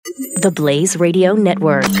The Blaze Radio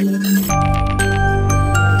Network.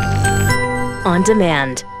 On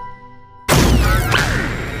demand.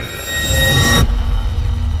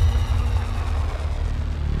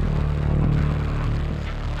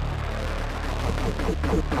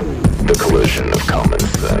 The collision of common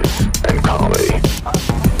sense and comedy.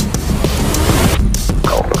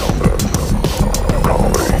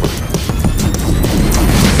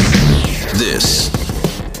 This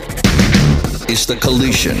is the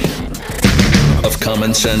collision of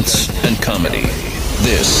common sense and comedy.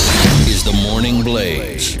 This is the Morning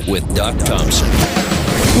Blaze with Doc Thompson.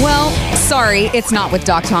 Well, sorry, it's not with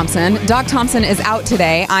Doc Thompson. Doc Thompson is out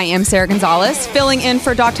today. I am Sarah Gonzalez, filling in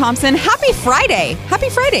for Doc Thompson. Happy Friday. Happy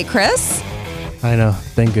Friday, Chris. I know.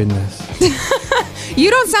 Thank goodness. You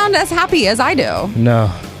don't sound as happy as I do.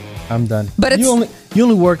 No, I'm done. But it's you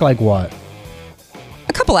only work like what?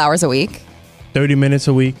 A couple hours a week. 30 minutes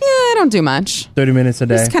a week? Yeah, I don't do much. 30 minutes a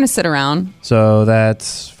day? Just kind of sit around. So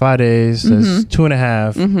that's 5 days. That's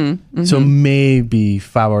 2.5. So maybe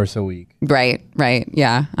 5 hours a week. Right.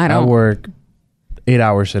 Yeah. I work 8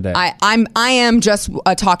 hours a day. I am just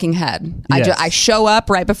a talking head. Yes. I show up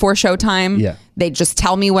right before showtime. Yeah. They just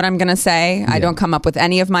tell me what I'm going to say. Yeah. I don't come up with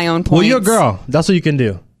any of my own points. Well, you're a girl. That's what you can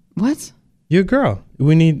do. What? You're a girl.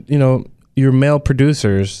 We need, your male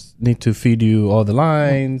producers need to feed you all the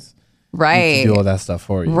lines. Right. Need to do all that stuff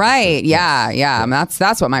for you. Right. Yeah.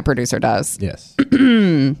 That's what my producer does. Yes.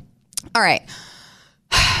 All right.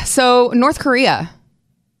 So North Korea.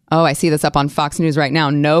 Oh, I see this up on Fox News right now.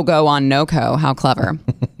 No go on NOCO. How clever.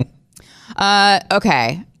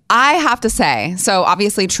 Okay. I have to say, so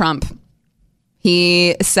obviously Trump,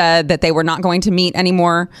 he said that they were not going to meet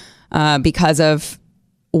anymore because of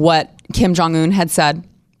what Kim Jong-un had said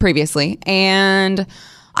previously. And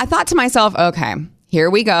I thought to myself, okay, here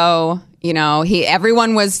we go.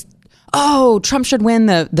 Everyone was, Trump should win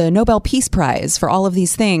the Nobel Peace Prize for all of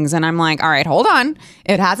these things. And I'm like, all right, hold on.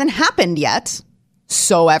 It hasn't happened yet.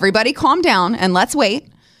 So everybody calm down and let's wait.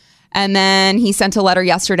 And then he sent a letter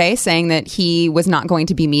yesterday saying that he was not going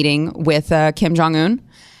to be meeting with Kim Jong-un.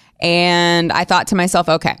 And I thought to myself,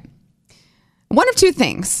 okay, one of two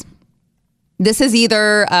things. This is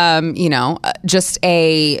either, just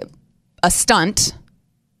a stunt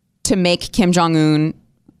to make Kim Jong-un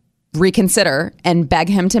reconsider and beg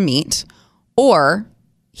him to meet, or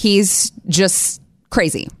he's just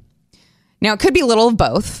crazy. Now, it could be a little of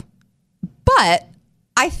both, but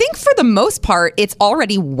I think for the most part, it's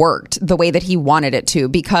already worked the way that he wanted it to,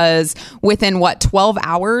 because within 12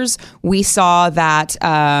 hours, we saw that,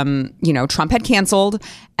 Trump had canceled,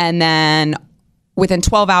 and then within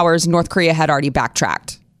 12 hours, North Korea had already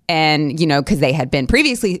backtracked. And, because they had been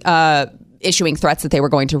previously issuing threats that they were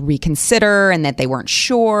going to reconsider and that they weren't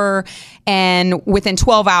sure. And within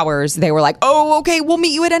 12 hours, they were like, oh, okay, we'll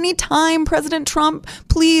meet you at any time, President Trump.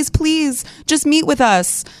 Please, just meet with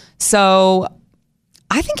us. So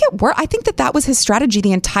I think it worked. I think that was his strategy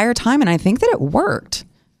the entire time. And I think that it worked.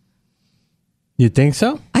 You think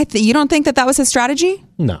so? You don't think that was his strategy?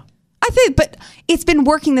 No. But it's been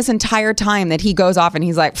working this entire time that he goes off and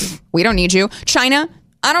he's like, we don't need you. China,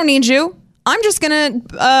 I don't need you. I'm just going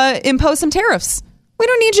to impose some tariffs. We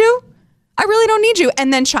don't need you. I really don't need you.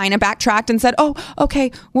 And then China backtracked and said, oh,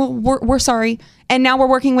 okay, well, we're sorry. And now we're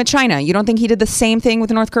working with China. You don't think he did the same thing with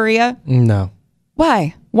North Korea? No.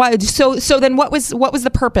 Why? So then what was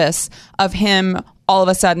the purpose of him all of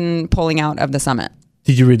a sudden pulling out of the summit?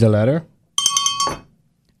 Did you read the letter?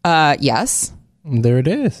 Yes. There it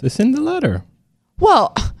is. It's in the letter.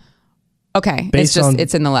 Well, okay. It's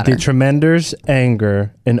in the letter. The tremendous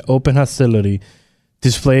anger and open hostility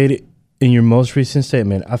displayed in your most recent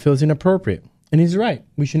statement, I feel it's inappropriate. And he's right.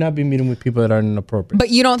 We should not be meeting with people that are inappropriate. But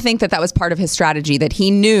you don't think that was part of his strategy, that he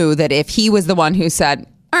knew that if he was the one who said,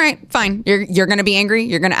 all right, fine, you're going to be angry,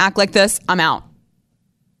 you're going to act like this, I'm out.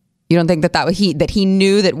 You don't think that he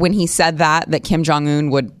knew that when he said that Kim Jong-un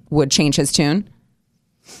would change his tune?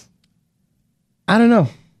 I don't know.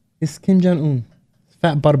 It's Kim Jong-un.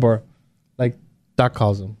 Fat butterball, like Doc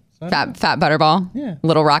calls him. So fat butterball? Yeah.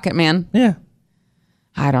 Little rocket man? Yeah.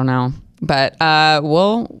 I don't know. But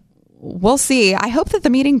we'll see. I hope that the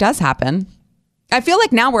meeting does happen. I feel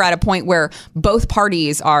like now we're at a point where both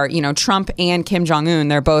parties are, Trump and Kim Jong-un,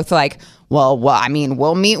 they're both like, well, we'll meet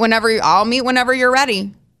I'll meet whenever you're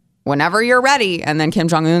ready. Whenever you're ready. And then Kim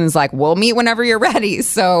Jong-un is like, we'll meet whenever you're ready.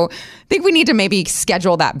 So I think we need to maybe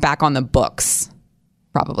schedule that back on the books,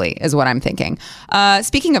 probably, is what I'm thinking.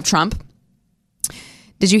 Speaking of Trump,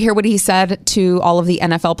 did you hear what he said to all of the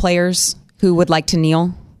NFL players who would like to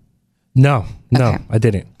kneel? No, Okay. I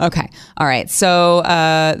didn't. Okay. All right. So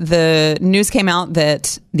the news came out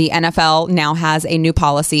that the NFL now has a new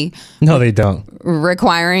policy No, they don't.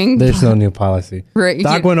 requiring. There's no new policy.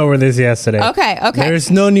 Doc went over this yesterday. Okay.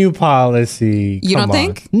 There's no new policy. You Come don't on.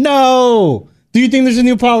 think? No. Do you think there's a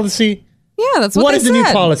new policy? Yeah, that's what What they is the new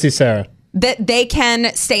said. policy, Sarah? That they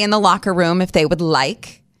can stay in the locker room if they would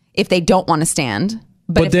like, if they don't want to stand.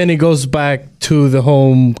 But if- then it goes back to the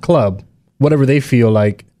home club, whatever they feel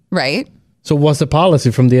like. right? So what's the policy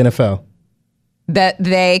from the NFL? That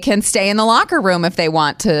they can stay in the locker room if they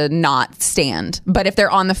want to not stand. But if they're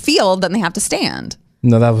on the field, then they have to stand.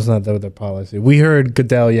 No, that was not their policy. We heard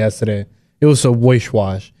Goodell yesterday. It was a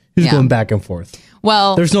wish-wash. He was Yeah. going back and forth.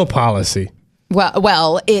 Well, There's no policy.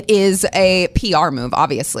 Well, it is a PR move,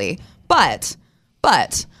 obviously, but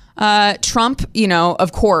Trump,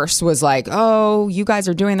 of course, was like, "Oh, you guys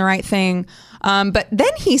are doing the right thing," but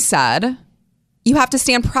then he said, "You have to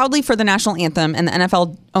stand proudly for the national anthem," and the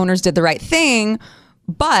NFL owners did the right thing.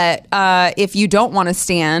 But if you don't want to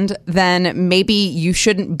stand, then maybe you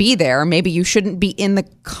shouldn't be there. Maybe you shouldn't be in the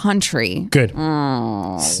country. Good.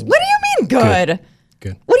 What do you mean good?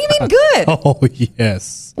 Good. What do you mean good? Oh,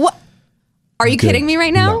 yes. What? Are you Good. kidding me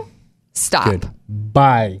right now? No. Stop. Good.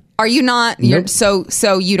 Bye. Are you not? You're Nope.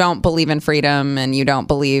 so you don't believe in freedom, and you don't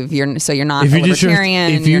believe you're not If a you're,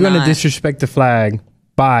 libertarian. if you're going to not- disrespect the flag,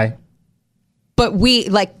 bye. but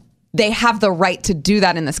they have the right to do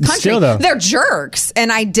that in this country. Still, though. They're jerks,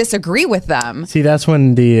 and I disagree with them. See, that's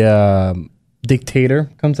when the dictator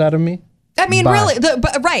comes out of me. I mean, Bye. really,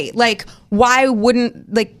 but right? Like, why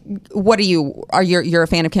wouldn't What are you? You're a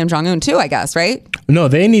fan of Kim Jong Un too? I guess, right? No,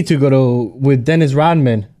 they need to go with Dennis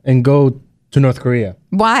Rodman and go to North Korea.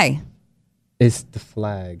 Why? It's the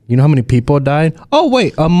flag. You know how many people died? Oh,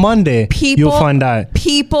 wait. On Monday, you'll find out.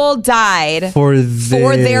 People died For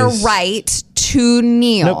their this. right to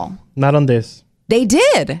kneel. Nope. Not on this. They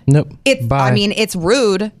did. Nope. It's. Bye. I mean, it's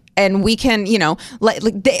rude, and we can,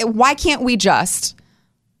 why can't we just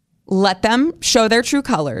let them show their true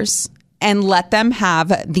colors and let them have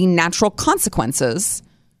the natural consequences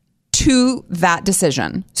to that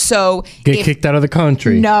decision? So Get kicked out of the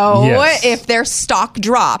country. No, Yes. if their stock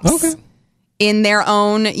drops Okay. in their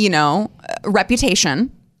own, reputation,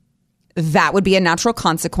 that would be a natural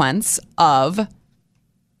consequence of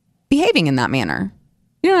behaving in that manner.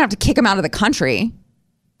 You don't have to kick them out of the country.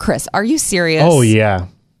 Chris, are you serious? Oh, yeah.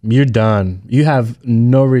 You're done. You have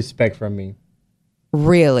no respect from me.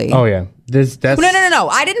 Really? Oh, yeah. That's. No.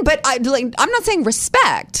 I didn't, but I'm not saying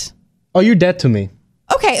respect. Oh, you're dead to me.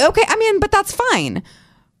 Okay. I mean, but that's fine.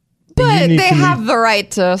 But need they to have the right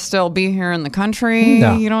to still be here in the country.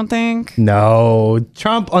 No. You don't think? No.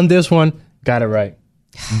 Trump on this one got it right.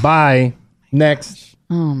 Bye. Next.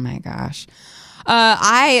 Oh my gosh.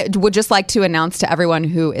 I would just like to announce to everyone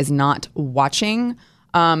who is not watching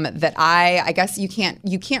that I guess you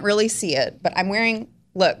can't really see it, but I'm wearing,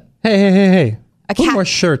 look, Hey. Put cat, more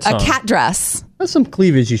shirts a on. cat dress. That's some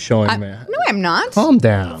cleavage you're showing, man. No, I'm not. Calm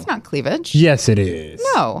down. It's not cleavage. Yes, it is.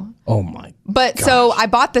 No. Oh, my. But so I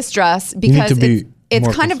bought this dress because to be it's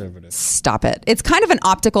more kind conservative. of, stop it. It's kind of an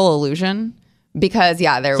optical illusion because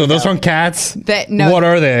there So we those go. aren't cats? No. What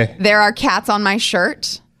are they? There are cats on my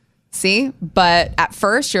shirt. See? But at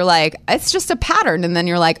first you're like, it's just a pattern. And then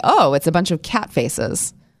you're like, oh, it's a bunch of cat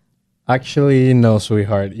faces. Actually, no,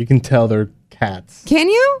 sweetheart. You can tell they're cats. Can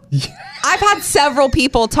you? I've had several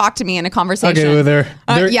people talk to me in a conversation. Okay, well,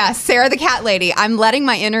 they're yes, Sarah the cat lady. I'm letting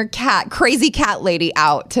my inner crazy cat lady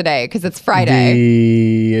out today because it's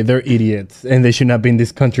Friday. they're idiots, and they should not be in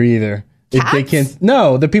this country either. If they Cats? can't,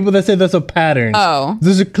 no, the people that say those are patterns. Oh.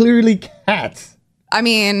 Those are clearly cats. I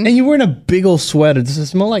mean, And you're wearing a big old sweater. Does it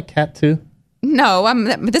smell like cat too? no,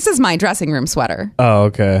 this is my dressing room sweater. Oh,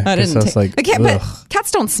 okay. I didn't take. like I can't, but ugh,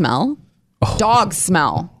 cats don't smell. Dogs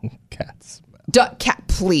smell. cats. Cat,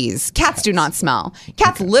 please. Cats do not smell.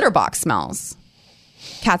 Cats litter box smells.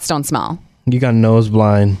 Cats don't smell. You got nose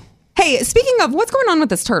blind. Hey, speaking of, what's going on with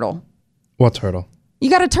this turtle? What turtle? You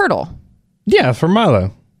got a turtle. Yeah, for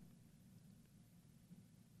Milo.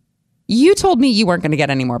 You told me you weren't going to get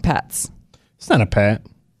any more pets. It's not a pet,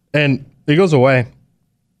 and it goes away.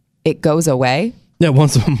 It goes away. Yeah,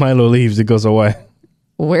 once Milo leaves, it goes away.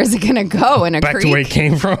 Where's it going to go? In a Back creek? to where it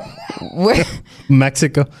came from. Where-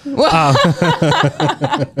 Mexico.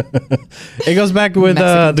 It goes back with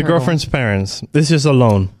Mexican the turtle. girlfriend's parents. It's just a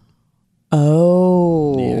loan.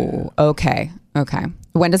 Oh, okay.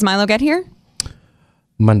 When does Milo get here?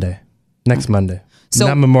 Monday. Next Monday. So-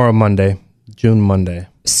 Not Memorial Monday. June Monday.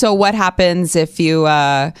 So what happens if you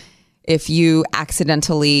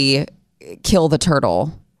accidentally kill the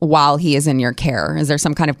turtle? while he is in your care? Is there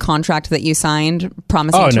some kind of contract that you signed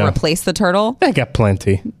promising to replace the turtle? I got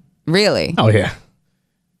plenty. Really? Oh, yeah.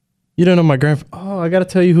 You don't know my grandfather? Oh, I got to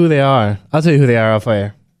tell you who they are. I'll tell you who they are off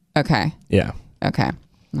air. Okay. Yeah. Okay.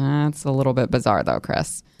 That's a little bit bizarre, though,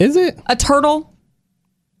 Chris. Is it? A turtle?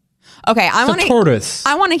 Okay, I want a tortoise.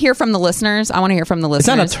 I want to hear from the listeners. It's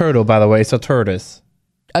not a turtle, by the way. It's a tortoise.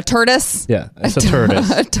 A tortoise? Yeah, it's a tortoise.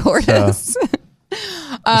 A tortoise.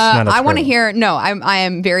 I want to hear. No, I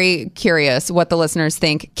am very curious what the listeners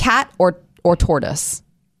think. Cat or tortoise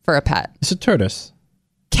for a pet? It's a tortoise.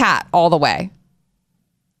 Cat all the way.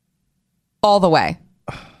 All the way.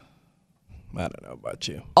 I don't know about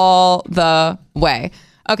you. All the way.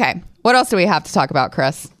 Okay. What else do we have to talk about,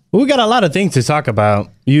 Chris? We got a lot of things to talk about.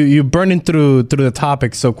 You burning through the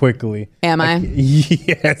topics so quickly. Am I?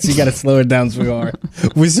 Yes, you got to slow it down, sweetheart.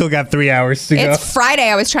 We still got 3 hours to go. It's Friday.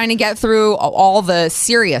 I was trying to get through all the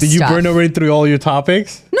serious Did you stuff. burn already through all your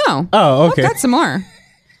topics? No. Oh, okay. I've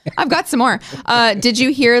got some more. Did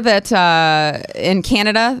you hear that in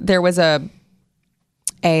Canada there was a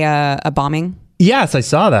bombing? Yes, I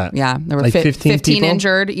saw that. Yeah, there were like 15 people?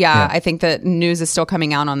 injured. Yeah, I think that news is still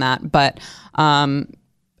coming out on that. But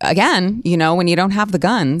again, when you don't have the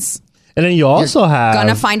guns, and then you also have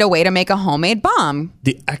gonna find a way to make a homemade bomb.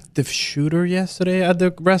 the active shooter yesterday at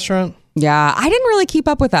the restaurant. Yeah, I didn't really keep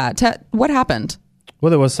up with that. What happened? Well,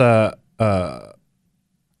 there was an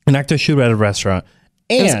active shooter at a restaurant,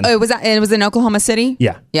 and It was in Oklahoma City.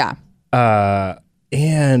 yeah, Yeah.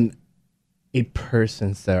 and a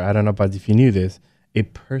person, Sarah, I don't know about if you knew this, a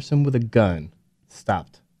person with a gun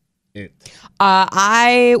stopped it.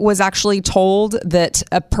 I was actually told that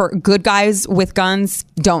good guys with guns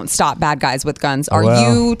don't stop bad guys with guns. Are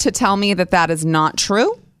you to tell me that is not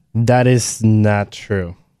true? That is not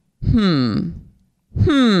true.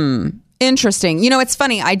 Interesting. It's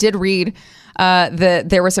funny. I did read that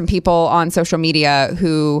there were some people on social media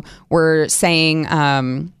who were saying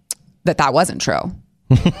that wasn't true.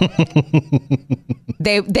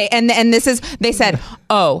 They said,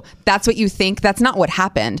 oh, that's what you think. That's not what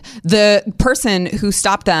happened. The person who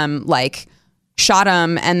stopped them shot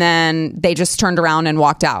him, and then they just turned around and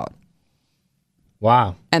walked out.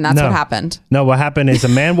 Wow. And that's what happened. No, what happened is a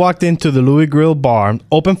man walked into the Louis Grill bar,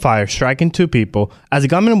 opened fire, striking 2 people. As the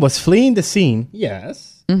gunman was fleeing the scene,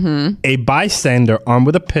 a bystander armed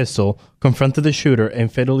with a pistol confronted the shooter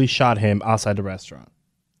and fatally shot him outside the restaurant.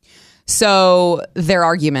 So their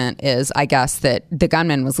argument is, I guess, that the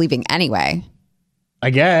gunman was leaving anyway. I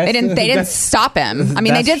guess. They didn't stop him. I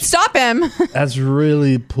mean, they did stop him. That's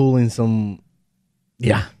really pulling some...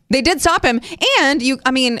 Yeah. They did stop him. And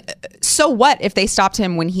so what if they stopped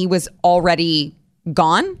him when he was already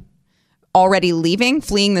gone? Already leaving,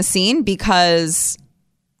 fleeing the scene? Because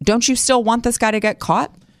don't you still want this guy to get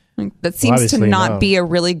caught? That seems to not be a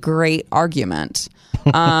really great argument.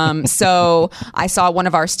 So I saw one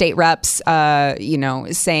of our state reps,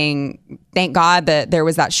 saying, thank God that there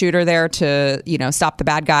was that shooter there to, stop the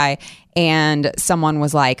bad guy. And someone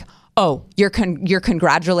was like, oh, you're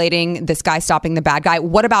congratulating this guy stopping the bad guy.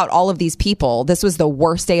 What about all of these people? This was the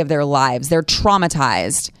worst day of their lives. They're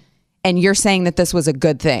traumatized. And you're saying that this was a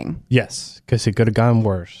good thing. Yes, because it could have gone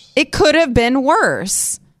worse. It could have been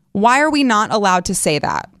worse. Why are we not allowed to say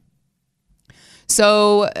that?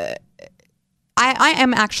 So I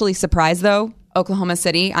am actually surprised, though, Oklahoma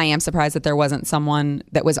City. I am surprised that there wasn't someone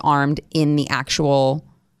that was armed in the actual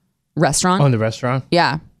restaurant. Oh, in the restaurant?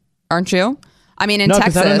 Yeah. Aren't you? I mean, in no,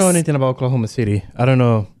 Texas. I don't know anything about Oklahoma City. I don't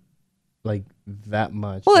know that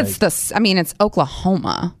much. Well, it's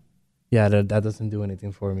Oklahoma. Yeah, that doesn't do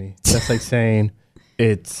anything for me. That's like saying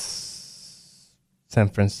it's San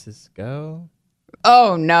Francisco.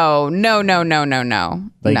 Oh, no. No.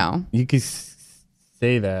 No. You could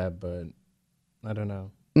say that, but I don't know.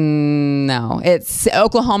 No, it's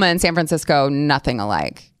Oklahoma and San Francisco, nothing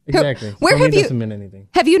alike. Exactly. Where have you? Doesn't mean anything.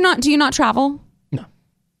 Have you not? Do you not travel? No.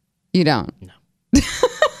 You don't? No.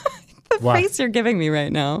 Why? Face you're giving me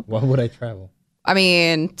right now. Why would I travel? I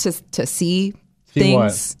mean, to see things,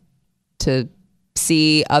 what? To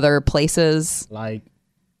see other places.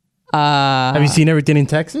 Have you seen everything in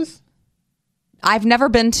Texas? I've never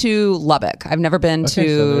been to Lubbock. I've never been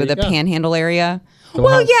to the Panhandle area. So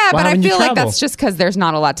but I feel like that's just because there's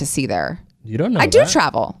not a lot to see there. You don't know. I do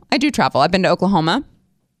travel. I've been to Oklahoma.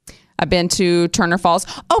 I've been to Turner Falls.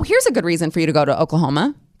 Oh, here's a good reason for you to go to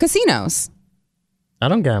Oklahoma. Casinos. I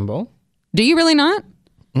don't gamble. Do you really not?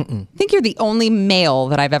 I think you're the only male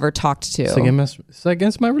that I've ever talked to. It's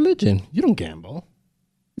against my religion. You don't gamble.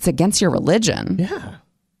 It's against your religion? Yeah.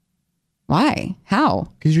 Why? How?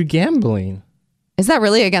 Because you're gambling. Is that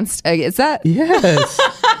really against... is that... Yes.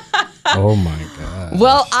 Oh, my God. gosh.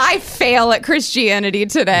 Well, I fail at Christianity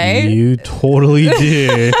today. You totally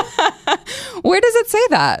did. Where does it say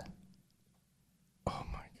that?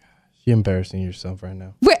 You're embarrassing yourself right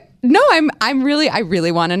now. Wait, no, I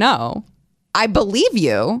really want to know. I believe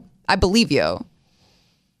you. I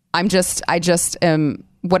just am.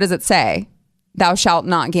 What does it say? Thou shalt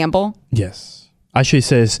not gamble. Yes. Actually, it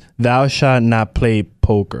says, thou shalt not play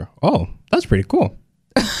poker. Oh, that's pretty cool.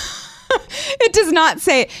 It does not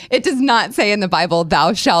say in the Bible,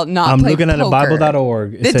 thou shalt not I'm play looking poker. at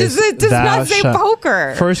Bible.org. It does not say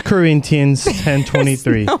poker. 1 Corinthians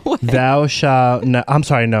 10:23. Thou shalt not, I'm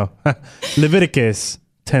sorry, no. Leviticus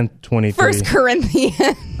 10:23. 1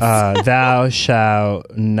 Corinthians. Thou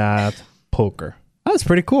shalt not poker. That's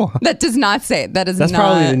pretty cool. That does not say. That's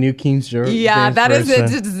probably the New King James. Yeah, that is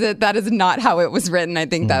version. it. That is not how it was written. I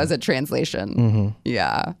think that was a translation. Mm-hmm.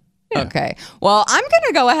 Yeah. Okay. Well, I'm going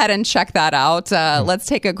to go ahead and check that out. Let's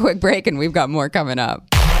take a quick break, and we've got more coming up.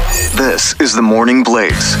 This is the Morning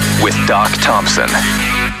Blaze with Doc Thompson.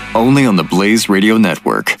 Only on the Blaze Radio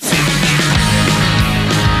Network.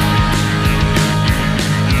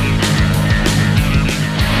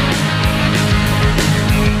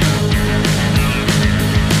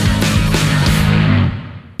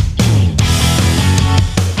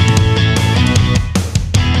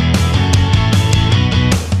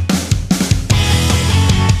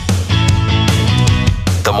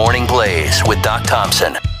 The Morning Blaze with Doc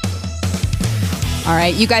Thompson. All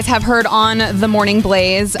right, you guys have heard on The Morning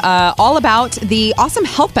Blaze all about the awesome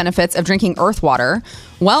health benefits of drinking earth water.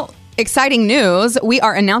 Well, exciting news. We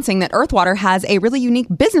are announcing that Earthwater has a really unique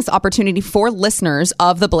business opportunity for listeners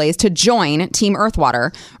of The Blaze to join Team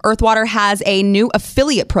Earthwater. Earthwater has a new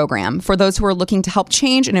affiliate program for those who are looking to help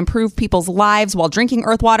change and improve people's lives while drinking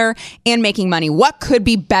Earthwater and making money. What could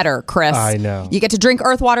be better, Chris? I know. You get to drink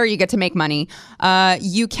Earthwater, you get to make money.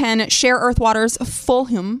 You can share Earthwater's full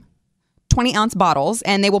 20-ounce bottles,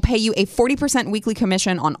 and they will pay you a 40% weekly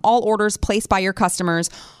commission on all orders placed by your customers.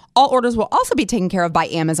 All orders will also be taken care of by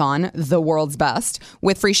Amazon, the world's best,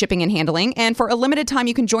 with free shipping and handling. And for a limited time,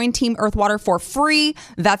 you can join Team Earthwater for free.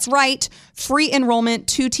 That's right. Free enrollment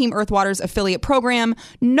to Team Earthwater's affiliate program.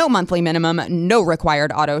 No monthly minimum, no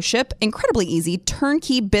required auto ship. Incredibly easy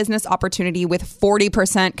turnkey business opportunity with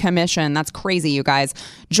 40% commission. That's crazy, you guys.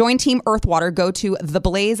 Join Team Earthwater. Go to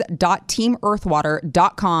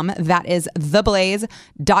theblaze.teamearthwater.com. That is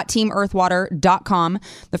theblaze.teamearthwater.com.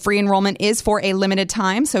 The free enrollment is for a limited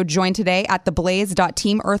time, so join today at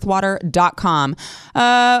theblaze.teamearthwater.com.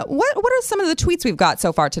 What are some of the tweets we've got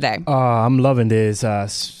so far today? I'm loving this.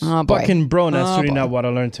 Fucking bro, that's really boy. not what I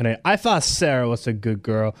learned today. I thought Sarah was a good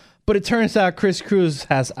girl, but it turns out Chris Cruz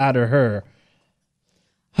has added her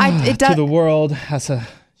to the world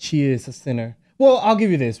she is a sinner. Well, I'll give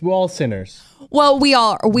you this. We're all sinners. Well, we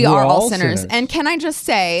are all sinners. sinners. And can I just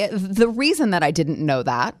say, the reason that I didn't know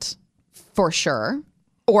that for sure,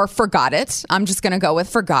 or forgot it, I'm just going to go with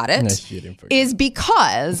forgot it, No, she didn't forget. is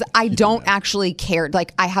because I don't actually care.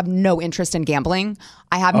 Like, I have no interest in gambling.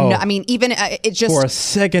 I have no, I mean, even it just. For a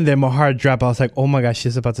second there, my heart dropped. I was like, oh my gosh,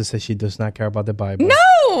 she's about to say she does not care about the Bible.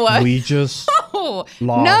 No! We just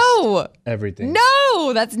lost everything.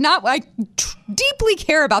 No, that's not. I deeply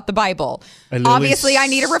care about the Bible. Obviously, I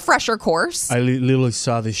need a refresher course. I literally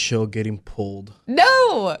saw this show getting pulled.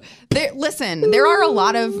 No, listen. There are a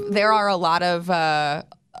lot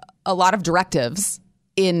of directives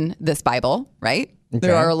in this Bible, right? Okay.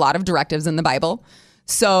 There are a lot of directives in the Bible.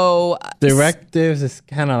 So Directives is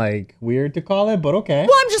kind of like weird to call it, but okay.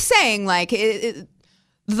 well, I'm just saying, like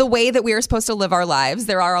the way that we are supposed to live our lives,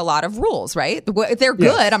 there are a lot of rules, right? They're good.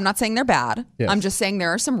 Yes. I'm not saying they're bad. Yes. I'm just saying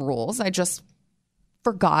there are some rules. I just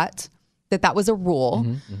forgot that was a rule.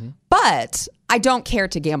 Mm-hmm. But I don't care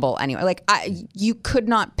to gamble anyway. Like you could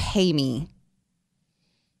not pay me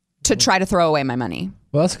to try to throw away my money.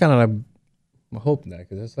 Well, that's kind of like, I hope not,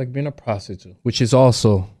 because it's like being a prostitute, which is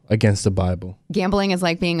also against the Bible. Gambling is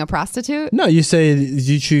like being a prostitute? No, you say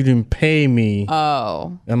you shouldn't pay me.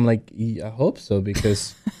 Oh. I'm like, I hope so,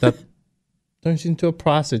 because that turns you into a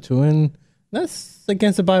prostitute, and that's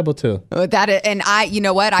against the Bible too. You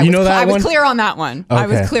know what? I was clear on that one. Okay. I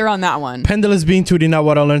was clear on that one. Pendulous being tweeting not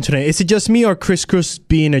what I learned today. Is it just me or Chris Cruz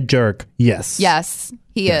being a jerk? Yes. Yes,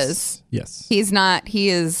 he is. Yes. He's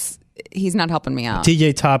not helping me out.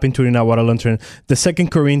 TJ Topping tweeting out what I learned today. The 2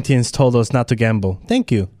 Corinthians told us not to gamble.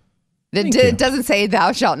 Thank you. It doesn't say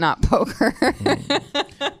thou shalt not poker.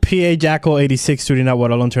 PA Jackal 86 tweeting out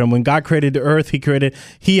what I learned today. When God created the earth,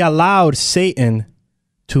 he allowed Satan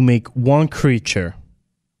to make one creature,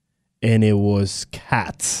 and it was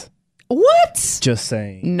cats. What? Just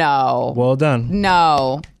saying. No. Well done.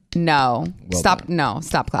 No. Well Stop. done. No.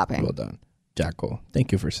 Stop clapping. Well done. Jacko.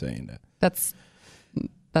 Thank you for saying that. That's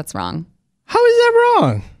wrong. How is that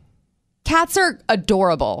wrong? Cats are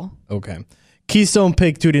adorable. Okay. Keystone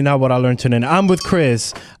Pig Tuning out what I learned today. I'm with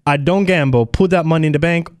Chris. I don't gamble. Put that money in the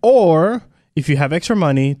bank. Or if you have extra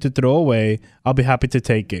money to throw away, I'll be happy to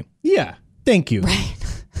take it. Yeah. Thank you. Right.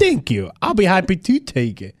 Thank you. I'll be happy to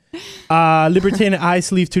take it. Libertarian Eye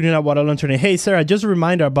Sleeve Tuning out what I learned today. Hey, Sarah, just a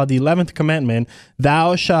reminder about the 11th commandment.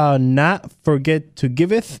 Thou shalt not forget to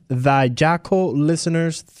giveth thy jackal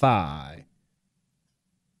listeners thigh.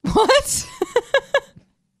 What?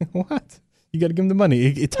 What? You got to give him the money.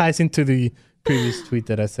 It ties into the previous tweet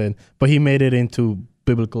that I said, but he made it into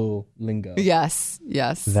biblical lingo. Yes.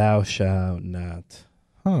 Thou shalt not.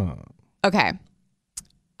 Huh. Okay.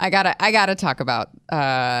 I gotta talk about,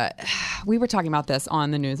 we were talking about this on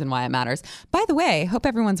the News and Why It Matters. By the way, hope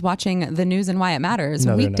everyone's watching the News and Why It Matters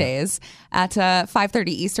weekdays at 5:30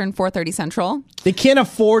 Eastern, 4:30 Central. They can't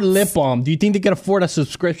afford lip balm. Do you think they can afford a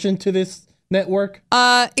subscription to this network?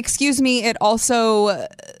 Excuse me. It also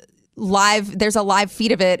there's a live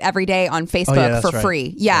feed of it every day on Facebook for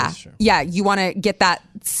free. Yeah. Yeah. You want to get that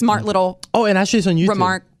smart little and actually it's on YouTube.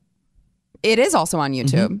 Remark. It is also on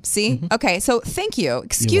YouTube. See? Okay. So thank you.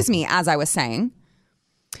 Excuse me, as I was saying.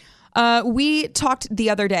 We talked the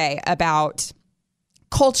other day about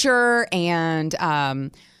culture and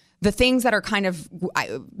the things that are kind of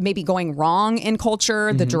maybe going wrong in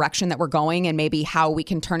culture, the direction that we're going, and maybe how we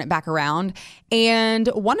can turn it back around. And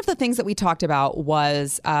one of the things that we talked about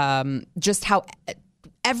was just how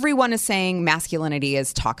everyone is saying masculinity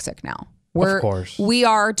is toxic now. Of course. We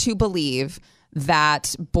are to believe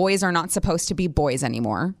that boys are not supposed to be boys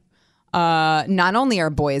anymore. Not only are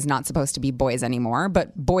boys not supposed to be boys anymore,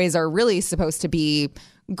 but boys are really supposed to be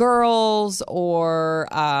girls or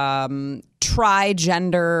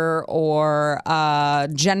tri-gender or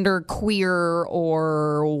gender queer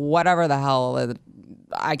or whatever the hell.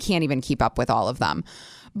 I can't even keep up with all of them.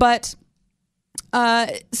 But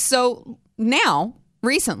so now,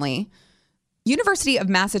 recently, University of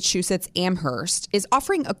Massachusetts Amherst is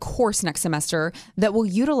offering a course next semester that will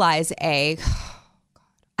utilize I'm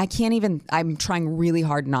trying really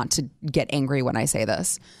hard not to get angry when I say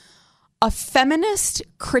this, a feminist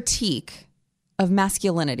critique of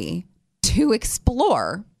masculinity to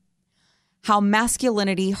explore how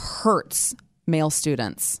masculinity hurts male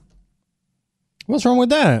students. What's wrong with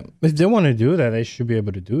that? If they want to do that, they should be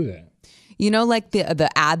able to do that. You know, like the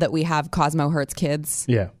ad that we have, Cosmo Hurts Kids?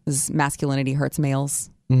 Yeah. This is Masculinity Hurts Males.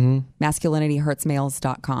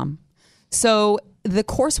 MasculinityHurtsMales.com. So the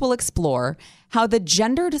course will explore how the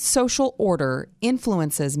gendered social order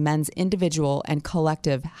influences men's individual and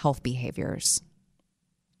collective health behaviors.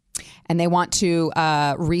 And they want to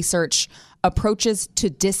research approaches to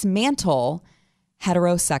dismantle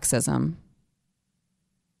heterosexism.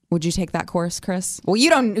 Would you take that course, Chris? Well, you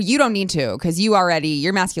don't need to, because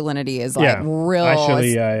your masculinity is like real,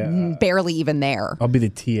 actually, barely even there. I'll be the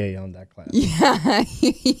TA on that class. Yeah,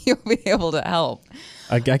 you'll be able to help.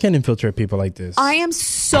 I can infiltrate people like this. I am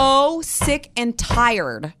so sick and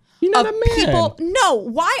tired of people. No,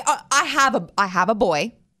 why? I have a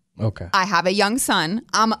boy. Okay. I have a young son.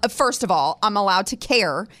 First of all, I'm allowed to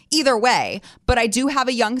care either way, but I do have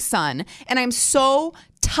a young son, and I'm so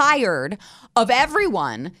tired of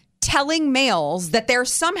everyone telling males that they're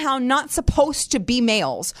somehow not supposed to be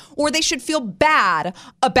males, or they should feel bad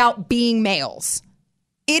about being males.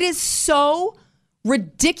 It is so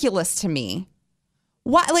ridiculous to me.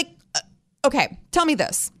 Why? Like, okay, tell me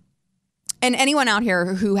this. And anyone out here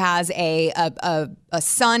who has a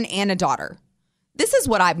son and a daughter, this is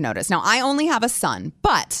what I've noticed. Now, I only have a son,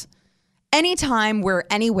 but anytime we're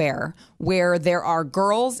anywhere where there are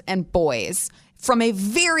girls and boys from a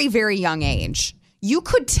very, very young age, you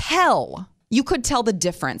could tell the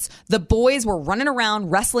difference. The boys were running around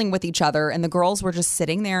wrestling with each other, and the girls were just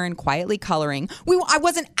sitting there and quietly coloring. I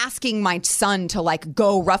wasn't asking my son to like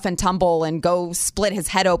go rough and tumble and go split his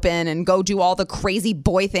head open and go do all the crazy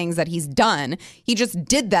boy things that he's done. He just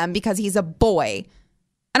did them because he's a boy.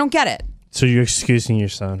 I don't get it. So you're excusing your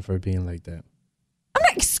son for being like that? I'm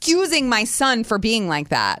not excusing my son for being like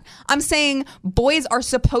that. I'm saying boys are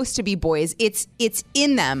supposed to be boys. It's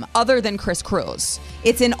in them, other than Chris Cruz.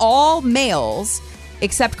 It's in all males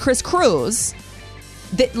except Chris Cruz.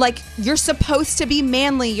 That, like, you're supposed to be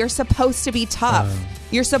manly. You're supposed to be tough.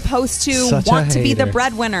 You're supposed to want to be the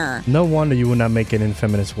breadwinner. No wonder you will not make it in the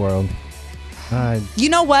feminist world. You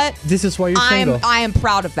know what? This is why you're single. I am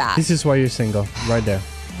proud of that. This is why you're single, right there.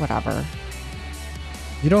 Whatever.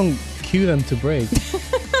 You don't cue them to break.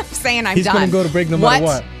 I'm saying I'm He's done. He's going to go to break no matter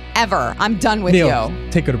what. Ever. I'm done with Neil,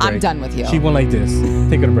 you. Take her to break. I'm done with you. She went like this.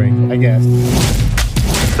 Take her to break, I guess.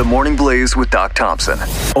 The Morning Blaze with Doc Thompson.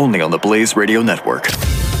 Only on the Blaze Radio Network.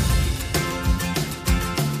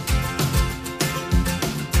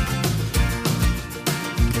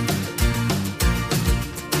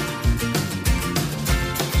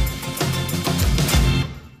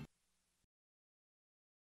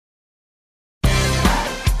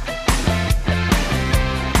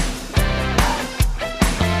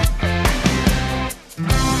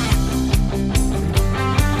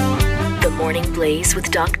 Morning Blaze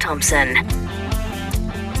with Doc Thompson.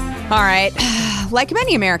 All right. Like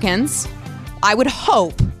many Americans, I would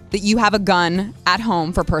hope that you have a gun at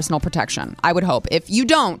home for personal protection. I would hope. If you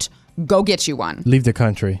don't, go get you one. Leave the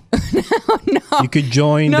country. No. You could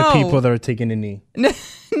join the people that are taking a knee.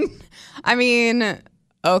 I mean,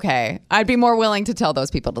 okay. I'd be more willing to tell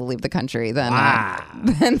those people to leave the country than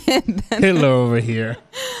Hitler over here.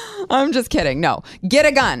 I'm just kidding. No. Get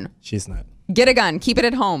a gun. She's not. Get a gun. Keep it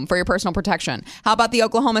at home for your personal protection. How about the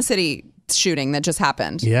Oklahoma City shooting that just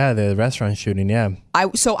happened? Yeah, the restaurant shooting. Yeah.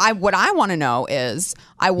 What I want to know is,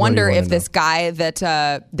 I wonder if this guy that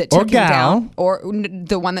took him down, or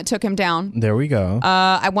the one that took him down. There we go.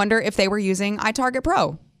 I wonder if they were using iTarget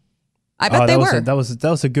Pro. I bet they were. That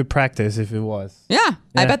was a good practice if it was. Yeah,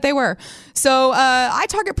 I bet they were. So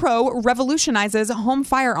iTarget Pro revolutionizes home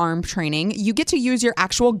firearm training. You get to use your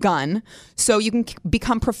actual gun, so you can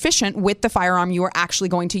become proficient with the firearm you are actually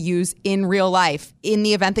going to use in real life in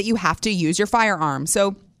the event that you have to use your firearm.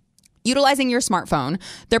 So utilizing your smartphone,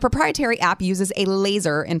 their proprietary app uses a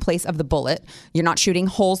laser in place of the bullet. You're not shooting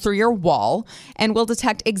holes through your wall, and will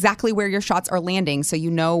detect exactly where your shots are landing, so you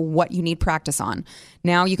know what you need practice on.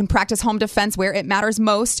 Now, you can practice home defense where it matters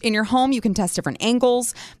most. In your home, you can test different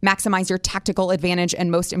angles, maximize your tactical advantage, and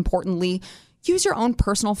most importantly, use your own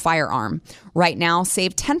personal firearm. Right now,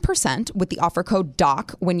 save 10% with the offer code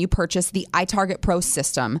DOC when you purchase the iTarget Pro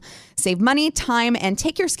system. Save money, time, and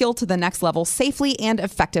take your skill to the next level safely and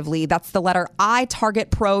effectively. That's the letter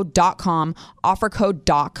iTargetPro.com, offer code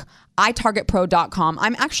DOC. iTargetPro.com.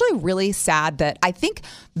 I'm actually really sad that I think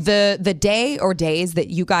the day or days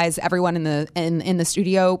that you guys, everyone in the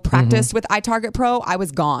studio practiced with iTarget Pro, I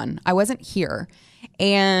was gone. I wasn't here.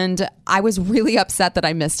 And I was really upset that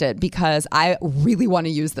I missed it because I really want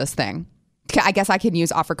to use this thing. I guess I can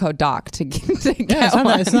use offer code DOC to get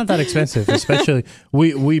it's not that expensive. Especially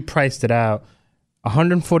we priced it out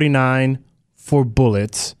 $149 for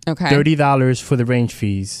bullets. Okay. $30 for the range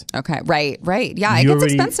fees. Okay. Right. Yeah, it gets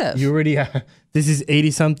expensive. You already this is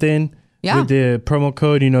 80 something. Yeah. With the promo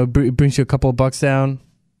code, it brings you a couple of bucks down.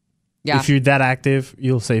 Yeah. If you're that active,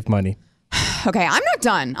 you'll save money. Okay, I'm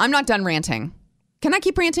not done ranting. Can I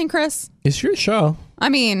keep ranting, Chris? It's your show. I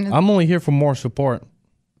mean, I'm only here for more support.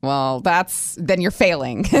 Well, then you're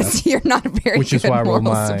failing because you're not very Which is good why I roll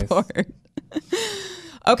moral my support.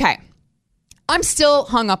 Okay. I'm still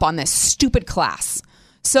hung up on this stupid class.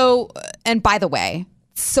 So, and by the way,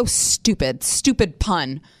 so stupid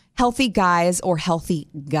pun. Healthy guys or healthy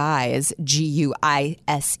guys, Guise.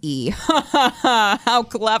 How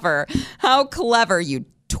clever, you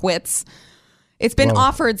twits. It's been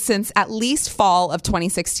offered since at least fall of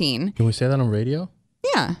 2016. Can we say that on radio?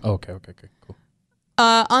 Yeah. Okay, cool.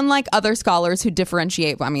 Unlike other scholars who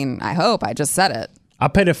differentiate, I hope I just said it. I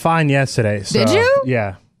paid a fine yesterday. So, did you?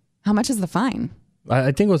 Yeah. How much is the fine?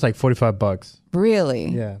 I think it was like $45. Really?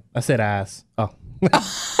 Yeah. I said ass. Oh.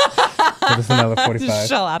 That's another 45. Just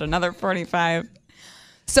shell out another 45.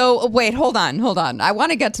 So wait, hold on. I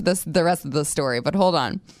want to get to the rest of the story, but hold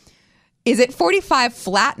on. Is it 45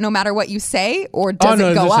 flat no matter what you say, or does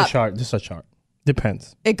it go up? Just a chart.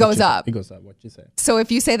 Depends. It goes up. It goes up, what you say. So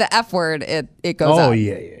if you say the F word, it goes up. Oh,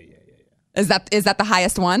 yeah. Is that the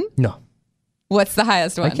highest one? No. What's the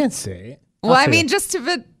highest one? I can't say it. Well, just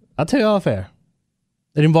to... I'll tell you off air.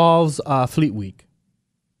 It involves Fleet Week.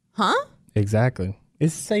 Huh? Exactly.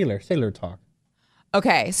 It's sailor talk.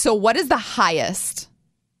 Okay, so what is the highest?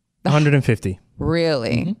 150.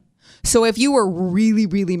 Really? Mm-hmm. So if you were really,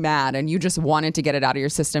 really mad and you just wanted to get it out of your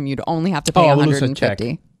system, you'd only have to pay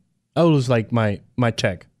 150. I lose like my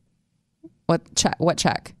check. What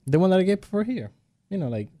check? The one that I get for here.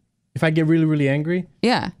 Like if I get really, really angry,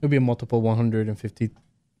 it'll be a multiple $150.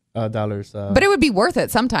 But it would be worth it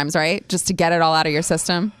sometimes, right? Just to get it all out of your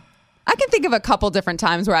system. I can think of a couple different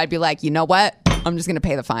times where I'd be like, you know what? I'm just going to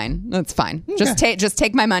pay the fine. That's fine. Okay. Just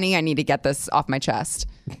take my money. I need to get this off my chest.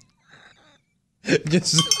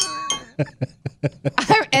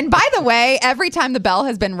 And by the way, every time the bell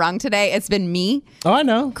has been rung today, it's been me. Oh, I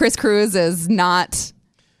know. Chris Cruz is not.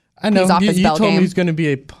 I know. He's off his bell game. You told me it's going to be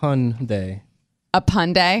a pun day. A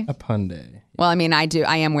pun day? A pun day. Well,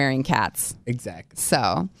 I am wearing cats. Exactly.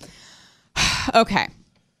 So, okay.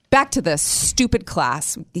 back to this stupid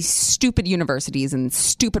class, these stupid universities and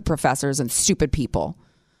stupid professors and stupid people.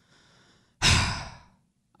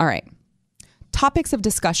 All right. Topics of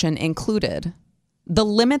discussion included the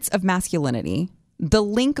limits of masculinity, the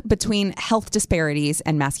link between health disparities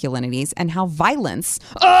and masculinities, and how violence,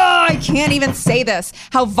 I can't even say this,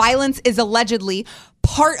 how violence is allegedly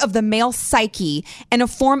part of the male psyche and a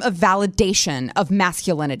form of validation of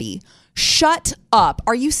masculinity. Shut up.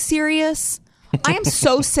 Are you serious? I am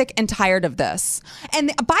so sick and tired of this.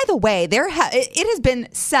 And by the way, it has been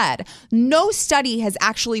said, no study has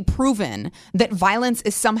actually proven that violence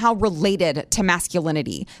is somehow related to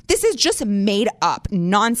masculinity. This is just made up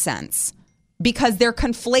nonsense because they're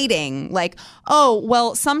conflating like, oh,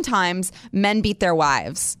 well, sometimes men beat their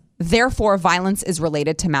wives. Therefore, violence is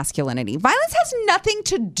related to masculinity. Violence has nothing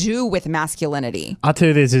to do with masculinity. I'll tell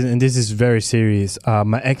you this, and this is very serious.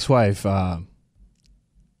 My ex-wife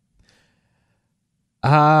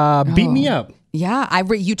beat me up. Yeah,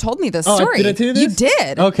 you told me this story. Did I tell you this? You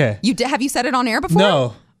did. Okay. You did. Have you said it on air before?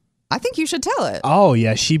 No. I think you should tell it. Oh,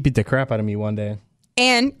 yeah. She beat the crap out of me one day.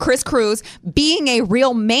 And Chris Cruz, being a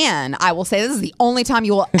real man, I will say this is the only time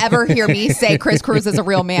you will ever hear me say Chris Cruz is a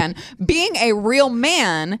real man. Being a real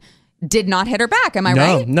man did not hit her back. Am I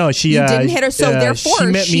right? No, she you didn't hit her. So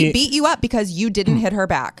therefore, she me, beat you up because you didn't hit her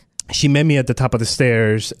back. She met me at the top of the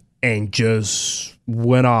stairs and just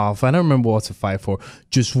went off. I don't remember what's a fight for.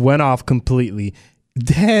 Just went off completely.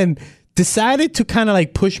 Then decided to kind of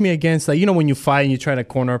like push me against, like, you know, when you fight and you try to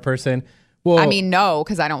corner a person. Well, I mean, no,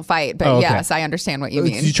 because I don't fight. But okay. Yes, I understand what you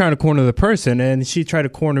mean. You're trying to corner the person, and she tried to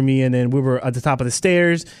corner me, and then we were at the top of the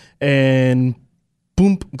stairs, and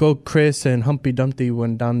boom, go Chris, and Humpty Dumpty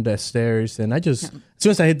went down the stairs, and I just, as soon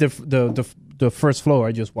as I hit the first floor,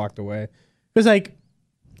 I just walked away. It was like,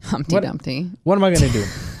 Humpty Dumpty. What am I going to do?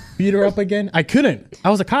 Beat her up again? I couldn't. I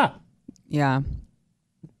was a cop. Yeah.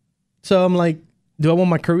 So I'm like, do I want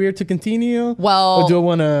my career to continue? Well, or do I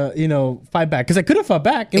want to, fight back? Because I could have fought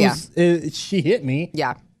back. She hit me.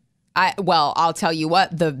 Yeah. I'll tell you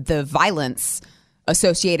what, the violence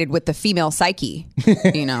associated with the female psyche,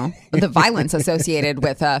 the violence associated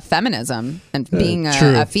with feminism and being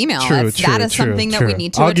a female. That is something that we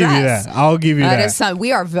need to address. I'll give you that.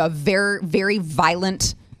 We are a very, very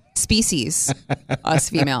violent species, us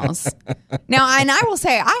females. Now, and I will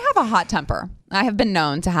say, I have a hot temper. I have been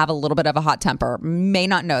known to have a little bit of a hot temper. May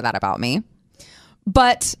not know that about me,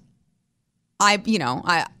 but I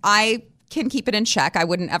can keep it in check. I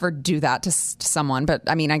wouldn't ever do that to someone, but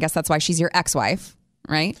I mean, I guess that's why she's your ex-wife,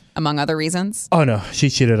 right? Among other reasons. Oh no, she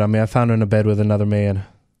cheated on me. I found her in a bed with another man.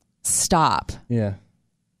 Stop. Yeah.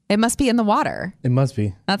 It must be in the water. It must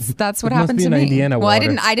be. That's what happened to me. Indiana well,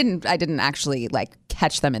 water. I didn't actually like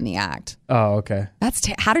catch them in the act. Oh, okay.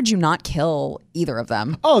 How did you not kill either of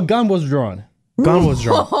them? Oh, gun was drawn.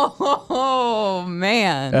 Oh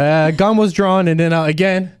man. Gun was drawn, and then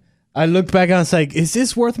again, I looked back and I was like, "Is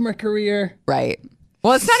this worth my career?" Right.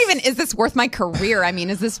 Well, it's not even, is this worth my career? I mean,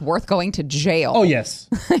 is this worth going to jail? Oh yes,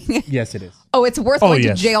 yes it is. Oh, it's worth going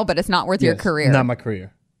to jail, but it's not worth your career. Not my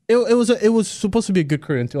career. It was supposed to be a good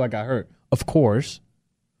career until I got hurt, of course,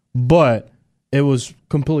 but it was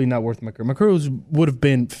completely not worth my career. My career would have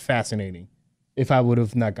been fascinating if I would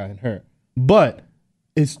have not gotten hurt, but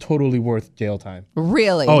it's totally worth jail time.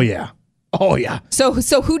 Really? Oh yeah. So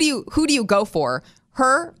who do you go for?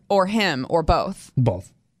 Her or him or both?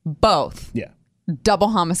 Both. Yeah. Double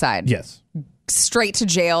homicide. Yes. Straight to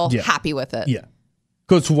jail. Yeah. Happy with it. Yeah.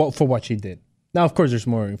 Because for what she did. Now, of course, there's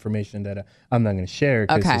more information that I'm not going to share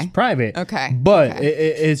because it's private. Okay. But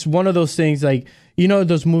it's one of those things like,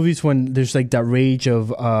 those movies when there's like that rage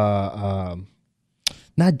of,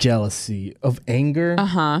 not jealousy, of anger.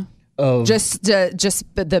 Uh-huh. Of just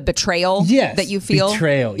the betrayal that you feel.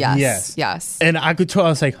 Betrayal. Yes. And I could tell, I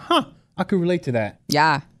was like, I could relate to that.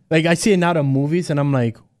 Yeah. Like I see it now in movies and I'm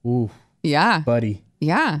like, ooh. Yeah. Buddy.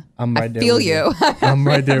 Yeah. I'm right there. Feel you. I'm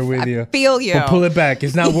right there with you. I feel you. But pull it back.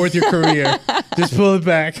 It's not worth your career. Just pull it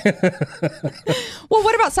back. Well,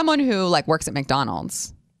 what about someone who like works at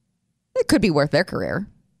McDonald's? It could be worth their career.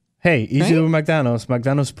 Hey, easy with McDonald's.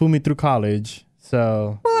 McDonald's pulled me through college.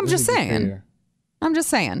 So well, I'm just saying.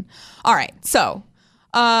 All right. So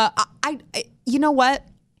I you know what?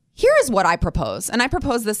 Here is what I propose. And I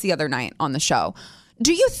proposed this the other night on the show.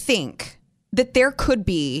 Do you think that there could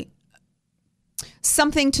be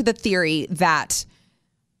something to the theory that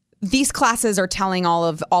these classes are telling all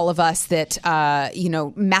of us that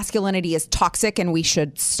masculinity is toxic and we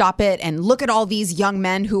should stop it, and look at all these young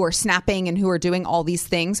men who are snapping and who are doing all these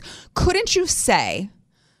things? Couldn't you say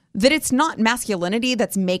that it's not masculinity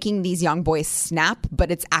that's making these young boys snap,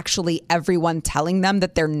 but it's actually everyone telling them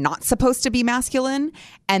that they're not supposed to be masculine.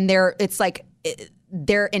 And they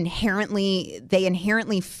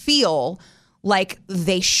inherently feel like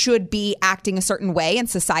they should be acting a certain way, and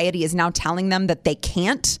society is now telling them that they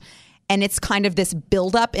can't. And it's kind of this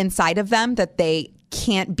buildup inside of them that they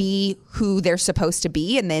can't be who they're supposed to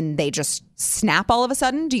be, and then they just snap all of a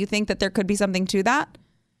sudden. Do you think that there could be something to that?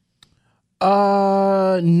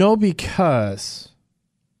 No, because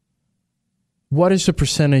what is the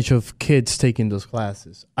percentage of kids taking those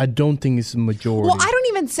classes? I don't think it's a majority. Well,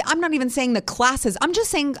 I'm not even saying the classes. I'm just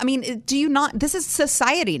saying, I mean, do you not, this is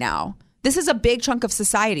society now. This is a big chunk of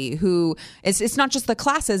society who it's not just the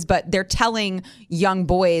classes, but they're telling young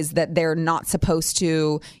boys that they're not supposed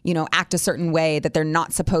to, act a certain way, that they're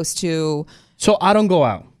not supposed to. So I don't go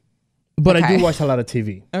out, but Okay. I do watch a lot of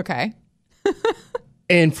TV. Okay.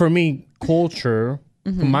 And for me, culture,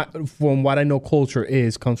 from what I know culture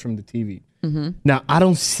comes from the TV. Now, I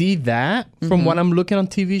don't see that from what I'm looking on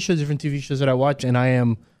TV shows, different TV shows that I watch, and I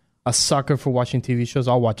am a sucker for watching TV shows.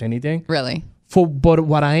 I'll watch anything. Really? But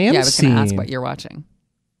what I am Yeah, I was seeing, going to ask what you're watching.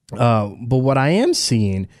 but what I am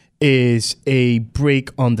seeing is a break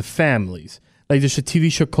on the families. Like there's a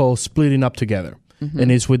TV show called Splitting Up Together,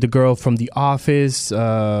 and it's with the girl from The Office.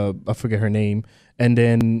 I forget her name, and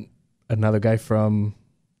then another guy from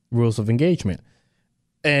Rules of Engagement,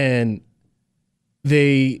 and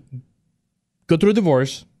they go through a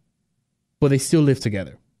divorce, but they still live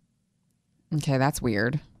together. Okay, that's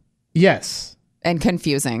weird Yes. and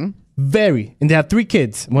confusing. Very. And they have 3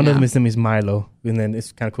 kids. One of them, his name is Milo. And then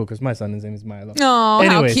it's kind of cool because my son's name is Milo. Oh,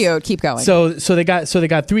 Anyways, how cute. Keep going. So they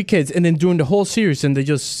got 3 kids. And then during the whole series, and they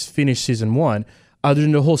just finished season 1,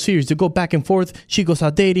 during the whole series, they go back and forth. She goes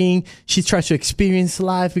out dating. She tries to experience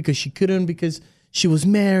life because she couldn't because she was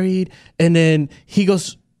married. And then he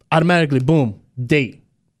goes automatically, boom, date.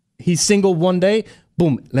 He's single one day,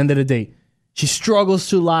 boom, landed a date. She struggles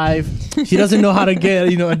to life. She doesn't know how to get,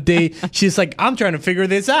 a date. She's like, I'm trying to figure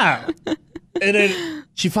this out. And then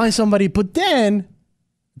she finds somebody. But then,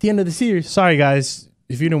 at the end of the series, sorry guys,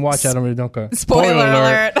 if you didn't watch, I don't really don't care. Spoiler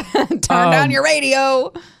alert. Turn down your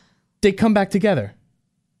radio. They come back together.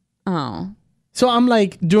 Oh. So I'm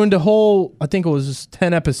like, during the whole, I think it was just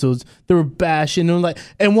 10 episodes, they were bashing.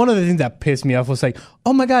 And one of the things that pissed me off was like,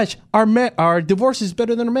 oh my gosh, our divorce is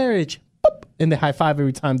better than our marriage. Boop. And they high five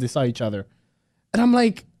every time they saw each other. And I'm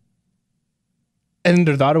like, and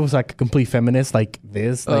their daughter was like a complete feminist, like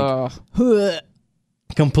this, like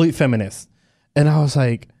complete feminist. And I was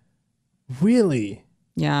like, really?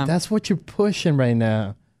 Yeah. That's what you're pushing right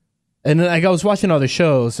now. And then I was watching other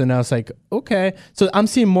shows and I was like, okay. So I'm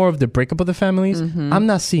seeing more of the breakup of the families. I'm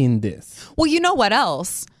not seeing this. Well, you know what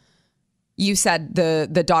else? You said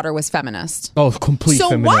the daughter was feminist. Oh, complete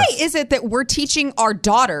feminist. So why is it that we're teaching our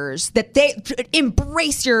daughters that they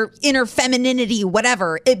embrace your inner femininity,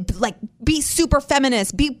 whatever, be super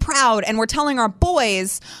feminist, be proud, and we're telling our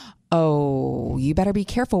boys, oh, you better be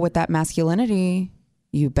careful with that masculinity.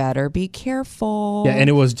 You better be careful. Yeah, and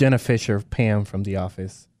it was Jenna Fisher, Pam from The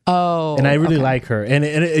Office. Oh, and I really like her, and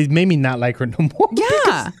it made me not like her no more.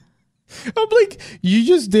 Yeah, I'm like, you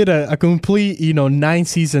just did a complete 9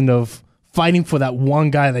 season of fighting for that one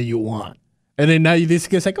guy that you want, and then now this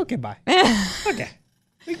guy's like, okay, bye. Okay,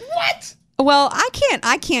 like what? Well,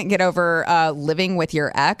 I can't get over living with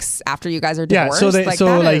your ex after you guys are divorced.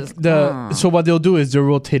 Yeah, so what they'll do is they'll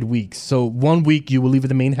rotate weeks. So 1 week you will leave at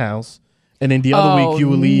the main house, and then the other week you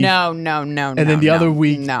will leave. No. And then the other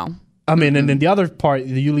week, no. I mean, and then the other part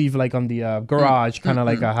you leave like on the garage, kind of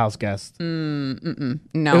like a house guest. No,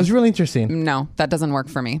 it was really interesting. No, that doesn't work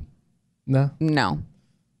for me. No.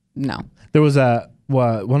 There was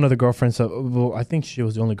one of the girlfriends. I think she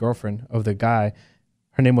was the only girlfriend of the guy.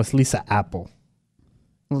 Her name was Lisa Apple.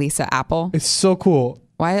 Lisa Apple. It's so cool.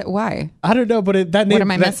 Why? I don't know, but that name. What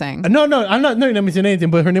am I missing? No, I'm not. No, you're not missing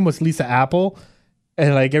anything. But her name was Lisa Apple,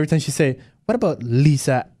 and like every time she say, "What about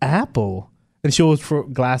Lisa Apple?" And she always wore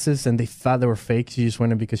glasses, and they thought they were fake. She just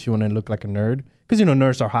went in because she wanted to look like a nerd. Because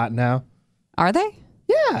nerds are hot now. Are they?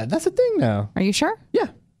 Yeah, that's a thing now. Are you sure? Yeah,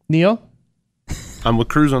 Neo. I'm with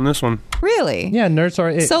Cruz on this one. Really? Yeah, nerds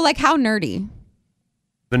are it. So, like, how nerdy?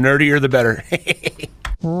 The nerdier, the better.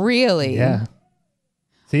 Really? Yeah.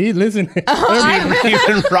 See, listen.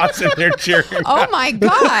 Even Rob's in there cheering. Oh my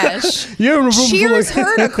gosh! You're in a room Cheers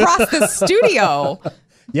heard across the studio.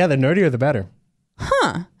 Yeah, the nerdier the better.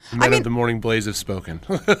 Huh? Men of the Morning Blaze have spoken.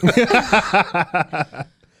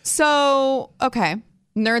 So, okay,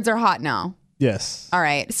 nerds are hot now. Yes. All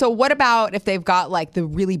right. So, what about if they've got like the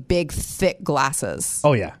really big, thick glasses?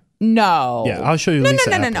 Oh yeah. No. Yeah, I'll show you. No,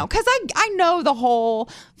 Lisa Apple. no. Because I know the whole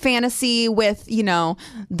fantasy with,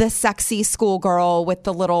 the sexy schoolgirl with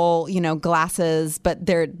the little, glasses, but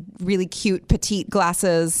they're really cute, petite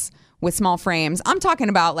glasses with small frames. I'm talking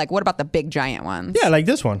about, like, what about the big giant ones? Yeah, like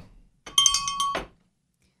this one.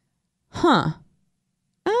 Huh.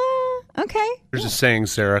 Okay. There's a saying,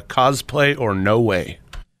 Sarah, cosplay or no way.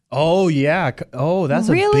 Oh, yeah. Oh, that's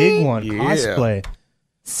a Really? big one. Yeah. Cosplay.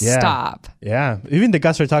 Yeah. Stop. Yeah. Even the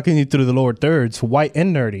guys are talking you through the lower thirds, white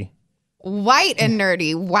and nerdy. White and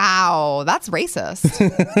nerdy. Wow, that's racist.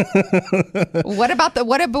 What about a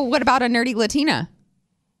nerdy Latina?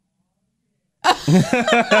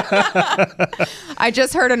 I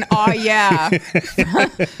just heard an "oh yeah"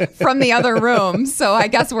 from the other room, so I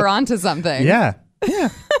guess we're onto something. Yeah.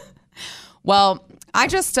 Well, I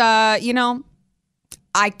just I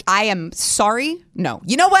am sorry. No,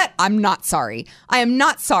 you know what? I'm not sorry. I am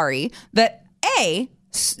not sorry that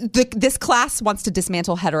this class wants to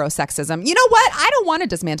dismantle heterosexism. You know what? I don't want to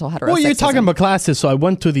dismantle heterosexism. Well, you're talking about classes, so I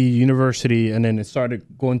went to the university and then it started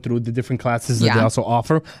going through the different classes that they also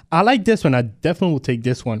offer. I like this one. I definitely will take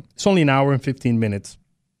this one. It's only an hour and 15 minutes.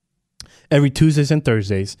 Every Tuesdays and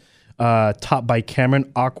Thursdays. Taught by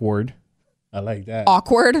Cameron Awkward. I like that.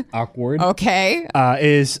 Awkward. Is Okay.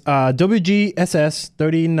 WGSS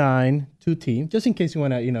 392T, just in case you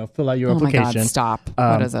want to, fill out your Oh my application. God, stop.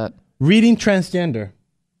 What is it? Reading transgender.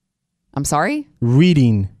 I'm sorry?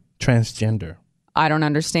 Reading transgender. I don't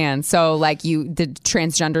understand. So, like, did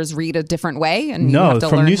transgenders read a different way? And you No, have to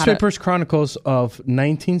from learn newspapers chronicles of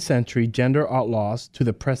 19th century gender outlaws to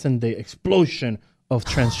the present day explosion of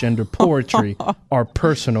transgender poetry are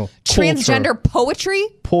personal. Transgender poetry?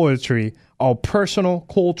 Our personal,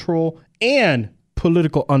 cultural, and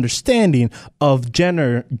political understanding of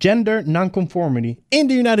gender nonconformity in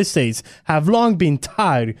the United States have long been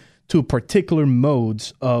tied to particular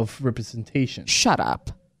modes of representation. Shut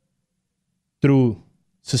up. Through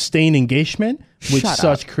sustained engagement with Shut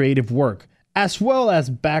such up. creative work, as well as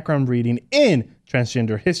background reading in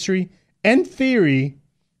transgender history and theory,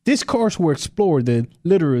 this course will explore the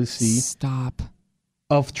literacy Stop.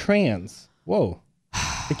 of trans. Whoa.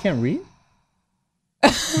 They can't read?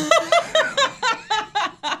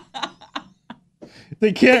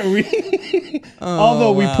 They can't read.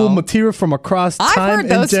 Although we pull material from across time I've heard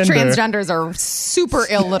those and gender, transgenders are super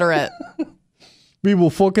illiterate. we will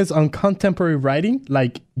focus on contemporary writing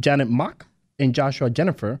like Janet Mock and Joshua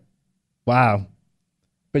Jennifer. Wow.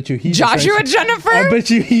 Bet you he's Joshua Jennifer? I bet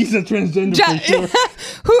you he's a transgender for sure.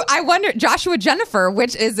 Who, I wonder, Joshua Jennifer,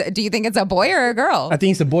 do you think it's a boy or a girl? I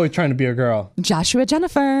think it's a boy trying to be a girl. Joshua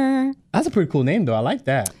Jennifer. That's a pretty cool name though. I like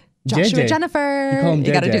that. Joshua JJ. Jennifer. You call him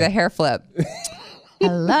You got to JJ. do the hair flip.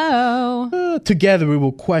 Hello. Together, we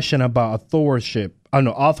will question about authorship,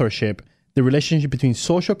 the relationship between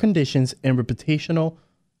social conditions and reputational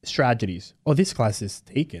strategies. Oh, this class is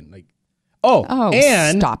taken.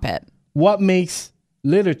 And stop it. what makes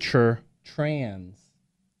literature trans?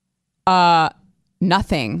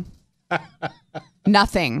 Nothing.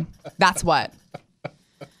 Nothing. That's what.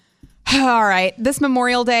 All right. This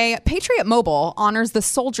Memorial Day, Patriot Mobile honors the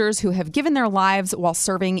soldiers who have given their lives while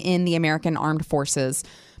serving in the American Armed Forces.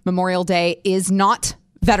 Memorial Day is not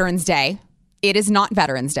Veterans Day. It is not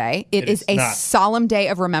Veterans Day. It is a not. solemn day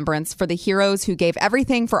of remembrance for the heroes who gave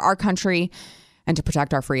everything for our country and to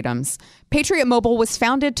protect our freedoms. Patriot Mobile was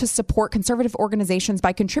founded to support conservative organizations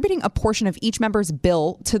by contributing a portion of each member's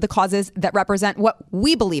bill to the causes that represent what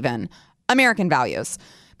we believe in, American values.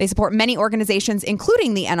 They support many organizations,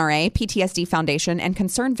 including the NRA, PTSD Foundation, and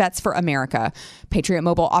Concerned Vets for America. Patriot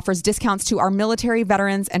Mobile offers discounts to our military,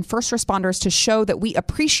 veterans, and first responders to show that we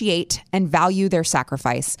appreciate and value their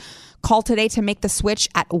sacrifice. Call today to make the switch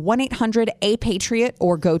at 1-800-A-PATRIOT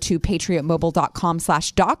or go to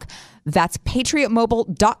patriotmobile.com/doc. That's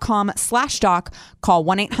patriotmobile.com/doc. Call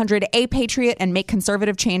 1-800-A-PATRIOT and make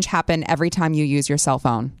conservative change happen every time you use your cell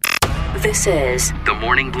phone. This is The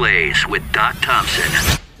Morning Blaze with Doc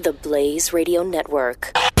Thompson. the Blaze Radio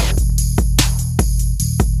Network.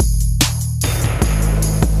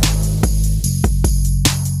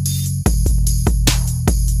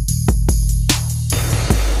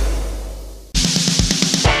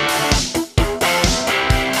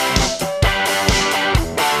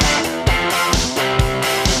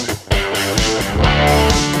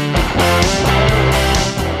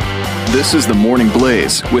 This is the Morning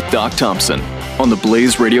Blaze with Doc Thompson on the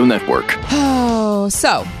Blaze Radio Network. Oh,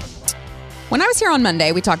 so when I was here on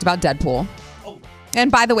Monday, we talked about Deadpool. And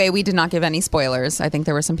by the way, we did not give any spoilers. I think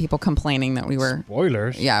there were some people complaining that we were...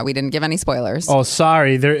 Spoilers? Yeah, we didn't give any spoilers. Oh,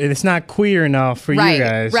 sorry. It's not queer enough for you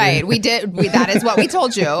guys. Right. We did. That is what we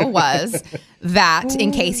told you, was that,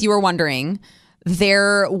 in case you were wondering,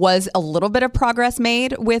 there was a little bit of progress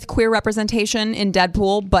made with queer representation in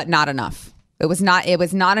Deadpool, but not enough. It was not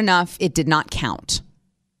enough. It did not count.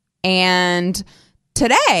 And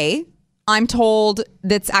today, I'm told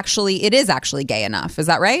it is actually gay enough. Is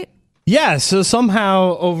that right? Yeah, so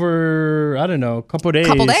somehow over, I don't know, a couple days.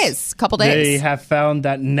 They have found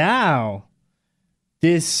that now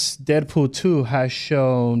this Deadpool 2 has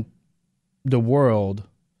shown the world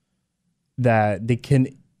that they can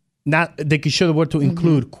show the world to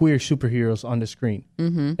include queer superheroes on the screen.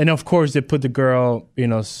 Mm-hmm. And of course, they put the girl,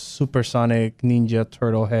 Supersonic Ninja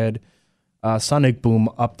Turtle Head, Sonic Boom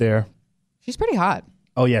up there. She's pretty hot.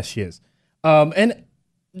 Oh, yes, she is. And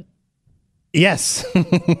yes,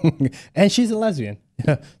 and she's a lesbian.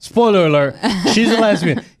 Spoiler alert, she's a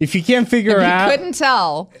lesbian. If you can't figure her out, couldn't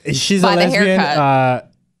tell. She's by a lesbian. The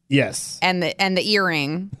haircut. Yes, and the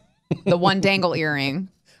earring, the one dangle earring.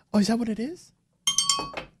 Oh, is that what it is?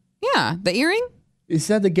 Yeah, the earring. Is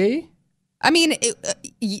that the gay? I mean,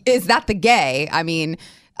 is that the gay? I mean,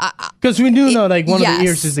 because we do know like one of the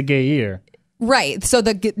ears is the gay ear. Right. So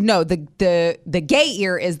the gay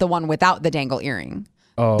ear is the one without the dangle earring.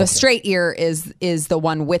 Oh, the straight ear is the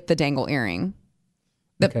one with the dangle earring.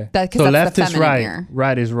 Okay. So that's left the is right. Ear.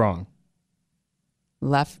 Right is wrong.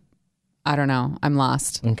 Left. I don't know. I'm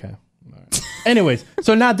lost. Okay. All right. Anyways,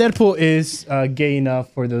 so now Deadpool is gay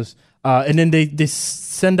enough for those, and then they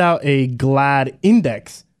send out a GLAAD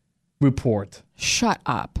index report. Shut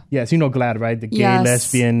up. Yes, you know GLAAD, right? The gay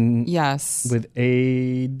lesbian. Yes. With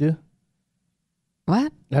aid.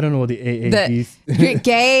 What? I don't know what the AAD is.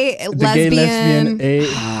 Gay lesbian. Gay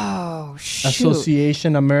lesbian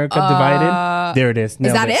Association America Divided. There it is.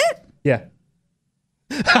 Is that it? Yeah.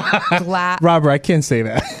 GLAAD. Robert, I can't say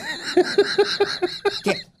that.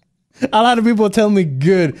 A lot of people tell me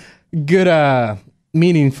good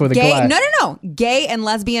meaning for the gay. GLAAD. No. Gay and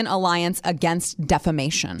Lesbian Alliance Against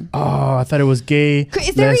Defamation. Oh, I thought it was gay.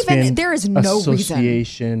 Is there even? There is no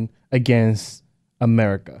Association Against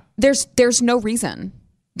America. There's no reason.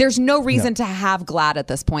 There's no reason to have GLAAD at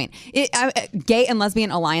this point. Gay and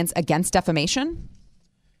Lesbian Alliance Against Defamation?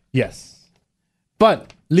 Yes.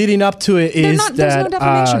 But leading up to it is there's no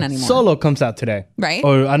defamation anymore. Solo comes out today. Right.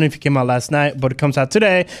 Or I don't know if it came out last night, but it comes out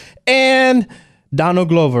today. And Donald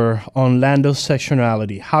Glover on Lando's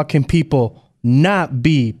sexuality. How can people not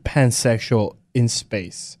be pansexual in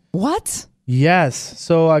space? What? Yes.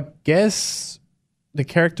 So I guess the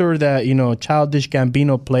character that, Childish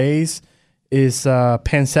Gambino plays is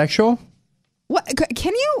pansexual. What?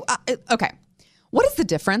 Can you? Okay. What is the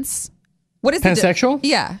difference? What is pansexual?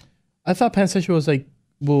 Yeah. I thought pansexual was like,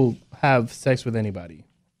 we'll have sex with anybody.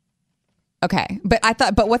 Okay.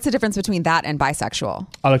 But what's the difference between that and bisexual?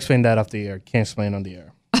 I'll explain that off the air. Can't explain on the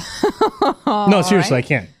air. No, seriously, right. I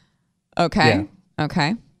can't. Okay. Yeah.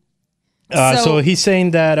 Okay. So he's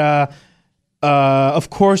saying that, of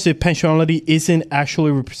course, the pansexuality isn't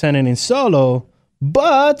actually represented in Solo,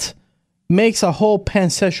 but makes a whole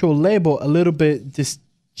pansexual label a little bit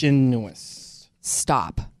disingenuous.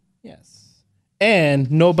 Stop. Yes. And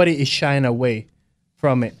nobody is shying away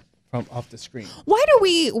from it from off the screen. Why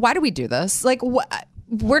do we do this? Like,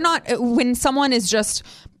 we're not, when someone is just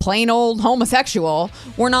plain old homosexual,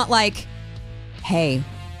 we're not like, hey,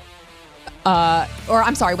 or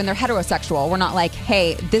I'm sorry, when they're heterosexual, we're not like,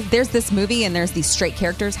 hey, there's this movie and there's these straight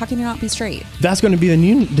characters. How can you not be straight? That's going to be the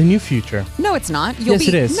new future. No, it's not. Yes,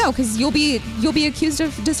 it is. No, because you'll be accused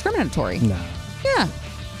of discriminatory. No. Yeah.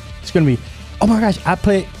 It's going to be, oh my gosh,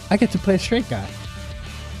 I get to play a straight guy.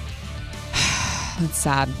 That's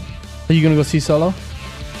sad. Are you going to go see Solo?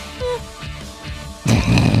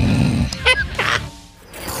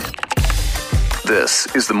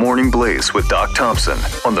 This is the Morning Blaze with Doc Thompson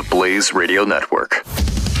on the Blaze Radio Network.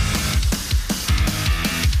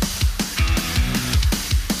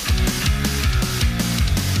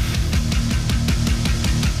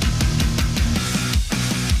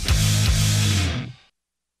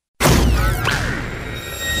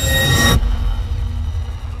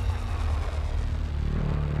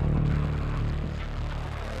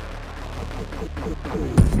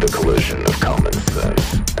 The collision of common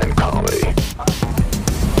sense and comedy.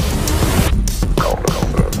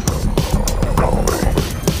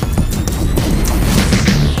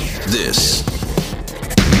 This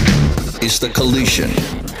is the collision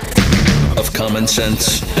of common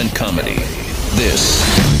sense and comedy. This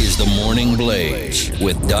is the Morning Blaze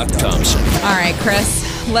with Doc Thompson. All right,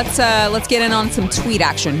 Chris, let's get in on some tweet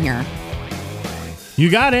action here. You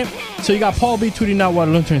got it. So you got Paul B tweeting out what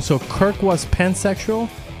I learned today. So Kirk was pansexual.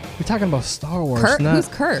 We're talking about Star Wars. Kirk? Not Who's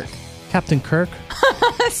Kirk? Captain Kirk.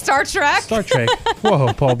 Star Trek? Star Trek.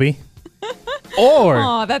 Whoa, Paul B. Or,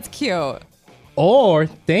 Oh, that's cute.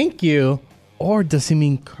 thank you. Or does he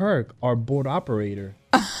mean Kirk, our board operator?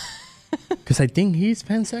 Because I think he's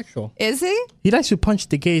pansexual. Is he? He likes to punch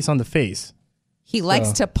the gays on the face. He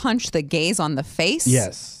likes to punch the gays on the face?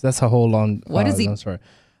 Yes, that's a whole long. What is he- long story.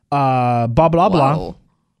 Blah blah blah. Whoa.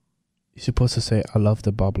 You're supposed to say, "I love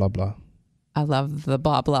the blah blah blah." I love the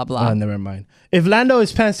blah, blah, blah. Never mind. If Lando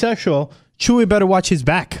is pansexual, Chewie better watch his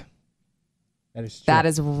back. That is true. That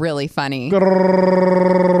is really funny.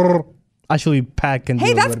 Actually, Pat can do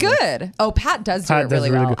Hey, it that's really well. good. Oh, Pat does do Pat it does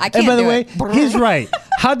really well. good. I can't And by the do way, it. he's right.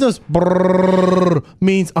 How does brrrr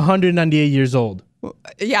means 198 years old?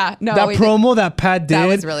 Yeah, no. That it- promo that Pat did. That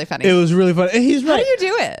was really funny. It was really funny. And he's How right. do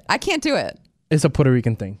you do it? I can't do it. It's a Puerto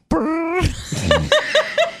Rican thing.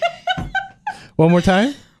 One more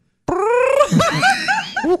time. What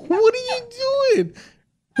are you doing?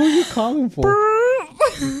 Who are you calling for?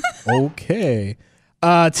 Okay.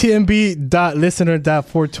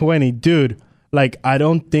 TMB.listener.420. Dude, like, I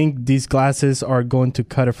don't think these glasses are going to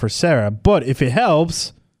cut it for Sarah. But if it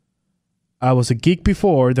helps, I was a geek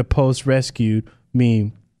before the post rescued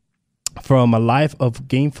me from a life of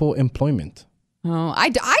gainful employment. Oh, I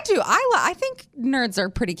do. I think nerds are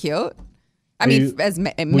pretty cute. I Are mean, you- as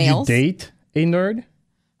Would males, you date a nerd?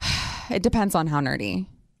 it depends on how nerdy.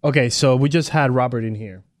 Okay, so we just had Robert in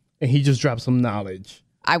here, and he just dropped some knowledge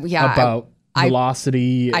about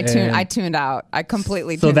velocity. I and- tuned out. I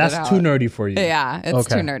completely So tuned that's it out. too nerdy for you. Yeah,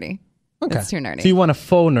 it's Okay. too nerdy. Okay. It's too nerdy. So you want a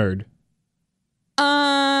faux nerd?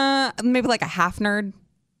 Maybe like a half nerd.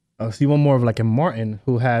 Oh, so you want more of like a Martin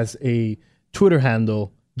who has a Twitter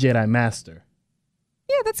handle, Jedi Master.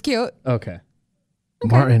 Yeah, that's cute. Okay.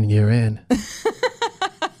 Martin, you're in.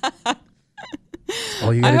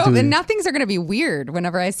 All you I gotta hope do and is... now things are gonna be weird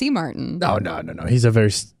whenever I see Martin. No. He's a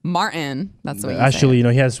very... Martin. That's what you Actually,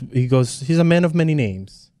 say. you know, he's a man of many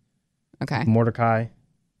names. Okay, Mordecai.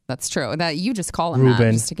 that's true. That you just call him that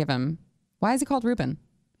Reuben. just to give him. Why is he called Reuben?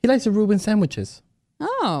 He likes the Reuben sandwiches.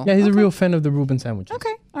 Oh, Yeah, he's okay. a real fan of the Reuben sandwiches.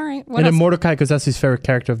 Okay, all right. What And then else? Mordecai, because that's his favorite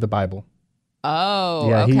character of the Bible. Oh,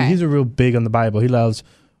 Yeah, okay. he's a real big on the Bible. He loves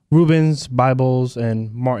Rubens, Bibles,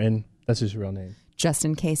 and Martin. That's his real name. Just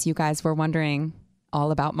in case you guys were wondering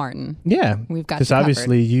all about Martin. Yeah. We've got because you covered.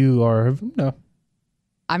 obviously you are... No.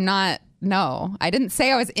 I'm not. No, I didn't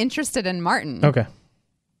say I was interested in Martin. Okay.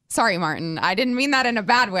 Sorry, Martin. I didn't mean that in a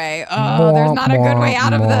bad way. Oh, there's not a good way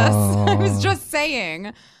out of this. I was just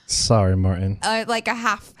saying. Sorry, Martin. Like a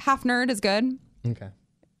half nerd is good. Okay.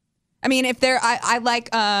 I mean, if they're, I like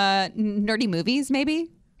nerdy movies,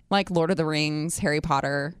 maybe like Lord of the Rings, Harry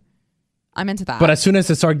Potter. I'm into that. But as soon as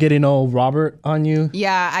I start getting all Robert on you...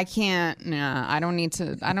 yeah, I can't. Nah, I don't need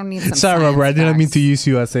some. Sorry, science Robert. I didn't mean facts. to use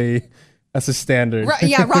you as a standard.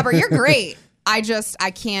 Yeah, Robert, you're great. I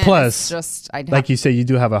can't. Plus, it's just like you say, you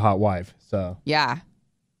do have a hot wife. So yeah.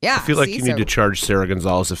 I feel like see, you need to charge Sarah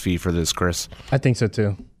Gonzalez a fee for this, Chris. I think so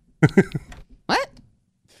too. What?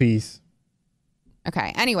 Fees.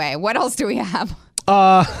 Okay. Anyway, what else do we have?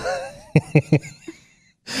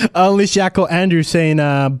 Only Jackal Andrew saying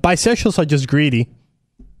bisexuals are just greedy.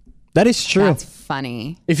 That is true. That's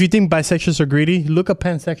funny. If you think bisexuals are greedy, look up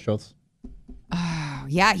pansexuals.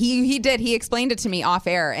 Yeah, he did. He explained it to me off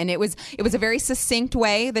air, and it was a very succinct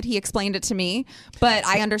way that he explained it to me. But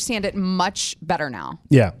I understand it much better now.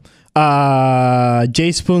 Yeah.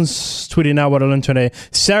 Jay Spoon's tweeting out what I learned today.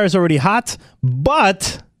 Sarah's already hot,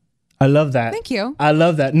 but I love that. Thank you. I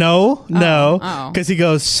love that. No. Oh. Because he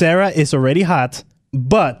goes, Sarah is already hot,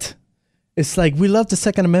 but it's like, we love the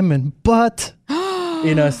Second Amendment, but,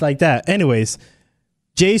 it's like that. Anyways,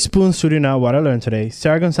 Jay Spoon's tweeting out what I learned today.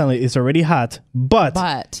 Sarah Gonzalez is already hot,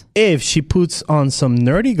 but if she puts on some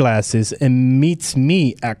nerdy glasses and meets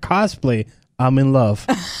me at cosplay, I'm in love.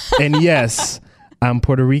 And yes, I'm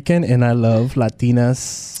Puerto Rican and I love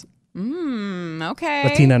Latinas. Okay.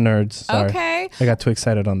 Latina nerds. Sorry. Okay. I got too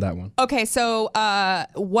excited on that one. Okay. So,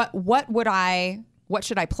 what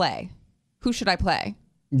should I play? Who should I play?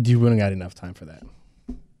 You wouldn't got enough time for that.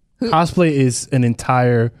 Cosplay is an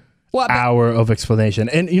entire hour of explanation.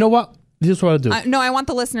 And you know what? This is what I'll do. No, I want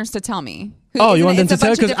the listeners to tell me. You want them It's a to tell?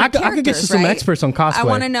 bunch of Because I different could get you some characters, right? experts on cosplay. I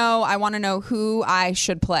want to know who I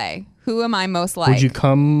should play. Who am I most like? Would you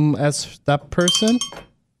come as that person?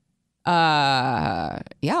 Yeah,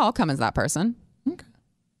 I'll come as that person.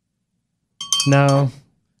 No,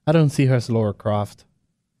 I don't see her as Laura Croft.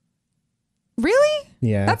 Really?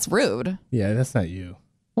 Yeah. That's rude. Yeah, that's not you.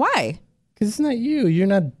 Why? Because it's not you. You're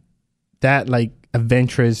not that, like,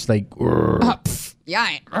 adventurous, like... Yeah,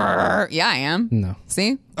 Yeah, I am. No.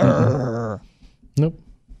 See? Nope.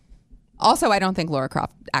 Also, I don't think Laura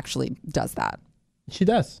Croft actually does that. She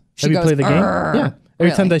does. She Have you goes, played the game? "Arr." Yeah.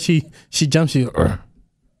 Every time Really? that she jumps, she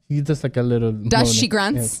does like a little. Does she moaning.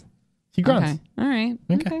 grunts? Yes. She grunts. Okay. All right.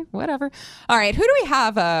 Okay. Whatever. All right. Who do we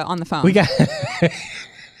have on the phone? We got.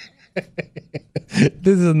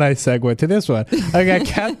 This is a nice segue to this one. I got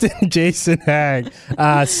Captain Jason Hag,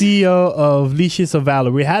 CEO of Leashes of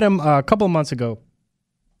Valor. We had him a couple of months ago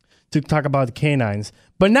to talk about the canines.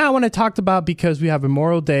 But now I want to talk about, because we have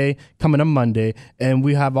Memorial Day coming on Monday, and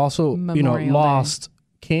we have also, Memorial Day. lost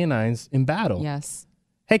canines in battle. Yes.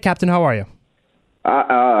 Hey, Captain, how are you?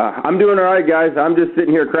 I'm doing all right, guys. I'm just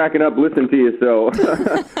sitting here cracking up listening to you. So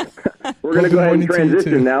we're going to go ahead and Good morning to you, too.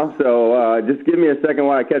 transition now. So just give me a second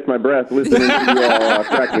while I catch my breath listening to you all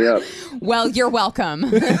crack me up. Well, you're welcome.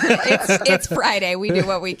 it's Friday. We do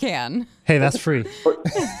what we can. Hey, that's free.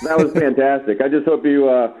 That was fantastic. I just hope you...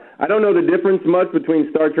 I don't know the difference much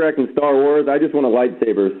between Star Trek and Star Wars. I just want a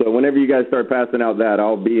lightsaber. So whenever you guys start passing out that,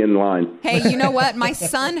 I'll be in line. Hey, you know what? My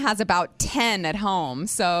son has about 10 at home.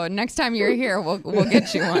 So next time you're here, we'll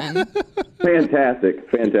get you one. Fantastic.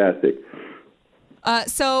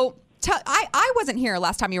 So I wasn't here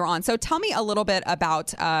last time you were on. So tell me a little bit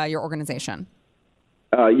about your organization.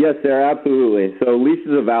 Yes, Sarah, absolutely. So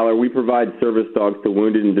Leashes of Valor, we provide service dogs to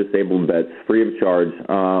wounded and disabled vets free of charge.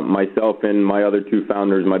 Myself and my other two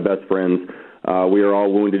founders, my best friends, we are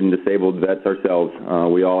all wounded and disabled vets ourselves.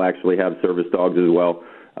 We all actually have service dogs as well.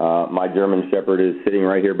 My German Shepherd is sitting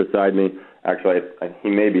right here beside me. Actually, he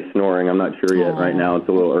may be snoring. I'm not sure yet right now. It's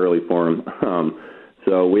a little early for him.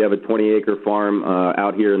 So we have a 20-acre farm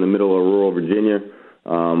out here in the middle of rural Virginia,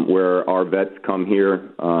 where our vets come here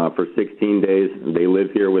for 16 days. They live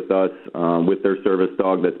here with us with their service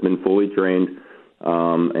dog that's been fully trained.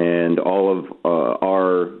 And all of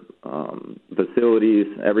our facilities,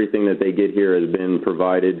 everything that they get here has been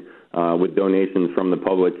provided with donations from the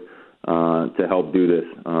public to help do this.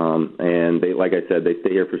 And they, like I said, they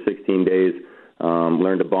stay here for 16 days,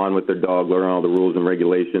 learn to bond with their dog, learn all the rules and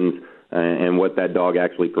regulations, and what that dog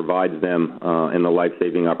actually provides them and the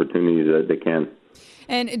life-saving opportunities that they can.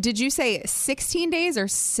 And did you say 16 days or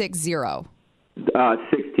 60?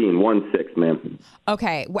 16, ma'am.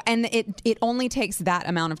 Okay. And it only takes that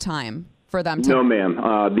amount of time for them to... No, ma'am.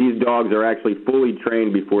 These dogs are actually fully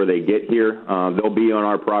trained before they get here. They'll be on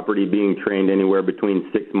our property being trained anywhere between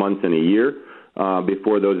 6 months and a year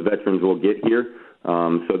before those veterans will get here.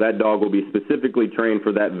 So that dog will be specifically trained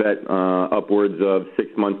for that vet upwards of 6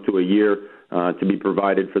 months to a year to be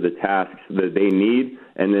provided for the tasks that they need.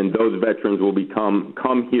 And then those veterans will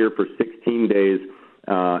come here for 16 days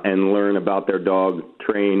and learn about their dog,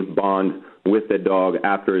 train, bond with the dog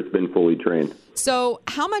after it's been fully trained. So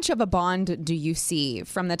how much of a bond do you see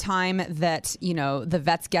from the time that, the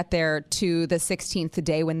vets get there to the 16th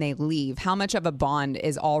day when they leave? How much of a bond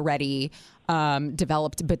is already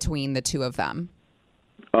developed between the two of them?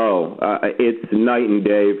 Oh, it's night and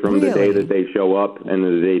day from the day that they show up and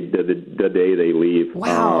the day they leave.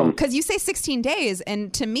 Wow, because you say 16 days,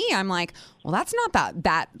 and to me, I'm like, well, that's not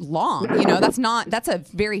that long. That's a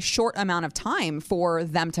very short amount of time for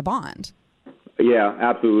them to bond. Yeah,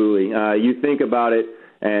 absolutely. You think about it,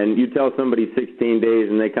 and you tell somebody 16 days,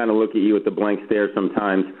 and they kind of look at you with a blank stare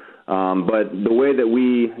sometimes. But the way that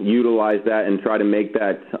we utilize that and try to make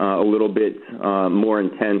that a little bit more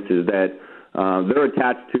intense is that they're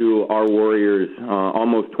attached to our warriors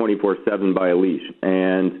almost 24/7 by a leash,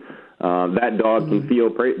 and that dog can feel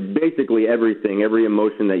basically everything, every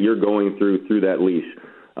emotion that you're going through that leash.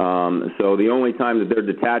 So the only time that they're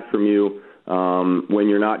detached from you when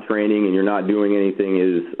you're not training and you're not doing anything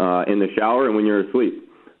is in the shower and when you're asleep.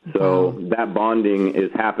 So that bonding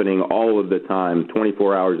is happening all of the time,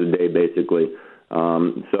 24 hours a day, basically.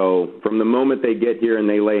 So from the moment they get here and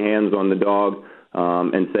they lay hands on the dog,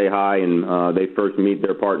 and say hi, and they first meet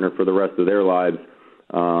their partner for the rest of their lives.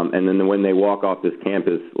 And then when they walk off this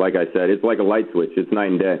campus, like I said, it's like a light switch. It's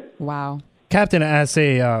night and day. Wow. Captain, as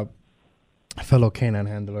a fellow canine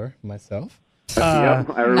handler myself, I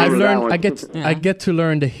I've learned. one. I get to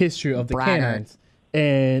learn the history of the canines,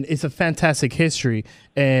 and it's a fantastic history.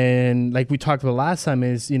 And like we talked about last time,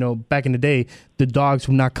 is back in the day, the dogs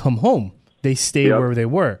would not come home; they stayed where they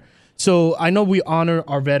were. So I know we honor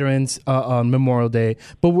our veterans on Memorial Day,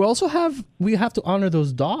 but we have to honor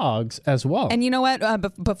those dogs as well. And you know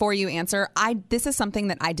what? Before you answer, this is something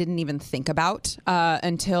that I didn't even think about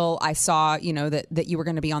until I saw that you were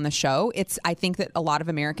going to be on the show. I think that a lot of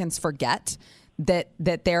Americans forget that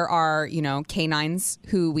there are canines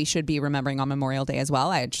who we should be remembering on Memorial Day as well.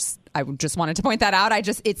 I just wanted to point that out.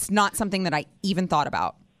 It's not something that I even thought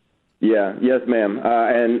about. Yeah, yes, ma'am.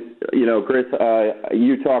 And, Chris,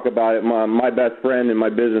 you talk about it. My best friend and my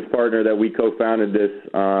business partner that we co-founded this,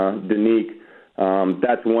 Danique,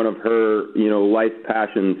 that's one of her, life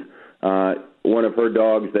passions. One of her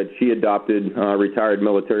dogs that she adopted, retired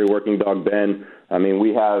military working dog, Ben. I mean,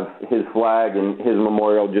 we have his flag and his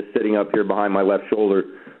memorial just sitting up here behind my left shoulder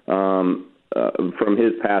from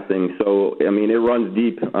his passing. So, I mean, it runs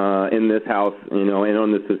deep in this house, and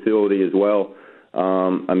on this facility as well.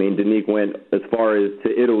 I mean, Danique went as far as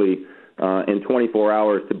to Italy in 24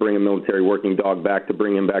 hours to bring a military working dog back, to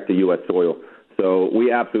bring him back to U.S. soil. So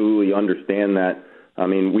we absolutely understand that. I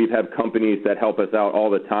mean, we've had companies that help us out all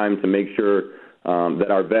the time to make sure that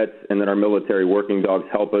our vets and that our military working dogs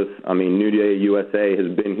help us. I mean, New Day USA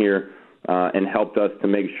has been here and helped us to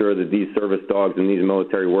make sure that these service dogs and these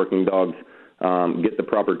military working dogs get the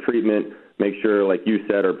proper treatment, make sure, like you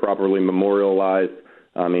said, are properly memorialized.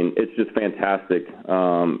 I mean, it's just fantastic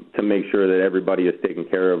to make sure that everybody is taken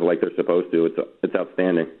care of like they're supposed to. It's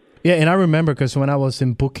outstanding. Yeah, and I remember because when I was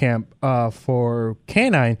in boot camp for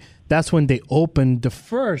Canine, that's when they opened the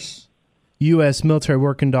first U.S. military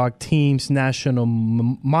working dog team's national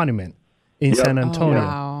monument in San Antonio. Oh,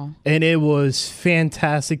 wow. And it was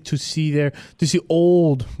fantastic to see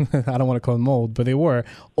old, I don't want to call them old, but they were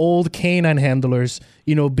old canine handlers,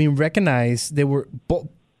 being recognized. They were both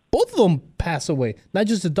of them passed away, not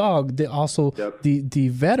just the dog, they also the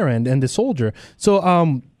veteran and the soldier.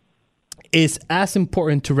 So it's as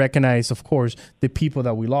important to recognize, of course, the people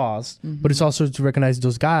that we lost, but it's also to recognize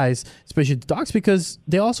those guys, especially the dogs, because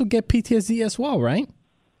they also get PTSD as well, right?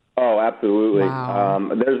 Oh, absolutely.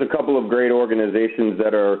 Wow. There's a couple of great organizations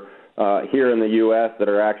that are here in the U.S. that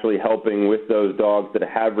are actually helping with those dogs that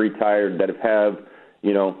have retired, that have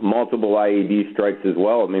multiple IED strikes as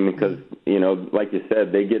well. I mean, because, like you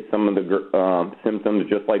said, they get some of the symptoms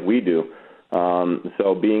just like we do.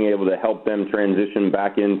 So being able to help them transition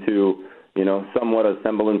back into, somewhat a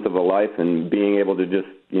semblance of a life, and being able to just,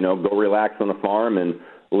 go relax on the farm and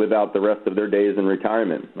live out the rest of their days in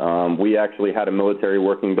retirement. We actually had a military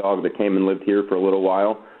working dog that came and lived here for a little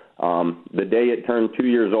while. The day it turned 2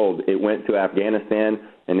 years old, it went to Afghanistan,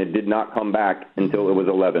 and it did not come back until it was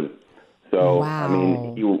 11. So, wow. I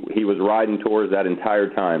mean, he was riding tours that entire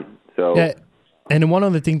time. So, yeah, and one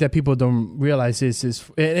of the things that people don't realize is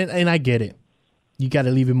and I get it, you got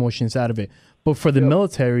to leave emotions out of it. But for the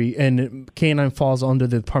military, and Canine falls under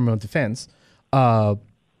the Department of Defense,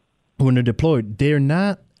 when they're deployed, they're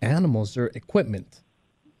not animals, they're equipment.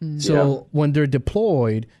 So when they're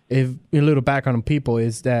deployed, a little background on people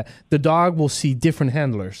is that the dog will see different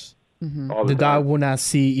handlers. The dog will not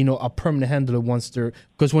see, a permanent handler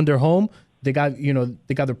because when they're home, they got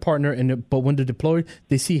their partner, but when they're deployed,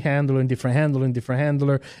 they see handler and different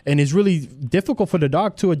handler, and it's really difficult for the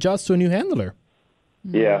dog to adjust to a new handler.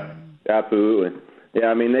 Yeah, absolutely. Yeah,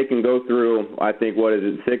 I mean, they can go through, I think,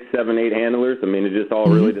 6, 7, 8 handlers. I mean, it just all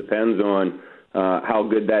really depends on how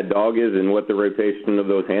good that dog is and what the rotation of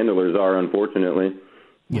those handlers are, unfortunately.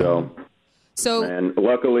 Yeah. And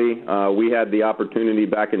luckily, we had the opportunity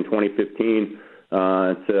back in 2015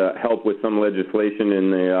 to help with some legislation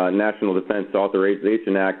in the National Defense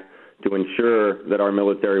Authorization Act to ensure that our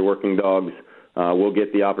military working dogs will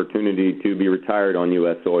get the opportunity to be retired on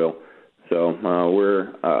U.S. soil. So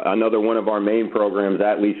we're another one of our main programs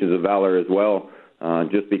at Leashes of Valor as well,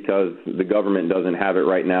 just because the government doesn't have it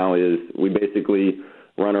right now, is we basically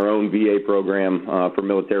run our own VA program for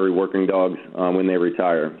military working dogs when they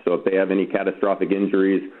retire. So if they have any catastrophic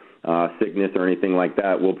injuries, sickness or anything like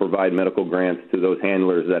that, we'll provide medical grants to those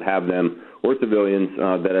handlers that have them, or civilians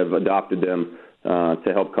that have adopted them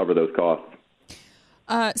to help cover those costs.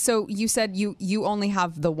 So you said you only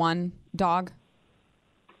have the one dog?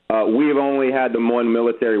 We've only had the one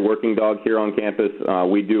military working dog here on campus.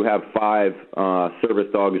 We do have 5 service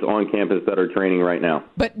dogs on campus that are training right now.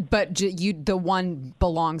 But the one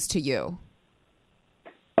belongs to you?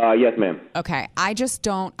 Yes, ma'am. Okay.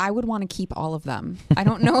 I would want to keep all of them. I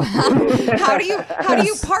don't know how do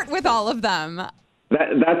you part with all of them?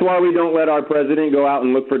 That's why we don't let our president go out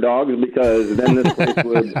and look for dogs, because then this place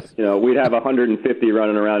would, we'd have 150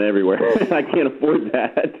 running around everywhere. I can't afford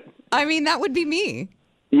that. I mean, that would be me.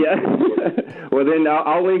 Yeah. Well, then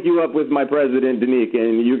I'll link you up with my president, Danique,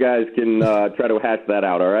 and you guys can try to hash that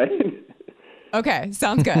out, all right? Okay,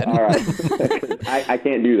 sounds good. All right. I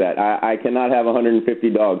can't do that. I cannot have 150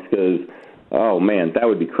 dogs because, oh, man, that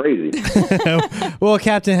would be crazy. Well,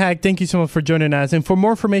 Captain Hack, thank you so much for joining us. And for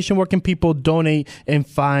more information, where can people donate and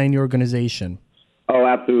find your organization? Oh,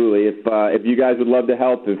 absolutely. If you guys would love to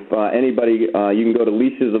help, if anybody, you can go to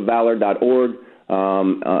leashesofvalor.org.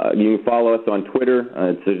 You can follow us on Twitter.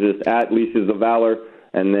 It's just at Leashes of Valor.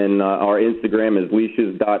 And then our Instagram is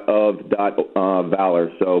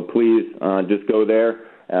leashes.of.valor. So please just go there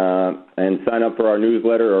and sign up for our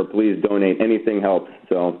newsletter, or please donate. Anything helps.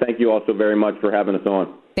 So thank you all so very much for having us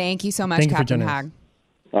on. Thank you so much, Captain Hag.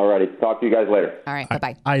 All righty. Talk to you guys later. All right.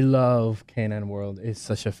 Bye-bye. I love Canine World. It's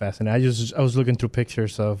such a fascinating. I was looking through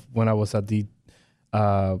pictures of when I was at the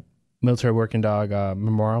Military Working Dog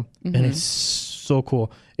Memorial, and it's so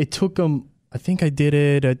cool. It took them, I think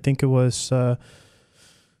it was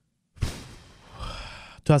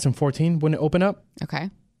 2014 when it opened up. Okay.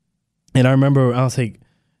 And I remember I was like,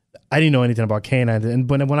 I didn't know anything about canine. And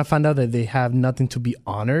when I found out that they have nothing to be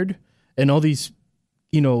honored, and all these,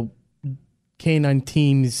 canine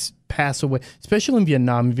teams pass away, especially in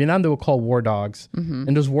Vietnam. In Vietnam, they were called war dogs.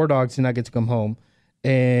 And those war dogs did not get to come home.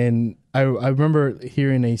 And I remember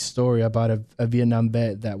hearing a story about a Vietnam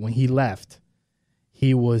vet that when he left,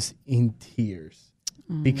 he was in tears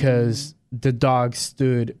because the dog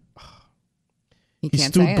stood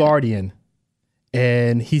guardian.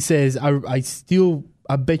 And he says, I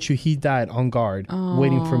bet you he died on guard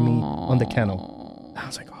waiting for me on the kennel. I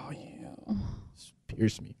was like, oh yeah, this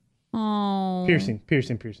pierced me. Oh, piercing.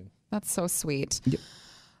 That's so sweet. Yep.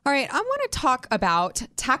 All right, I want to talk about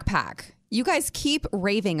TacPack. You guys keep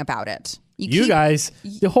raving about it.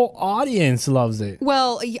 The whole audience loves it.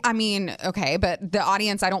 Well, I mean, okay, but the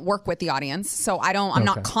audience, I don't work with the audience, so I'm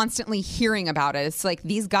not constantly hearing about it. It's like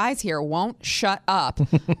these guys here won't shut up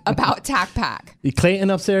about TacPack. Clayton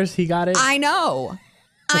upstairs, he got it. I know.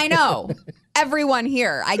 Everyone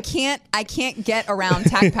here. I can't get around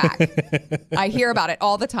TacPack. I hear about it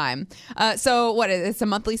all the time. So what is it? It's a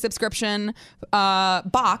monthly subscription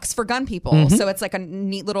box for gun people. So it's like a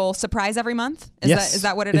neat little surprise every month. Is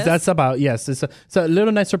that what it is? That's about, yes. It's a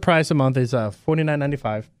little nice surprise a month. Is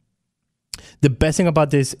 $49.95. The best thing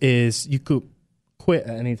about this is you could quit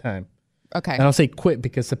at any time. Okay. And I'll say quit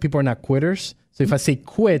because the people are not quitters. So if I say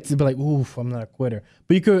quit, they'll be like, oof, I'm not a quitter.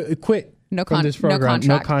 But you could quit. No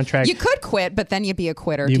contract. You could quit, but then you'd be a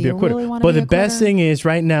quitter. You'd Do be you a quitter. really want to But be the a quitter? best thing is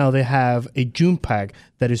right now they have a June pack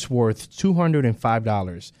that is worth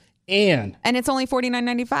 $205. And it's only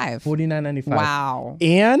 $49.95. $49.95. Wow.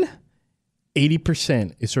 And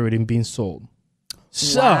 80% is already being sold.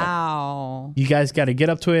 So wow. You guys got to get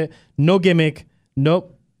up to it. No gimmick.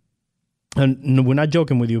 Nope. And no, we're not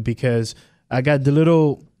joking with you because I got the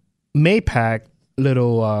little Maypack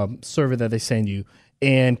little survey that they send you.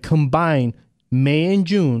 And combined, May and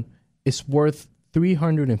June is worth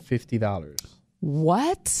 $350.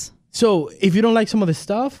 What? So if you don't like some of the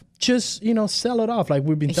stuff, just sell it off like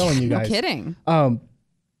we've been telling you guys. No kidding.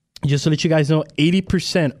 Just to let you guys know,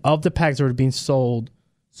 80% of the packs are being sold.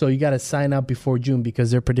 So you got to sign up before June because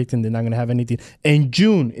they're predicting they're not going to have anything. And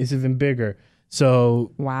June is even bigger.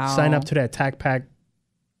 So sign up to that TacPack.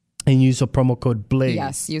 And use a promo code BLAZE.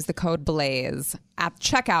 Yes, use the code BLAZE at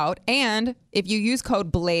checkout. And if you use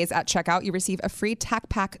code BLAZE at checkout, you receive a free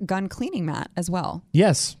TacPack gun cleaning mat as well.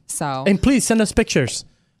 Yes. And please send us pictures.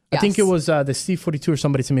 Yes. I think it was the C42 or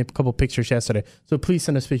somebody sent me a couple pictures yesterday. So please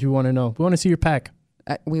send us pictures. We want to know. We want to see your pack.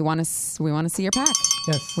 We want to see your pack.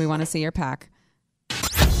 Yes. We want to see your pack.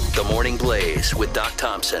 The Morning Blaze with Doc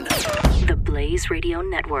Thompson. The Blaze Radio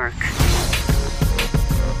Network.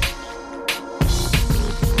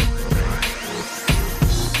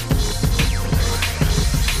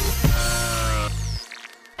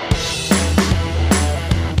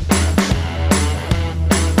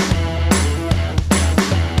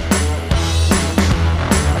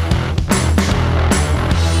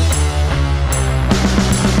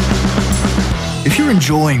 If you're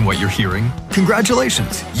enjoying what you're hearing,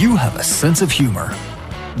 congratulations, you have a sense of humor.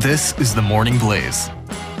 This is the Morning Blaze.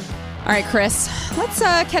 All right, Chris, let's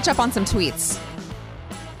catch up on some tweets.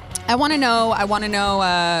 I want to know.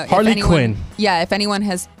 Harley Quinn. Yeah, if anyone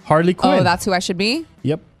has Harley Quinn. Oh, that's who I should be?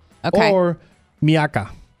 Yep. Okay. Or Miyaka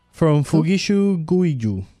from Fugishu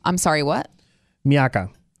Guiju. I'm sorry, what? Miyaka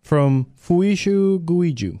from Fuishu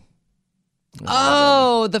Guiju.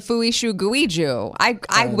 Oh, the Fuishu Guiju.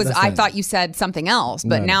 I thought you said something else,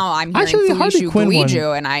 but now I'm hearing Actually, Fuishu Guiju,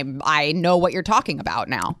 one, and I know what you're talking about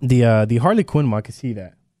now. The Harley Quinn one, I can see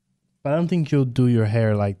that, but I don't think you'll do your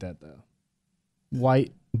hair like that though.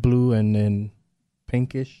 White, blue, and then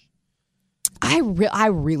pinkish. I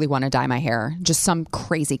really want to dye my hair just some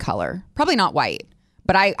crazy color. Probably not white,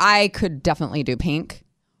 but I could definitely do pink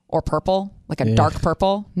or purple, like a dark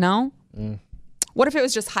purple. No. What if it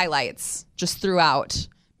was just highlights, just throughout,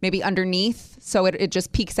 maybe underneath, so it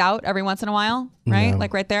just peeks out every once in a while, right? No.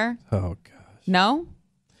 Like right there? Oh, gosh. No?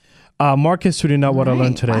 Marcus tweeted out what I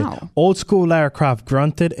learned today. Wow. Old school Lara Croft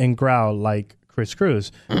grunted and growled like Chris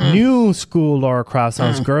Cruz. New school Laura Croft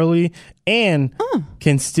sounds girly and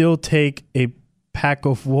can still take a pack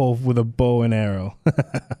of wolf with a bow and arrow.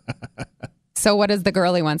 So what does the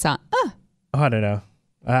girly one sound? Oh, I don't know.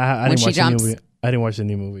 I When didn't she watch jumps? the new movie. I didn't watch the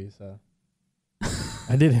new movie, so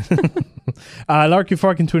I didn't. Larky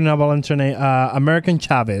Farkin tweeting out while internet. American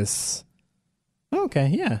Chavez. Okay,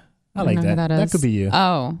 yeah, I like don't know that. who That could is. be you.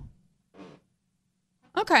 Oh.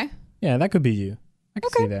 Okay. Yeah, that could be you. I can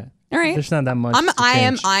see that. All right. There's not that much. to I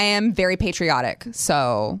change. am very patriotic,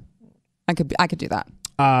 so I could do that.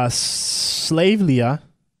 Slave Leah.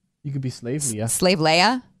 You could be Slave Leah. Slave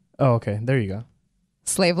Leia? Oh, okay. There you go.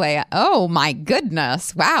 Slave Leia. Oh my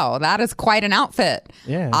goodness. Wow, that is quite an outfit.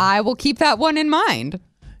 Yeah. I will keep that one in mind.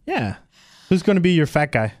 Yeah. Who's going to be your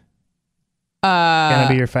fat guy? Can I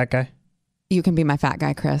be your fat guy? You can be my fat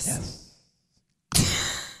guy, Chris.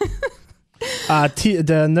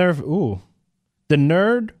 The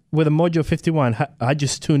nerd with a Mojo 51. I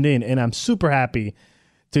just tuned in and I'm super happy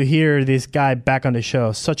to hear this guy back on the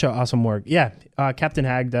show. Such an awesome work. Yeah, Captain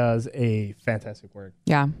Hag does a fantastic work.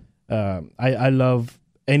 Yeah. I love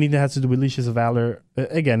anything that has to do with Leashes of Valor.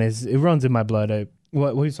 Again, it runs in my blood.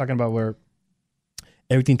 What he's talking about where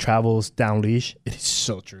everything travels down leash. It is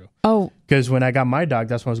so true. Oh. Because when I got my dog,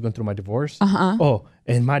 that's when I was going through my divorce. Uh-huh. Oh,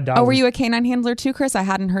 and my dog. Oh, were you a canine handler too, Chris? I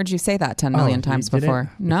hadn't heard you say that 10 million times you didn't?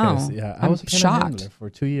 before. No. Because, yeah, I I'm was a canine shocked. handler for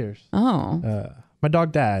 2 years. Oh. My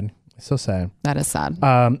dog died. It's so sad. That is sad.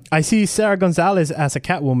 I see Sarah Gonzalez as a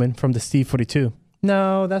Catwoman from the Steve 42.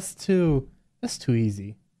 No, that's too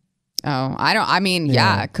easy. Oh,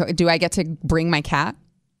 yeah. Do I get to bring my cat?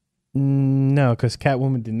 No, because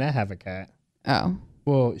Catwoman did not have a cat. Oh.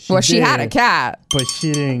 Well, she had a cat. But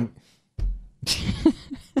she didn't.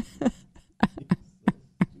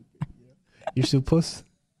 You're still puss?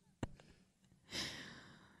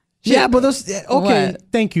 Yeah, but those. Okay, What?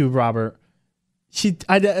 thank you, Robert.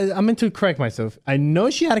 I meant to correct myself. I know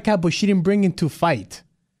she had a cat, but she didn't bring it to fight.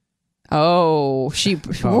 Oh, what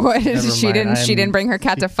never she mind. didn't bring her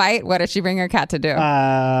cat to fight. What did she bring her cat to do?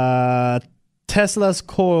 Tesla's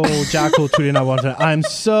Coral Jackal tweeting out one time. I'm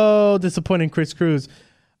so disappointed in Chris Cruz.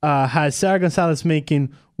 Had Sarah Gonzalez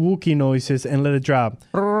making Wookiee noises and let it drop.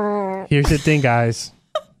 Here's the thing, guys.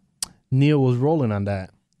 Neil was rolling on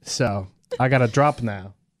that. So I got a drop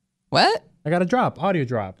now. What? I got a drop, audio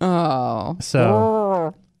drop. Oh.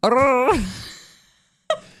 So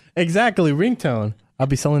exactly, ringtone. I'll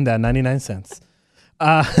be selling that 99 cents.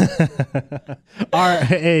 RA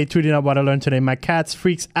tweeting out what I learned today. My cat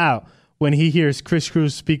freaks out when he hears Chris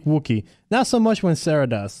Cruz speak Wookiee. Not so much when Sarah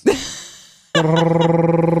does.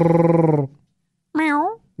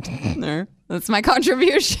 Meow. There. That's my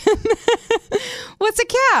contribution. What's a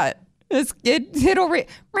cat? It'll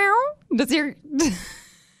meow. Does your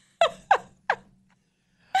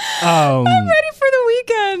I'm ready for the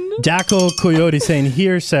weekend. Jackal Coyote saying,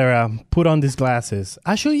 here, Sarah, put on these glasses.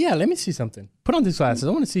 Actually, yeah, let me see something. Put on these glasses. I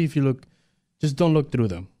want to see if you look. Just don't look through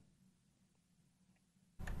them.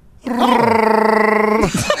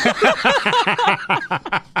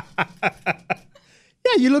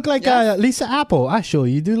 Yeah, you look like Lisa Apple.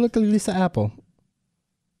 Actually, you do look like Lisa Apple.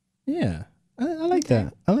 Yeah, I like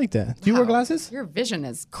that. I like that. Do you wear glasses? Your vision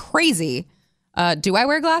is crazy. Do I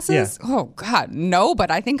wear glasses? Yeah. Oh, God, no, but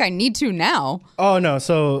I think I need to now. Oh, no.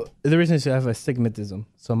 So the reason is I have astigmatism.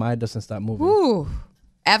 So my eye doesn't stop moving. Ooh.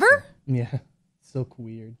 Ever? Yeah. So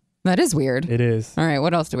weird. That is weird. It is. All right,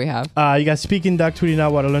 what else do we have? You got Speaking Duck tweeting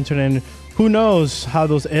out what I learned today. And who knows how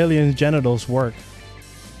those alien genitals work?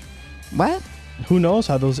 What? Who knows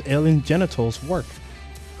how those alien genitals work?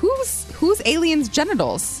 Who's aliens'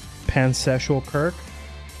 genitals? Pansexual Kirk.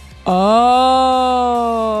 Oh,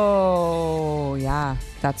 yeah,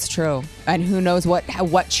 that's true. And who knows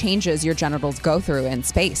what changes your genitals go through in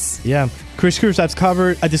space? Yeah. Chris Cruz, I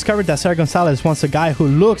discovered that Sarah Gonzalez wants a guy who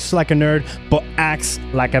looks like a nerd but acts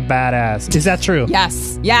like a badass. Is that true?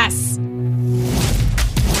 Yes. Yes.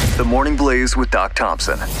 The Morning Blaze with Doc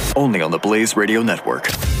Thompson. Only on the Blaze Radio Network.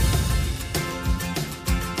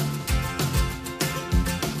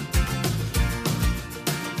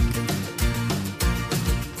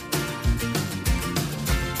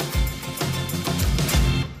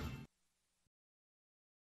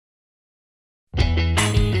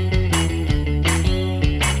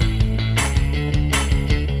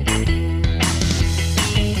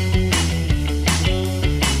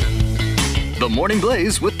 The Morning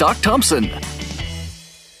Blaze with Doc Thompson.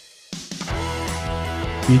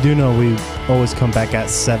 You do know we always come back at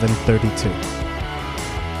 7:32.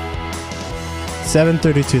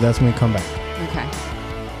 7:32, that's when we come back. Okay.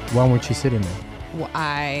 Why weren't you sitting there? Well,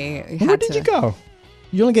 Where did you go?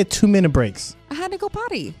 You only get 2-minute breaks. I had to go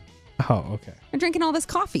potty. Oh, okay. I'm drinking all this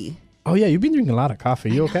coffee. Oh, yeah. You've been drinking a lot of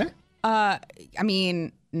coffee. You okay? I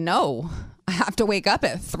mean, no. I have to wake up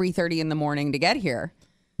at 3:30 in the morning to get here.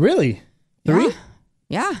 Really? 3?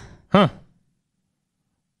 Yeah. Huh.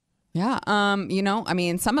 Yeah. I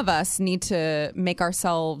mean, some of us need to make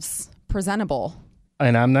ourselves presentable.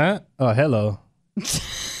 And I'm not? Oh, hello.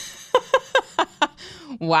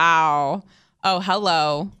 Wow. Oh,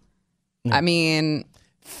 hello. I mean,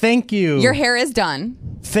 thank you. Your hair is done.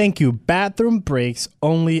 Thank you. Bathroom breaks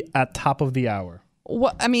only at top of the hour.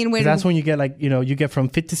 What I mean, when that's when you get you get from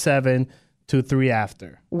 57 to 3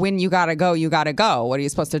 after. When you gotta go, you gotta go. What are you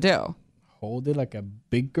supposed to do? Hold it like a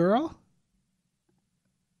big girl?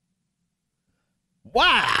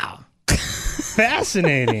 Wow.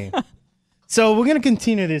 Fascinating. So we're going to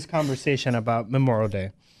continue this conversation about Memorial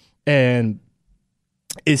Day. And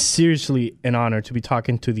it's seriously an honor to be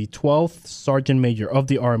talking to the 12th Sergeant Major of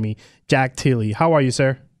the Army, Jack Tilley. How are you,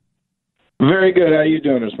 sir? Very good. How are you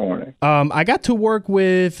doing this morning? I got to work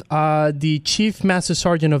with the Chief Master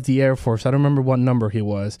Sergeant of the Air Force. I don't remember what number he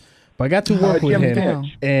was, but I got to work with him.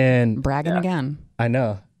 Pitch. And bragging again. I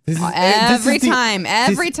know. Every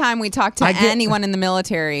time we talk to anyone in the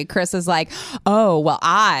military, Chris is like, oh, well,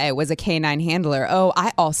 I was a K-9 handler. Oh,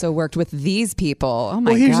 I also worked with these people. Oh,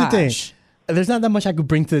 my gosh. Well, here's the thing. There's not that much I could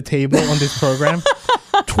bring to the table on this program.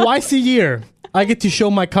 Twice a year, I get to show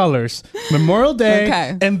my colors. Memorial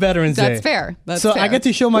Day and Veterans Day. That's fair. I get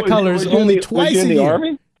to show my colors only twice a year. Was you in the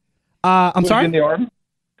Army? I'm sorry?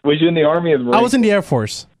 Was you in the Army? I was in the Air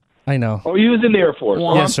Force. I know. Oh, you was in the Air Force?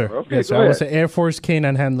 Wow. Yes, sir. Okay, yes, sir. I was an Air Force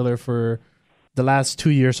K-9 handler for the last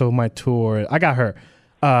 2 years of my tour. I got hurt.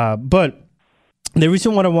 But the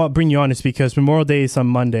reason why I want to bring you on is because Memorial Day is on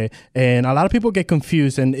Monday, and a lot of people get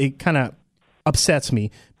confused, and it kind of upsets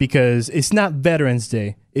me because it's not Veterans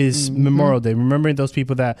Day. It's Memorial Day, remembering those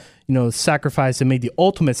people that, sacrificed and made the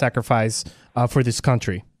ultimate sacrifice for this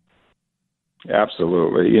country.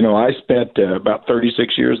 Absolutely. I spent about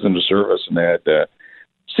 36 years in the service and had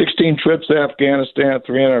 16 trips to Afghanistan,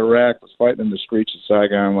 3 in Iraq, was fighting in the streets of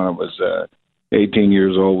Saigon when I was 18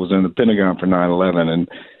 years old, was in the Pentagon for 9/11.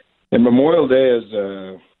 And Memorial Day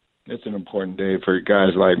it's an important day for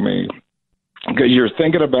guys like me because you're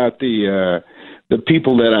thinking about the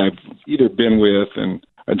people that I've either been with and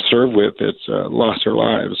served with that's lost their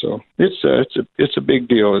lives. So it's a big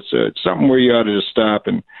deal. It's something where you ought to just stop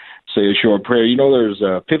and say a short prayer. There's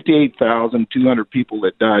 58,200 people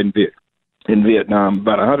that died in Vietnam.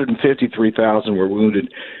 About 153,000 were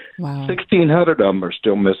wounded. Wow. 1,600 of them are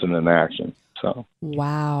still missing in action. So.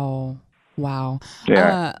 Wow.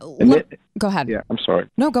 Yeah. Go ahead. Yeah, I'm sorry.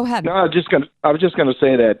 No, go ahead. No, I was just gonna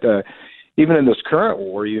say that even in this current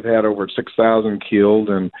war, you've had over 6,000 killed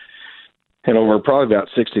and over probably about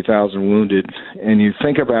 60,000 wounded. And you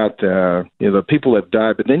think about the people that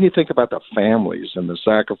died, but then you think about the families and the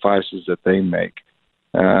sacrifices that they make.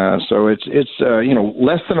 So it's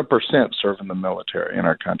less than 1% serve in the military in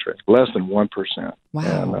our country, less than 1%.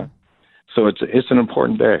 Wow. And, so it's an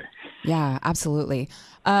important day. Yeah, absolutely.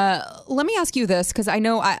 Let me ask you this, because I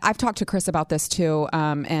know I've talked to Chris about this too,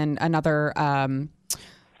 and another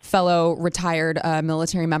fellow retired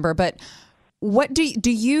military member. But what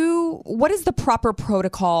what is the proper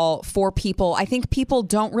protocol for people? I think people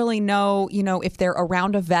don't really know, if they're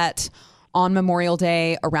around a vet on Memorial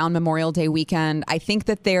Day, around Memorial Day weekend. I think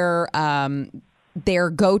that their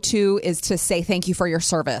go-to is to say thank you for your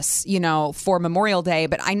service, for Memorial Day.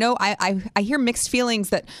 But I know I hear mixed feelings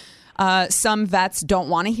that some vets don't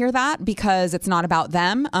want to hear that because it's not about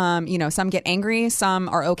them. Some get angry, some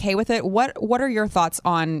are okay with it. What are your thoughts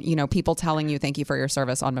on, people telling you thank you for your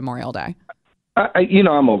service on Memorial Day?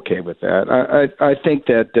 I'm okay with that. I think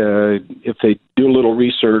that if they do a little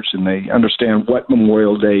research and they understand what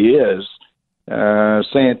Memorial Day is,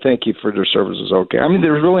 saying thank you for their service is okay. I mean,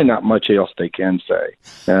 there's really not much else they can say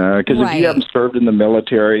because if you haven't served in the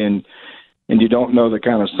military and you don't know the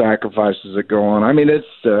kind of sacrifices that go on, I mean,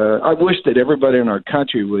 I wish that everybody in our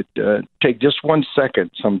country would take just 1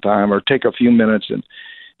 second sometime or take a few minutes and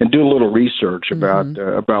do a little research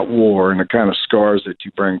about war and the kind of scars that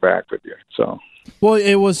you bring back with you. So, well,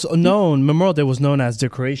 it was known, Memorial Day was known as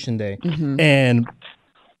Decoration Day, and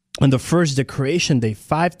on the first Decoration Day,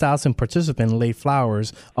 5,000 participants laid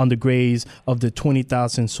flowers on the graves of the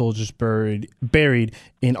 20,000 soldiers buried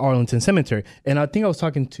in Arlington Cemetery. And I think I was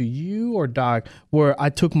talking to you or Doc, where I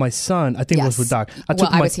took my son. I think it was with Doc.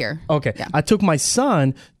 I was here. Okay. Yeah. I took my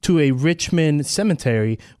son to a Richmond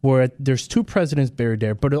cemetery where there's 2 presidents buried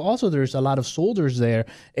there, but also there's a lot of soldiers there.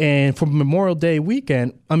 And for Memorial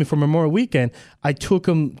Weekend, I took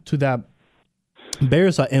him to that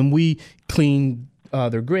burial site and we cleaned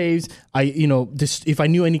their graves. If I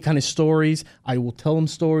knew any kind of stories, I will tell them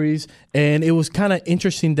stories. And it was kind of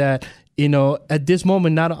interesting that, at this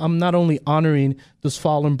moment, I'm not only honoring those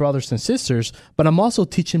fallen brothers and sisters, but I'm also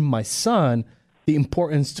teaching my son the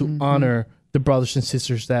importance to honor the brothers and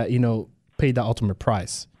sisters that, paid the ultimate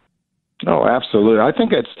price. Oh, absolutely. I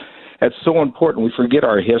think it's so important. We forget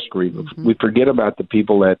our history. We forget about the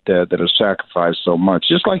people that have sacrificed so much,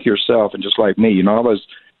 just like yourself and just like me. I was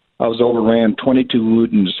overran, 22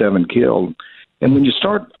 wounded and 7 killed. And when you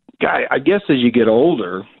start, I guess as you get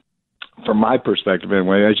older, from my perspective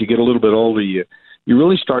anyway, as you get a little bit older, you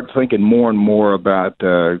really start thinking more and more about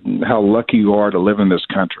how lucky you are to live in this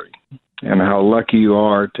country and how lucky you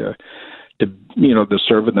are to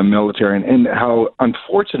serve in the military, and how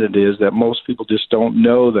unfortunate it is that most people just don't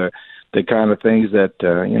know the kind of things that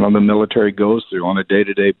the military goes through on a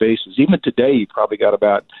day-to-day basis. Even today, you probably got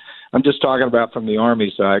I'm just talking about from the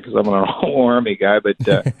Army side because I'm an whole Army guy, but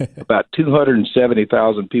about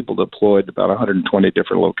 270,000 people deployed to about 120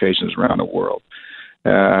 different locations around the world.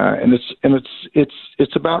 And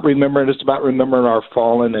it's about remembering. It's about remembering our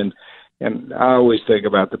fallen, and I always think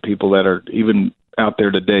about the people that are even out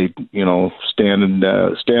there today, stand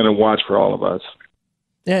and watch for all of us.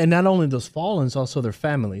 Yeah, and not only those fallens, also their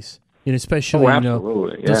families. Especially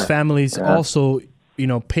those families also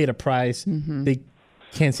paid a price. They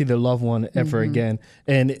can't see their loved one ever again.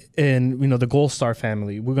 And the Gold Star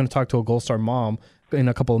family. We're going to talk to a Gold Star mom in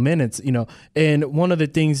a couple of minutes. And one of the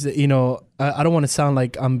things that I don't want to sound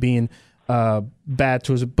like I'm being bad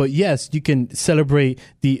towards it, but yes, you can celebrate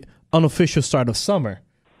the unofficial start of summer.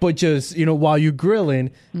 But just, while you're grilling,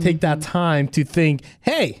 take that time to think,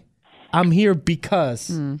 hey, I'm here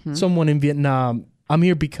because someone in Vietnam. I'm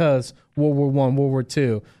here because World War I, World War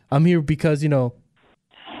II. I'm here because, Yep.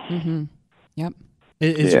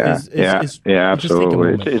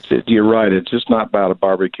 Absolutely. You're right. It's just not about a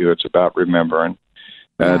barbecue. It's about remembering.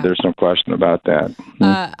 There's no question about that.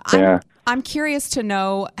 I'm curious to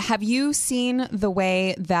know, have you seen the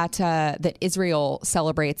way that that Israel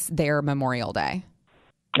celebrates their Memorial Day?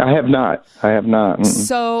 I have not. Mm-mm.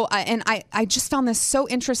 So, I just found this so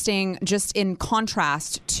interesting, just in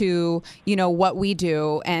contrast to, what we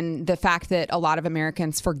do and the fact that a lot of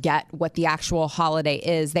Americans forget what the actual holiday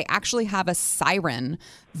is. They actually have a siren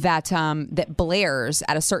that that blares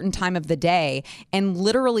at a certain time of the day, and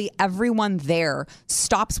literally everyone there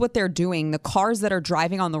stops what they're doing. The cars that are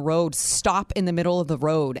driving on the road stop in the middle of the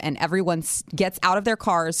road, and everyone gets out of their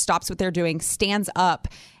cars, stops what they're doing, stands up,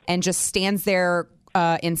 and just stands there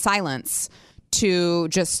in silence to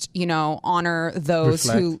just, honor those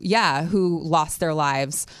who lost their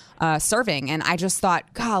lives serving. And I just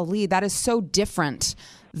thought, golly, that is so different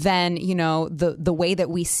than, the way that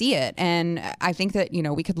we see it. And I think that,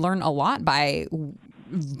 we could learn a lot by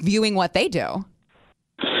viewing what they do.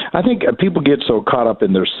 I think people get so caught up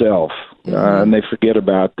in their self and they forget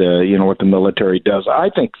about what the military does.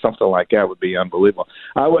 I think something like that would be unbelievable.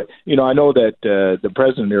 I know that the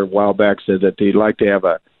president here a while back said that he'd like to have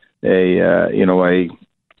a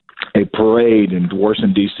parade in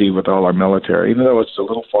Washington D.C. with all our military, even though it's a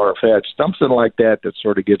little far fetched. Something like that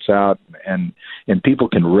sort of gets out and people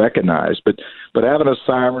can recognize. But having a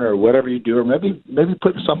siren or whatever you do, or maybe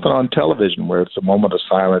putting something on television where it's a moment of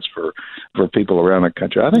silence for people around the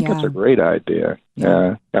country. I think that's a great idea.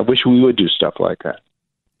 I wish we would do stuff like that.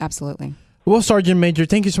 Absolutely. Well, Sergeant Major,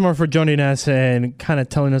 thank you so much for joining us and kind of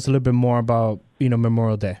telling us a little bit more about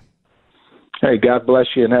Memorial Day. Hey, God bless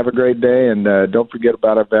you and have a great day. And don't forget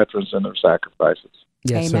about our veterans and their sacrifices.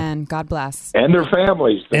 Yes, amen. Sir. God bless. And their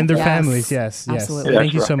families. And their families, yes. Absolutely.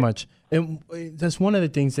 Thank you so much. And that's one of the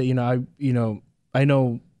things that, I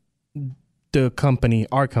know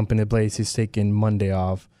our company, Blaze, is taking Monday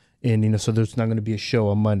off. And, so there's not going to be a show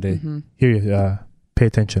on Monday. Here, pay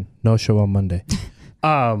attention. No show on Monday.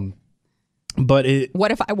 But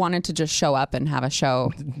what if I wanted to just show up and have a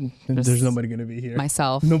show? There's nobody going to be here.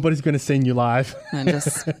 Myself. Nobody's going to send you live. And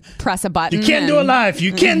just press a button. You can't do it live.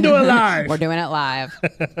 You can do it live. We're doing it live.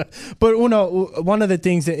 But one of the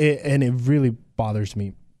things and it really bothers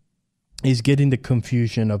me is getting the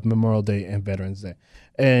confusion of Memorial Day and Veterans Day.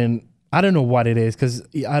 And I don't know what it is because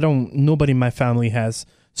nobody in my family has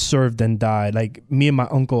served and died. Like me and my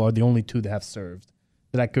uncle are the only two that have served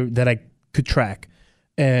that I could track.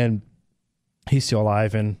 And he's still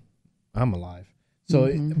alive and I'm alive.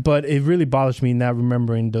 So, but it really bothers me not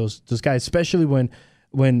remembering those guys, especially when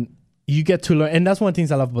you get to learn. And that's one of the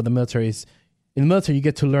things I love about the military is in the military, you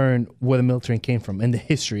get to learn where the military came from and the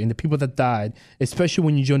history and the people that died, especially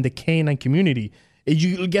when you join the K-9 community.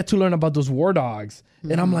 You get to learn about those war dogs.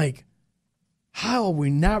 And I'm like, How are we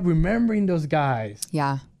not remembering those guys?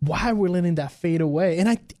 Yeah. Why are we letting that fade away? And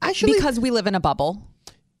I actually... Because we live in a bubble.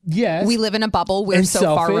 Yes. We live in a bubble. We're And so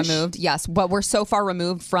far selfish. removed. Yes. But we're so far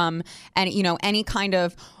removed from any kind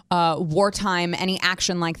of wartime, any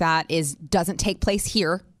action like that doesn't take place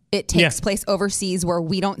here. It takes place overseas where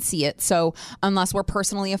we don't see it. So unless we're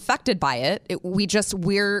personally affected by it, we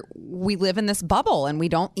live in this bubble and we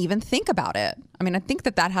don't even think about it. I mean, I think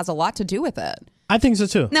that has a lot to do with it. I think so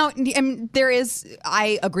too. Now,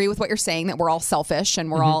 I agree with what you're saying, that we're all selfish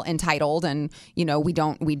and we're all entitled and, we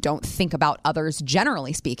don't think about others,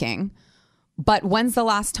 generally speaking. But when's the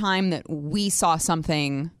last time that we saw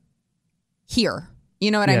something here?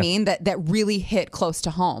 You know what I mean? That really hit close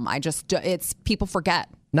to home. People forget.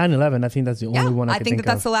 9/11, I think that's the only one I can think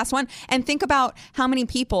that's of. the last one. And think about how many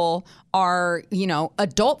people are,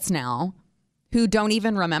 adults now who don't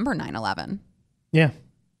even remember 9/11. Yeah.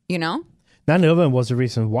 9/11 was the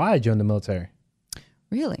reason why I joined the military.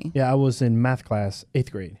 Really? Yeah, I was in math class,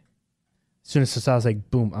 8th grade. As soon as I was like,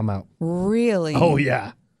 boom, I'm out. Really? Oh,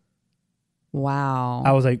 yeah. Wow.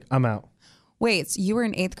 I was like, I'm out. Wait, so you were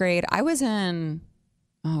in 8th grade. I was in,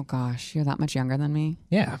 oh gosh, you're that much younger than me.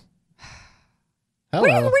 Yeah. Hello.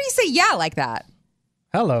 What do you say yeah like that?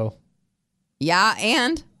 Hello. Yeah,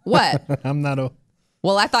 and what? I'm not a...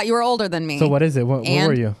 Well, I thought you were older than me. So what is it? What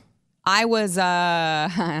were you? I was,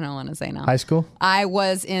 I don't want to say now. High school? I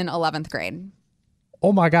was in 11th grade.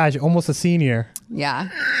 Oh my gosh, almost a senior. Yeah.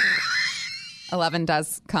 11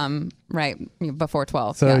 does come right before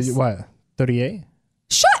 12. So yes. what, 38?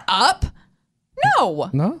 Shut up. No.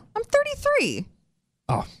 No? I'm 33.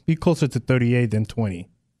 Oh, be closer to 38 than 20.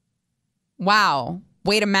 Wow.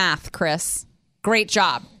 Way to math, Chris. Great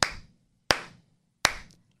job.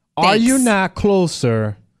 Are you not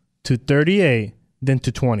closer to 38 than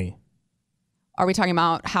to 20? Are we talking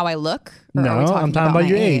about how I look? Or No, are we I'm talking about my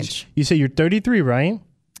your age. You say you're 33, right?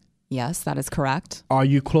 Yes, that is correct. Are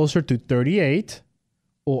you closer to 38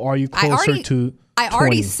 or are you closer to 20? I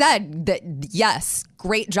already said that, yes.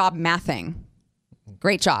 Great job mathing.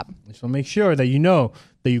 Great job. So make sure that you know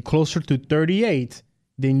that you're closer to 38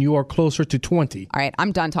 than you are closer to 20. All right,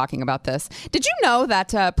 I'm done talking about this. Did you know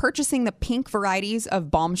that purchasing the pink varieties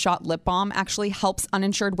of Balm Shot lip balm actually helps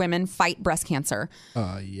uninsured women fight breast cancer?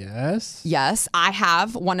 Yes. Yes, I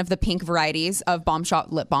have one of the pink varieties of Balm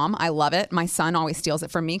Shot lip balm. I love it. My son always steals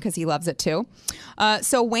it from me because he loves it too.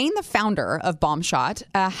 So Wayne, the founder of Balm Shot,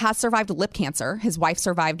 has survived lip cancer. His wife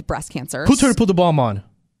survived breast cancer. Who told her to put the balm on?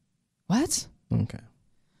 What? Okay.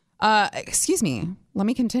 Excuse me. Let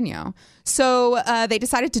me continue. So they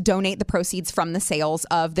decided to donate the proceeds from the sales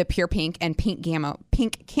of the Pure Pink and Pink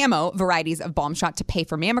Camo varieties of Balm Shot to pay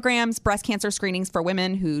for mammograms, breast cancer screenings for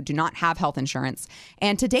women who do not have health insurance.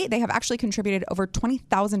 And to date, they have actually contributed over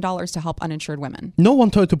 $20,000 to help uninsured women. No one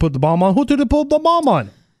told her to put the balm on. Who told her to put the balm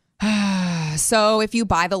on? So if you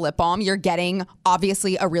buy the lip balm, you're getting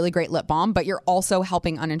obviously a really great lip balm, but you're also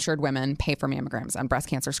helping uninsured women pay for mammograms and breast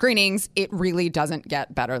cancer screenings. It really doesn't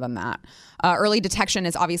get better than that. Early detection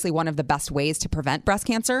is obviously one of the best ways to prevent breast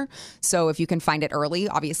cancer. So if you can find it early,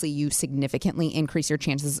 obviously you significantly increase your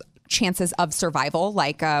chances of survival,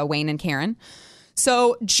 like Wayne and Karen.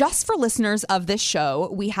 So just for listeners of this show,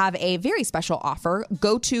 we have a very special offer.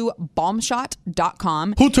 Go to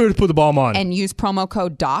balmshot.com. Who told her to put the balm on? And use promo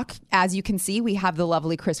code DOC. As you can see, we have the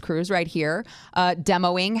lovely Chris Cruz right here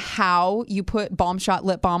demoing how you put Balm Shot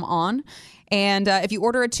lip balm on. And if you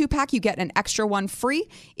order a 2-pack, you get an extra one free.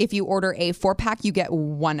 If you order a 4-pack, you get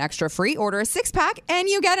one extra free. Order a 6-pack and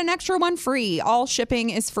you get an extra one free. All shipping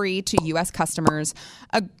is free to U.S. customers.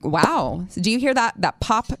 Wow. Do you hear that? That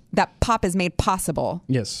pop is made possible.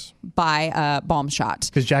 Yes. By Balm Shot.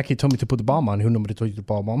 Because Jackie told me to put the balm on. Who nobody told you to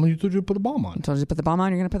put the balm on? You told you to put the balm on. I told you to put the balm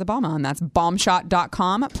on. You're going to put the balm on. That's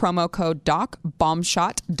balmshot.com. Promo code DOC.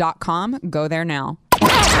 Balmshot.com. Go there now.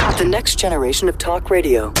 The next generation of talk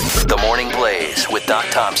radio. The Morning Blaze with Doc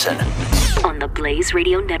Thompson. On the Blaze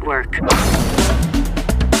Radio Network.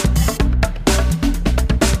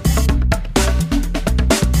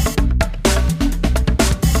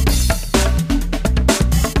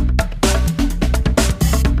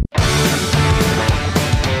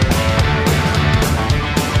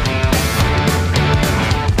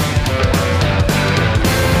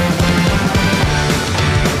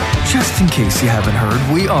 Just in case you haven't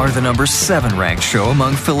heard, we are the number 7 ranked show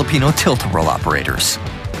among Filipino tilt-a-whirl operators.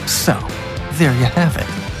 So, there you have it.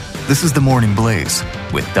 This is The Morning Blaze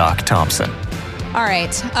with Doc Thompson. All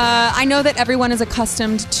right. I know that everyone is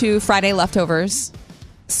accustomed to Friday leftovers,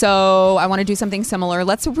 so I want to do something similar.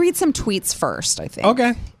 Let's read some tweets first, I think.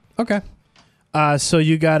 Okay. So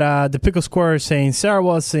you got the Pickle Square saying Sarah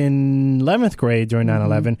was in 11th grade during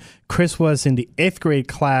 9/11. Chris was in the 8th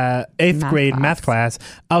grade math class.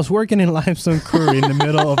 I was working in Limestone Quarry in the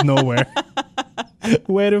middle of nowhere.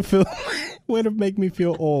 Way to make me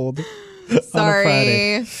feel old.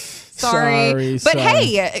 Sorry. But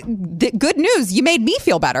hey, good news. You made me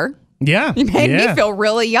feel better. Yeah. You made me feel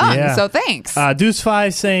really young, so thanks.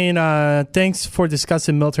 Deuce5 saying, thanks for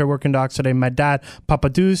discussing military working dogs today. My dad, Papa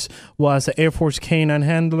Deuce, was an Air Force canine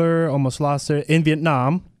handler, almost lost it in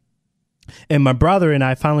Vietnam. And my brother and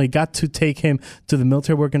I finally got to take him to the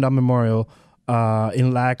Military Working Dog Memorial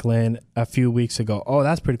in Lackland a few weeks ago. Oh,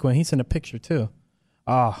 that's pretty cool. And he sent a picture, too.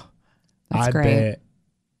 Oh, that's great. Bet.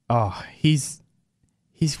 Oh, he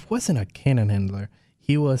wasn't a canine handler.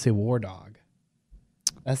 He was a war dog.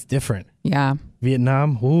 That's different. Yeah.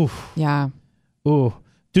 Vietnam. Ooh. Yeah. Ooh.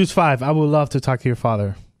 Deuce5, I would love to talk to your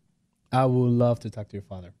father. Like,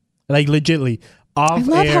 legitly. Off I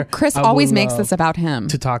love air, how Chris always makes this about him.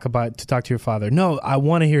 To talk to your father. No, I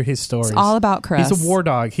want to hear his stories. It's all about Chris. He's a war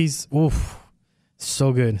dog. He's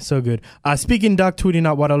so good. So good. Speaking Doug tweeting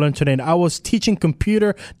out what I learned today. I was teaching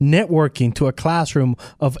computer networking to a classroom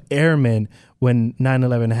of airmen when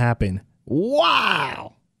 9/11 happened.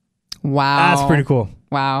 Wow. That's pretty cool.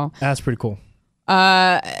 Wow. That's pretty cool.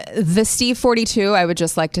 The Steve 42, I would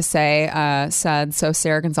just like to say, said, so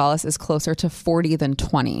Sarah Gonzalez is closer to 40 than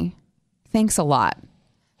 20. Thanks a lot.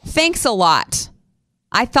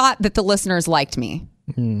 I thought that the listeners liked me.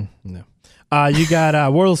 No. You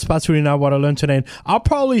got World Spots tweeting out what I learned today. I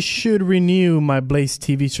probably should renew my Blaze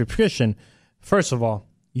TV subscription. First of all,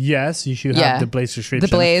 yes, you should have the Blaze subscription.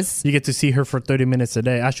 The Blaze. You get to see her for 30 minutes a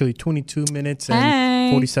day. Actually, 22 minutes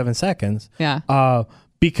and 47 seconds. Yeah.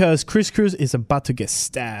 Because Chris Cruz is about to get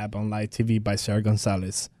stabbed on live TV by Sarah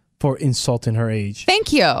Gonzalez for insulting her age.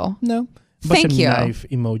 Thank you. No. Thank you. Knife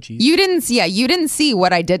emojis. You didn't see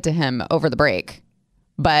what I did to him over the break,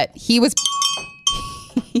 but he was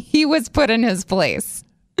put in his place.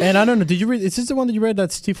 And I don't know, did you read, is this the one that you read,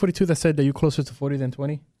 that Steve 42 that said that you're closer to 40 than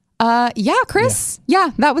 20? Yeah, Chris.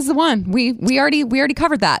 Yeah, that was the one. We already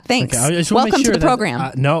covered that. Thanks. Okay, Welcome to the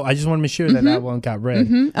program. No, I just want to make sure that one got read.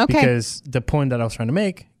 Okay. Because the point that I was trying to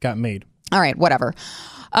make got made. All right, whatever.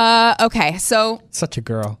 Okay, so such a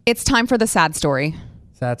girl. It's time for the sad story.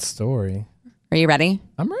 Sad story. Are you ready?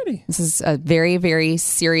 I'm ready. This is a very, very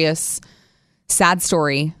serious, sad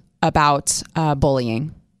story about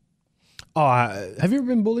bullying. Oh, have you ever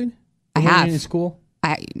been bullied? I have. In school?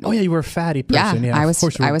 You were a fatty person. Yeah, I was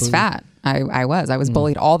fat. I was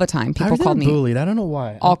bullied all the time. People called me bullied. I don't know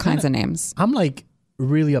why. All kinds of names. I'm like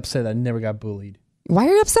really upset I never got bullied. Why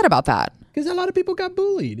are you upset about that? Because a lot of people got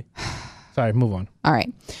bullied. Sorry, move on. All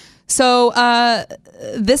right. So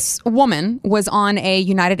this woman was on a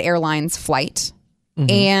United Airlines flight,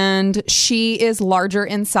 and she is larger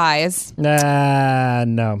in size.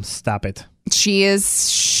 No, stop it.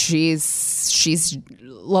 She's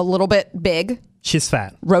a little bit big. She's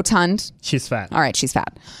fat. Rotund. She's fat. All right, she's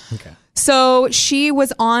fat. Okay. So she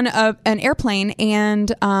was on an airplane,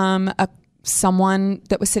 and someone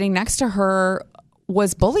that was sitting next to her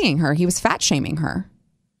was bullying her. He was fat shaming her.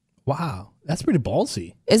 Wow. That's pretty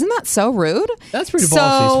ballsy. Isn't that so rude? That's pretty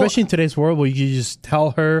ballsy, especially in today's world where you just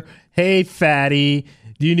tell her, hey, fatty,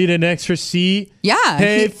 do you need an extra seat? Yeah.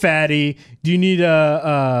 Hey, fatty, do you need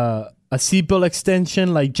a seatbelt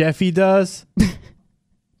extension like Jeffy does?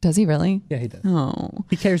 Does he really? Yeah, he does. Oh.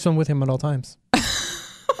 He carries one with him at all times.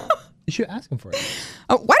 You should ask him for it.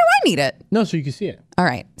 Oh, why do I need it? No, so you can see it. All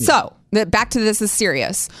right. Yeah. So back to this is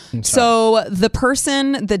serious. So the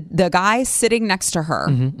person, the guy sitting next to her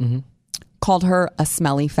called her a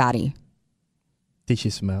smelly fatty. Did she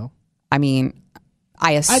smell? I mean,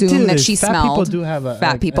 I assume that she smelled. Fat people do have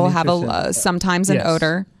fat people have sometimes an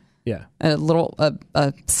odor. Yeah.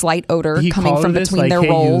 A slight odor he coming from between their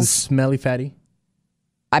rolls. You smelly fatty?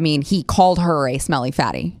 I mean, he called her a smelly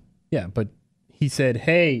fatty. Yeah, but he said,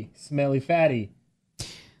 hey, smelly fatty.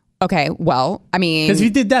 Okay, well, I mean... Because if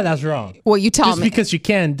you did that, that's wrong. Well, you tell me... Just because you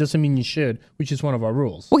can doesn't mean you should, which is one of our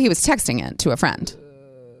rules. Well, he was texting it to a friend.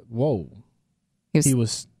 Whoa. He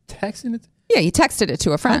was texting it? Yeah, he texted it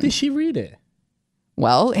to a friend. How did she read it?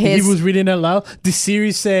 Well, he was reading it aloud. Did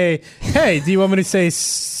Siri say, hey, do you want me to say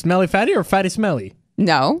smelly fatty or fatty smelly?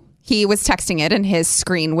 No. He was texting it and his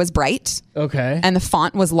screen was bright. Okay. And the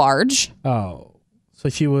font was large. Oh. So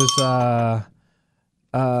she was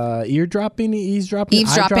eavesdropping?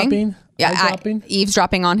 Yeah,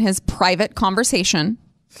 eavesdropping on his private conversation.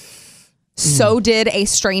 So did a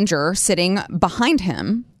stranger sitting behind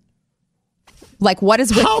him. Like, what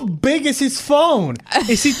is with... How big is his phone?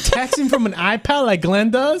 Is he texting from an iPad like Glenn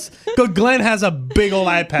does? Because Glenn has a big old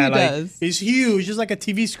iPad. He does. It's huge, just like a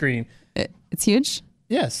TV screen. It's huge?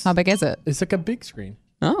 Yes. How big is it? It's like a big screen.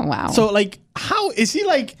 Oh, wow. So, like, how is he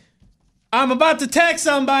like, I'm about to text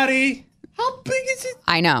somebody? How big is it?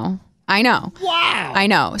 I know. Wow. I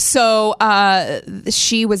know. So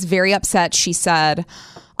she was very upset. She said,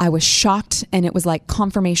 I was shocked, and it was like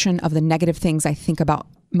confirmation of the negative things I think about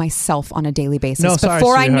myself on a daily basis. No, sorry,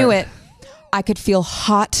 Before I knew sweetheart. it, I could feel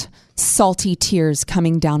hot, salty tears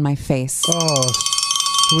coming down my face. Oh,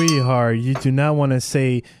 sweetheart, you do not want to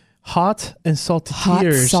say hot and salty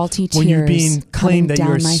tears when you're being claimed that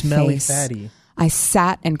you're a smelly fatty. I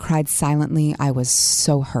sat and cried silently. I was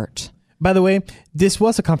so hurt. By the way, this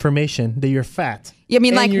was a confirmation that you're fat. I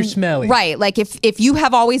mean, and like, you're smelly. Right. Like if you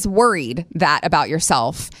have always worried that about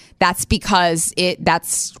yourself, that's because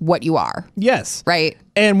that's what you are. Yes. Right.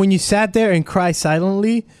 And when you sat there and cried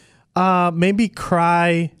silently, maybe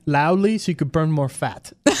cry loudly so you could burn more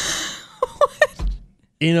fat.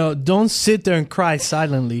 You know, don't sit there and cry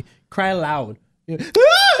silently. Cry loud. You just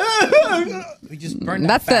burn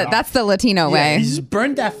that fat off. That's the Latino way. You just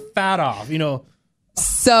burn that fat off, you know.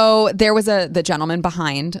 So there was the gentleman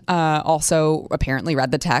behind also apparently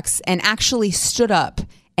read the text and actually stood up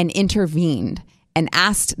and intervened and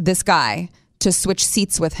asked this guy to switch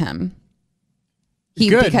seats with him.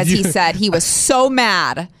 Because he said he was so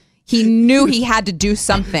mad. He knew he had to do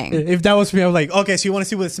something. If that was me, I was like, okay, so you want to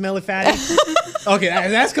see what a smelly fatty? Okay,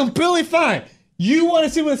 that's completely fine. You want to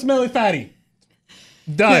see what a smelly fatty?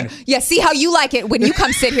 Done. Yeah, see how you like it when you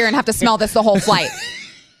come sit here and have to smell this the whole flight.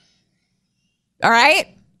 All right?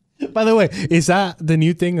 By the way, is that the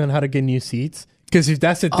new thing on how to get new seats? Because if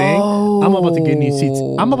that's the thing, I'm about to get new seats.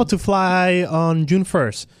 I'm about to fly on June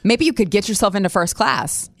 1st. Maybe you could get yourself into first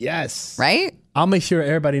class. Yes. Right? I'll make sure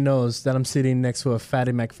everybody knows that I'm sitting next to a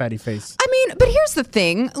fatty McFatty face. I mean, but here's the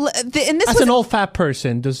thing. And this As an old fat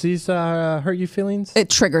person, does this hurt your feelings? It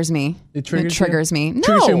triggers me. It triggers me. No.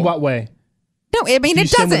 Triggers you in what way? No, I mean, do you it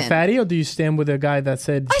stand doesn't. with fatty, or do you stand with a guy that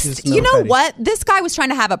said, you know what? This guy was trying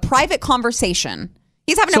to have a private conversation.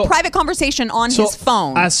 He's having a private conversation on his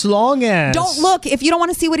phone. As long as... Don't look. If you don't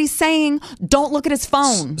want to see what he's saying, don't look at his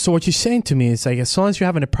phone. So what you're saying to me is like, as long as you're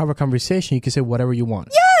having a private conversation, you can say whatever you want.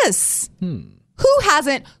 Yes. Who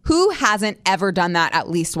hasn't ever done that at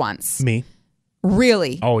least once? Me.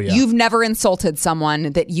 Really? Oh, yeah. You've never insulted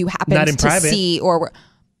someone that you happened to see, or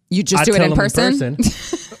you just do it in person?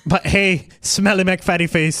 But hey, smelly McFatty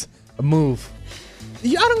face, move. I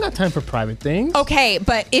don't got time for private things. Okay,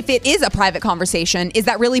 but if it is a private conversation, is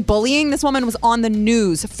that really bullying? This woman was on the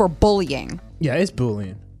news for bullying. Yeah, it's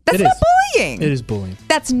bullying. That's not bullying. It is bullying.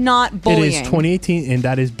 That's not bullying. It is 2018, and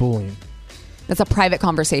that is bullying. That's a private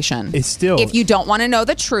conversation. It's still... If you don't want to know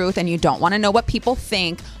the truth and you don't want to know what people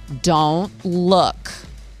think, don't look.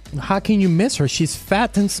 How can you miss her? She's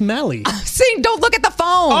fat and smelly. See, don't look at the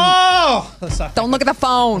phone. Oh! Sorry. Don't look at the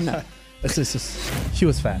phone. She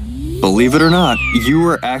was fat. Believe it or not, you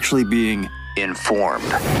are actually being informed.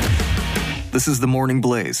 This is The Morning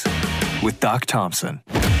Blaze with Doc Thompson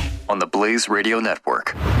on the Blaze Radio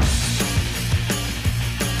Network.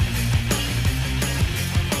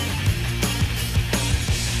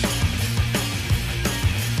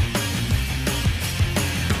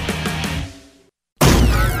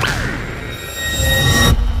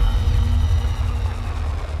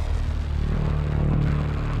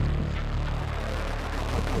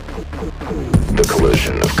 The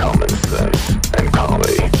collision of common sense and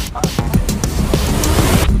comedy.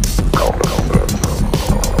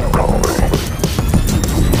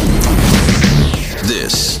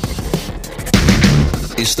 This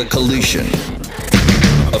is the collision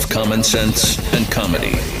of common sense and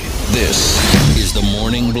comedy. This is the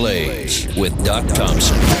Morning Blaze with Doc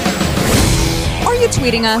Thompson. Are you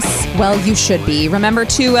tweeting us? Well, you should be. Remember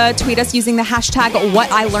to tweet us using the hashtag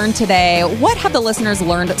 #WhatILearnedToday. What have the listeners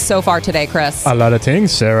learned so far today, Chris? A lot of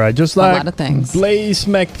things, Sarah. Just like a lot of things. Blaze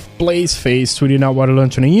face tweeting out what I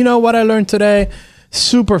learned today. You know what I learned today?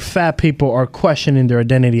 Super fat people are questioning their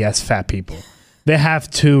identity as fat people. They have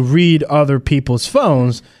to read other people's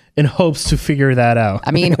phones in hopes to figure that out.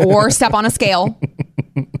 I mean, or step on a scale.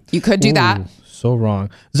 You could do that. So wrong.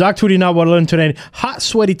 Zach tweeting out what I learned today. Hot,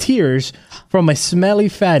 sweaty tears from a smelly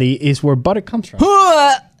fatty is where butter comes from.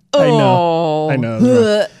 I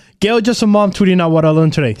know. Gail, just a mom, tweeting out what I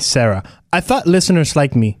learned today. Sarah, I thought listeners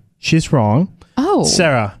like me. She's wrong. Oh.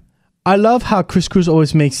 Sarah, I love how Chris Cruz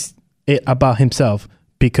always makes it about himself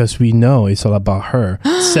because we know it's all about her.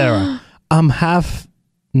 Sarah, I'm half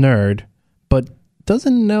nerd, but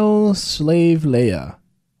doesn't know Slave Leia.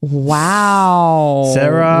 Wow.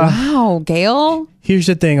 Sarah. Wow, Gail. Here's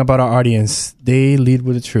the thing about our audience. They lead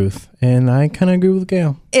with the truth. And I kind of agree with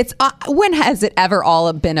Gail. It's when has it ever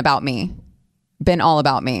all been about me? Been all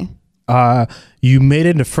about me? You made it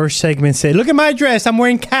in the first segment say, look at my dress. I'm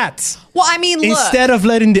wearing cats. Well, I mean, look. Instead of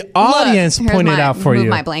letting the audience point it out for you. Move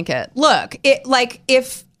my blanket. Look,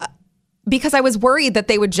 because I was worried that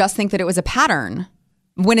they would just think that it was a pattern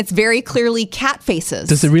when it's very clearly cat faces.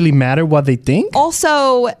 Does it really matter what they think?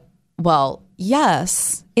 Also, well,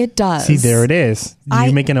 yes, it does. See, there it is.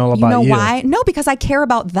 You're making it all about you. You know why? No, because I care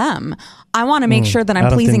about them. I want to make sure that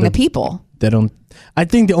I'm pleasing the people. They don't. I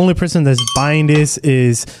think the only person that's buying this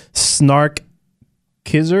is Snark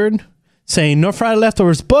Kizzard saying no Friday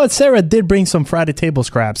leftovers, but Sarah did bring some Friday table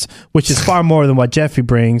scraps, which is far more than what Jeffy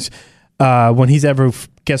brings when he's ever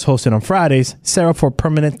guest hosted on Fridays. Sarah for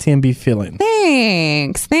permanent TMB fill-in.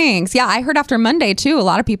 Thanks. Yeah, I heard after Monday too, a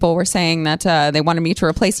lot of people were saying that they wanted me to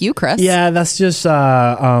replace you, Chris. Yeah, that's just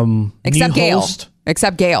except new Gail. Host.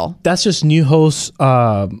 Except Gail. That's just new host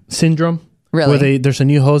syndrome. Really? Where there's a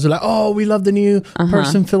new host, they're like, oh, we love the new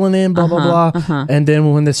person filling in, blah, blah, blah. And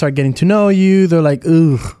then when they start getting to know you, they're like,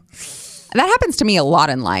 ooh. That happens to me a lot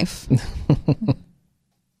in life.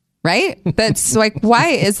 Right? That's like, why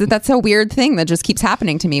is it? That's a weird thing that just keeps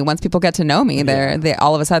happening to me. Once people get to know me, they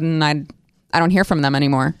all of a sudden, I don't hear from them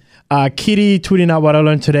anymore. Kitty tweeting out what I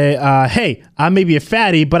learned today. Hey, I may be a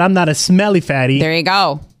fatty, but I'm not a smelly fatty. There you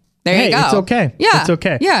go. There you go. It's okay. Yeah. It's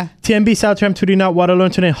okay. Yeah. TMB Soutram tweeting out what I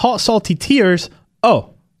learned today. Hot, salty tears.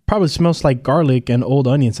 Oh, probably smells like garlic and old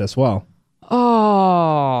onions as well.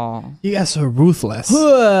 Oh. You guys are ruthless.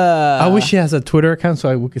 I wish she has a Twitter account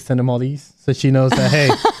so we could send them all these. So she knows that,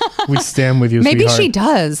 hey, we stand with you, Maybe sweetheart. she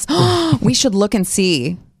does. We should look and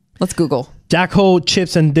see. Let's Google. Jackhole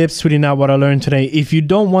Chips and Dips tweeting out what I learned today. If you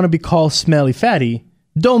don't want to be called smelly fatty,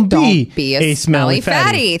 don't be a smelly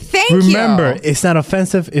fatty. Thank you. Remember, it's not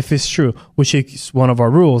offensive if it's true, which is one of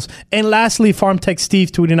our rules. And lastly, Farm Tech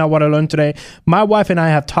Steve tweeting out what I learned today. My wife and I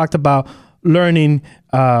have talked about learning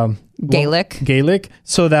Gaelic,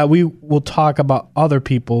 so that we will talk about other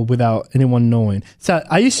people without anyone knowing. So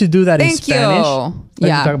I used to do that in Spanish.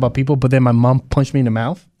 Like to talk about people, but then my mom punched me in the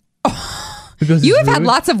mouth. You have had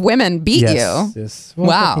lots of women beat you. Yes. Well,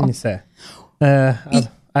 wow. What can you say? I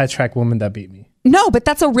attract women that beat me. No, but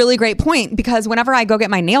that's a really great point, because whenever I go get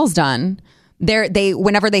my nails done,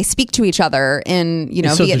 whenever they speak to each other in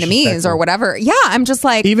so Vietnamese or whatever, I'm just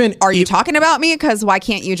like, are you talking about me? Because why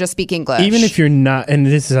can't you just speak English? Even if you're not, and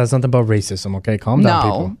this has nothing about racism, okay? Calm down,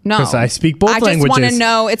 people. No, because I speak both languages. I just want to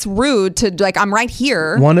know. It's rude to I'm right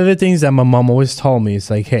here. One of the things that my mom always told me is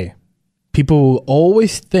like, hey, people will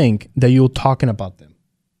always think that you're talking about them,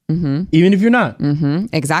 even if you're not.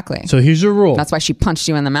 Exactly. So here's the rule. That's why she punched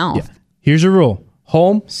you in the mouth. Yeah. Here's a rule.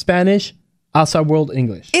 Home, Spanish, outside world,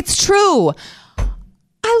 English. It's true.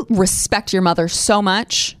 I respect your mother so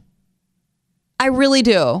much. I really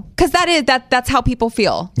do. Because that's how people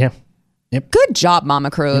feel. Yeah. Yep. Good job,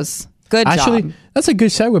 Mama Cruz. Good job. Actually, that's a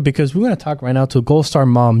good segue, because we're going to talk right now to Gold Star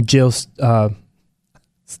mom, Jill Stevenson.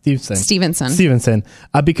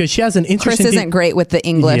 Because she has an interesting... Chris isn't great with the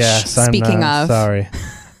English, yes, speaking of. Sorry.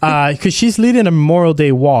 Because she's leading a Memorial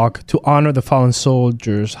Day walk to honor the fallen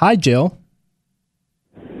soldiers. Hi, Jill.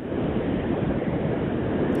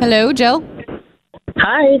 Hello, Jill.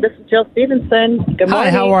 Hi, this is Jill Stevenson. Good morning. Hi,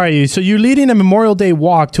 how are you? So you're leading a Memorial Day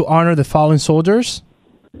walk to honor the fallen soldiers?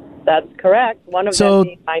 That's correct. One of them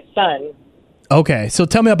being my son. Okay, so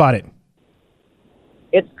tell me about it.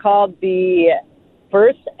 It's called the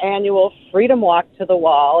first annual Freedom Walk to the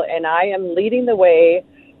Wall, and I am leading the way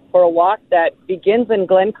for a walk that begins in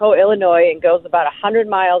Glencoe, Illinois, and goes about 100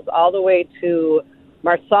 miles all the way to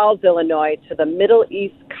Marseilles, Illinois, to the Middle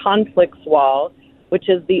East Conflicts Wall, which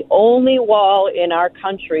is the only wall in our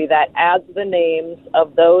country that adds the names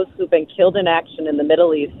of those who've been killed in action in the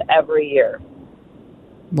Middle East every year.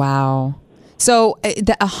 Wow. So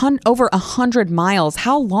over 100 miles,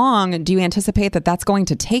 how long do you anticipate that's going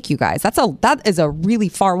to take you guys? That is a really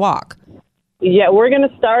far walk. Yeah, we're going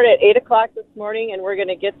to start at 8 o'clock this morning, and we're going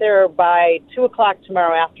to get there by 2 o'clock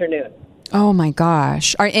tomorrow afternoon. Oh, my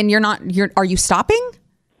gosh. Are you stopping?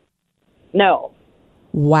 No.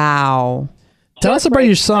 Wow. Tell us about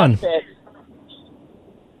your son.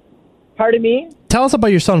 Pardon me? Tell us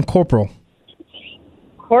about your son, Corporal.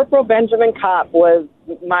 Corporal Benjamin Kopp was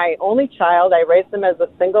my only child. I raised him as a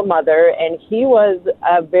single mother, and he was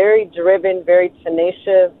a very driven, very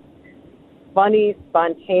tenacious, funny,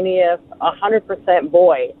 spontaneous, 100%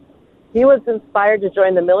 boy. He was inspired to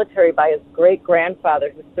join the military by his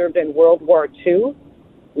great-grandfather, who served in World War II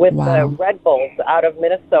with the Red Bulls out of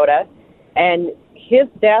Minnesota. And his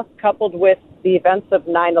death, coupled with the events of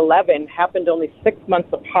 9/11 happened only 6 months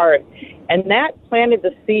apart. And that planted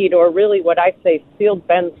the seed, or really what I say sealed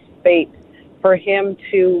Ben's fate, for him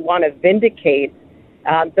to want to vindicate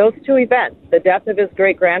those two events, the death of his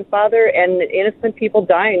great-grandfather and innocent people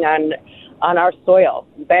dying on our soil.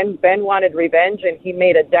 Ben wanted revenge, and he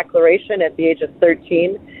made a declaration at the age of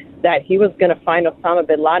 13 that he was going to find Osama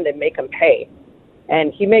bin Laden and make him pay.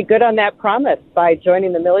 And he made good on that promise by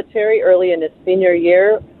joining the military early in his senior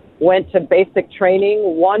year, went to basic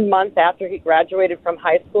training 1 month after he graduated from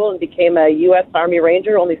high school, and became a U.S. Army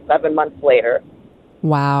Ranger only 7 months later.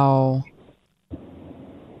 Wow.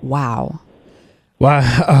 Well,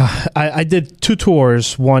 I did 2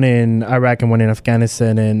 tours, one in Iraq and one in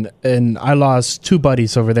Afghanistan, and I lost 2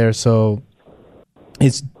 buddies over there, so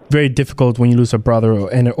it's very difficult when you lose a brother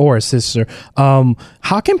or a sister.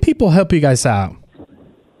 How can people help you guys out?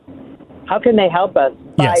 How can they help us?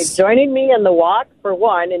 By joining me in the walk, for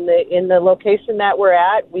one, in the location that we're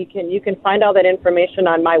at. You can find all that information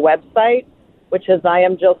on my website, which is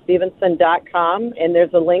IamJillStevenson.com, and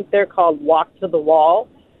there's a link there called Walk to the Wall.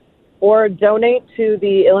 Or donate to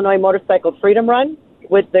the Illinois Motorcycle Freedom Run,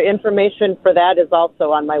 which the information for that is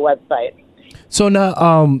also on my website. So now,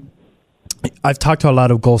 I've talked to a lot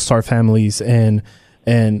of Gold Star families, and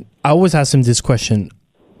I always ask them this question: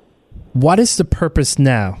 what is the purpose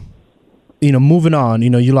now? Moving on.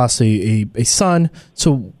 You lost a son.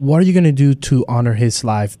 So what are you going to do to honor his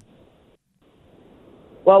life?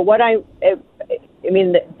 Well,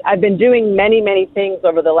 I've been doing many, many things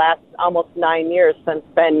over the last almost 9 years since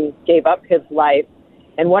Ben gave up his life.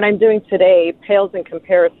 And what I'm doing today pales in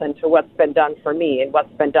comparison to what's been done for me and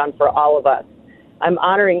what's been done for all of us. I'm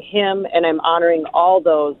honoring him, and I'm honoring all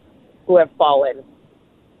those who have fallen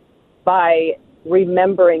by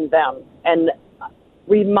remembering them and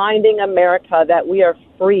reminding America that we are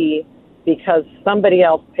free because somebody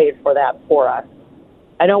else paid for that for us.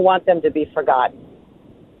 I don't want them to be forgotten.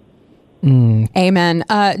 Amen.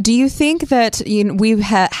 Do you think that we've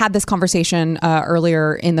had this conversation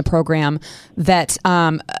earlier in the program that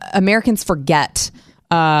Americans forget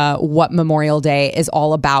what Memorial Day is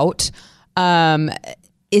all about?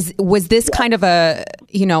 Was this kind of a,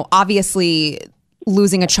 obviously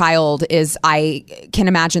losing a child is, I can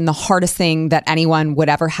imagine, the hardest thing that anyone would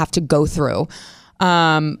ever have to go through.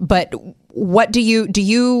 But what do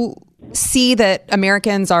you see that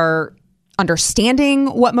Americans are understanding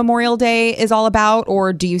what Memorial Day is all about,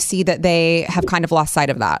 or do you see that they have kind of lost sight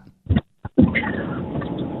of that?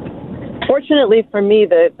 Fortunately for me,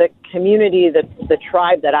 the community, the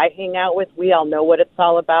tribe that I hang out with, we all know what it's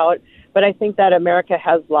all about. But I think that America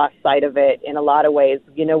has lost sight of it in a lot of ways.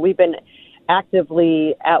 We've been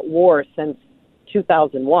actively at war since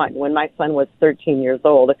 2001, when my son was 13 years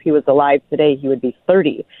old. If he was alive today, he would be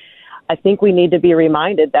 30. I think we need to be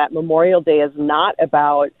reminded that Memorial Day is not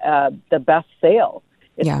about the best sale.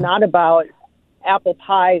 It's not about apple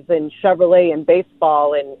pies and Chevrolet and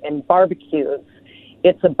baseball and barbecues.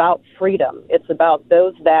 It's about freedom. It's about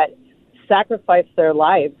those that sacrificed their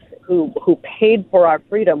lives, who paid for our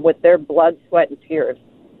freedom with their blood, sweat, and tears.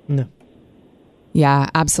 No. Yeah,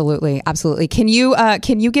 absolutely. Absolutely. Can you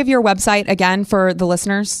give your website again for the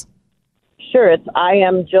listeners? Sure. It's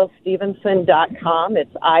IamJillStevenson.com.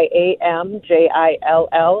 It's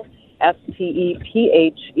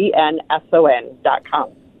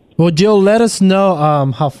IamJillStephenson.com. Well, Jill, let us know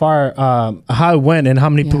how it went and how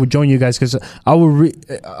many people joined you guys, because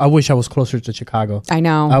I wish I was closer to Chicago. I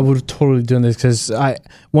know. I would totally do this, because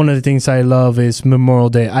one of the things I love is Memorial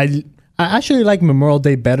Day. I actually like Memorial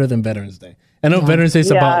Day better than Veterans Day. I know Veterans Day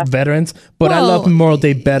is about veterans, but I love Memorial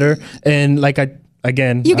Day better. And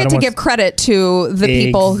you get to give credit to the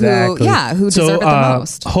people who deserve it the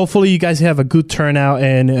most. Hopefully you guys have a good turnout,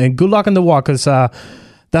 and good luck on the walk, because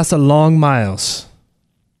that's a long miles.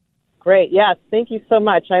 Great. Yes. Thank you so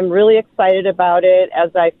much. I'm really excited about it.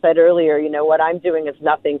 As I said earlier, what I'm doing is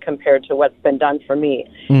nothing compared to what's been done for me.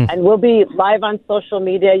 And we'll be live on social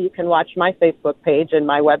media. You can watch my Facebook page and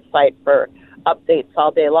my website for updates all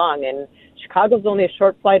day long. And Chicago's only a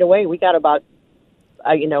short flight away. We got about,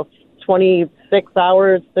 36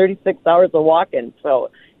 hours of walking. So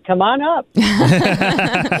come on up.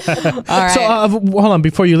 All right. So hold on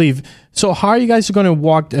before you leave. So how are you guys going to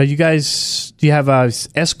walk? Do you have a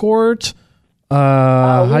escort?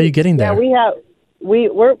 How are you getting there? Yeah,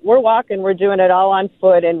 we're walking. We're doing it all on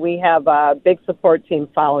foot, and we have a big support team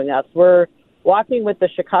following us. We're walking with the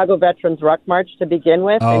Chicago Veterans Ruck March to begin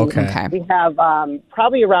with. Oh, okay. And we have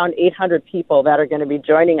probably around 800 people that are going to be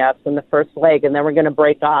joining us in the first leg, and then we're going to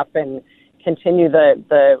break off and continue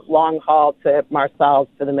the long haul to Marseilles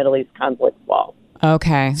for the Middle East Conflict Wall.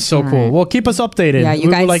 Okay. So All cool. right. Well, keep us updated. Yeah, you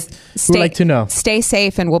we guys would like to know. Stay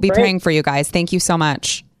safe, and we'll be praying for you guys. Thank you so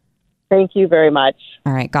much. Thank you very much.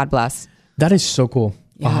 All right. God bless. That is so cool.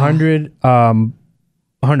 Yeah.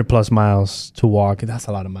 100 plus miles to walk. That's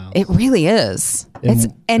a lot of miles. It really is. In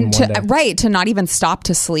one day. To not even stop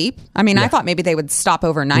to sleep. I mean, I thought maybe they would stop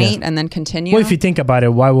overnight and then continue. Well, if you think about it,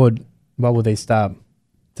 why would they stop?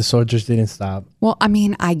 The soldiers didn't stop. Well, I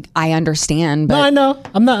mean, I understand, but No, I know.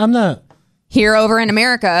 I'm not. Here over in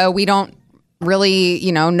America, we don't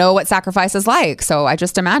really, know what sacrifice is like. So I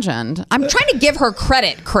just imagined. I'm trying to give her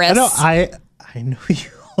credit, Chris. I know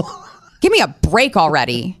you. Give me a break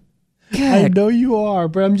already. I know you are,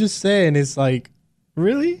 but I'm just saying, it's like,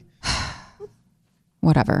 really?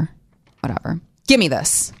 Whatever. Give me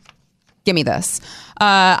this.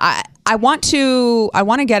 I want to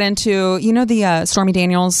get into, the Stormy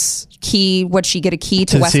Daniels key. Would she get a key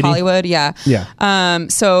to West city? Hollywood? Yeah. Yeah.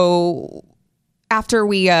 So after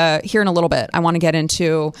we hear in a little bit, I want to get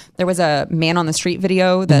into, there was a man on the street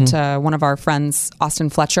video that one of our friends, Austin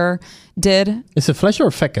Fletcher, did. Is it Fletcher or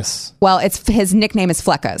Feckus? Well, his nickname is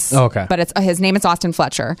Fleckus. Oh, okay. But his name is Austin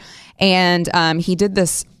Fletcher. And he did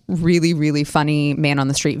this really, really funny man on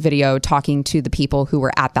the street video talking to the people who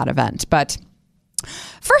were at that event. But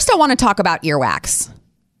first I want to talk about earwax.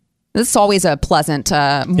 This is always a pleasant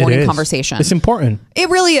morning conversation. It's important. It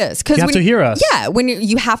really is. You have to hear us. Yeah, when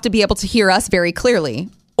you have to be able to hear us very clearly.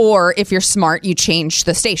 Or if you're smart, you change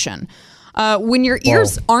the station. When your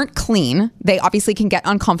ears aren't clean, they obviously can get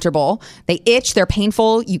uncomfortable. They itch. They're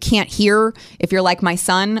painful. You can't hear. If you're like my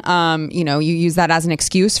son, you use that as an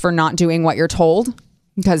excuse for not doing what you're told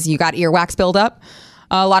because you got earwax buildup.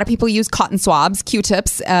 A lot of people use cotton swabs,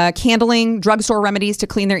 Q-tips, candling, drugstore remedies to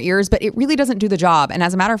clean their ears, but it really doesn't do the job. And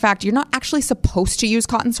as a matter of fact, you're not actually supposed to use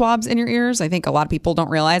cotton swabs in your ears. I think a lot of people don't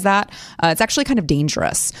realize that. It's actually kind of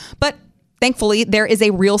dangerous. But thankfully, there is a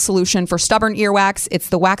real solution for stubborn earwax. It's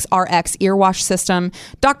the Wax RX ear wash system,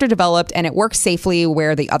 doctor developed, and it works safely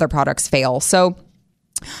where the other products fail. So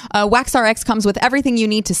Wax RX comes with everything you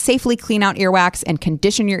need to safely clean out earwax and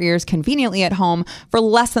condition your ears conveniently at home for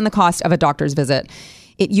less than the cost of a doctor's visit.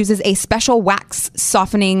 It uses a special wax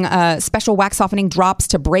softening drops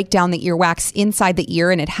to break down the earwax inside the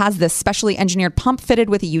ear, and it has this specially engineered pump fitted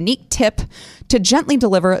with a unique tip to gently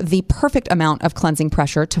deliver the perfect amount of cleansing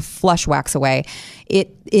pressure to flush wax away.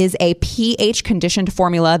 It is a pH-conditioned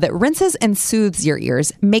formula that rinses and soothes your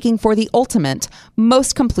ears, making for the ultimate,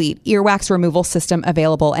 most complete earwax removal system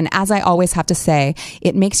available. And as I always have to say,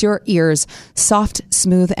 it makes your ears soft,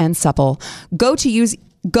 smooth, and supple. Go to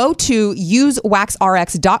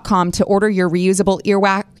usewaxrx.com to order your reusable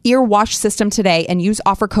ear wash system today and use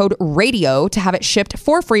offer code RADIO to have it shipped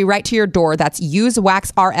for free right to your door. That's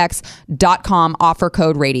usewaxrx.com, offer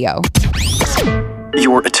code RADIO.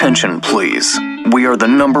 Your attention, please. We are the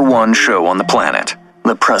 #1 show on the planet.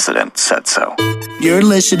 The president said so. You're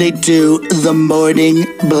listening to The Morning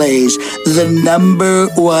Blaze, the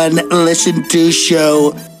 #1 listened to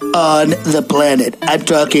show on the planet. I'm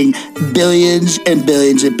talking billions and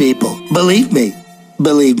billions of people. Believe me.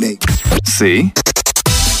 See?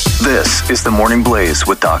 This is The Morning Blaze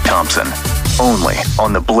with Doc Thompson. Only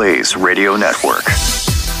on the Blaze Radio Network.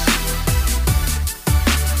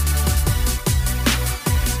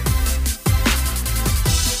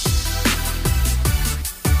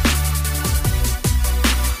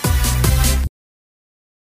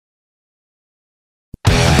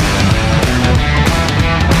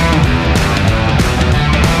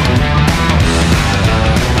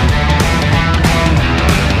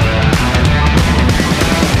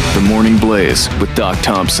 Blaze with Doc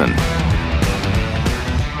Thompson.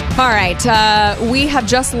 All right, we have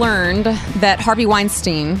just learned that Harvey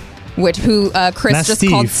Weinstein, who Chris just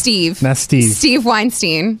called Steve. That's Steve. Steve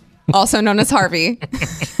Weinstein, also known as Harvey.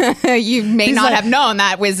 You may not have known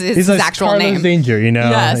that was his actual Carlos name. Danger,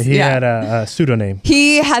 Yes, he had a pseudonym.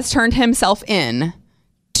 He has turned himself in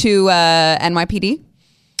to NYPD.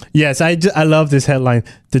 Yes, I love this headline.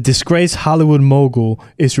 The disgraced Hollywood mogul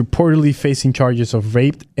is reportedly facing charges of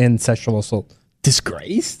rape and sexual assault.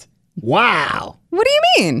 Disgraced? Wow. What do you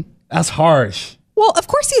mean? That's harsh. Well, of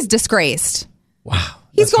course he's disgraced. Wow.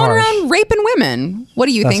 He's going around raping women. What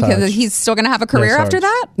do you think? He's still going to have a career after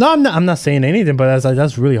that? No, I'm not saying anything, but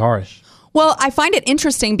that's really harsh. Well, I find it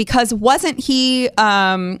interesting because wasn't he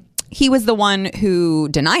was the one who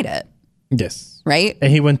denied it. Yes. Right?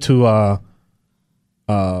 And he went to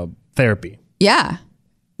therapy. Yeah.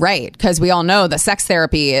 Right. Because we all know the sex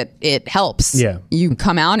therapy, it helps. Yeah. You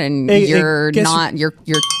come out and It you're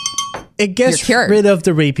gets cured. rid of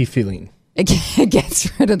the rapey feeling. It gets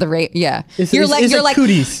rid of the rape. Yeah, It's you're like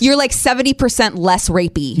cooties. you're like 70% less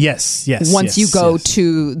rapey. Yes. Once you go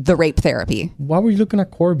to the rape therapy. Why were you looking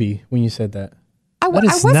at Corby when you said that? I That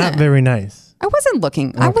is wasn't. not very nice. I wasn't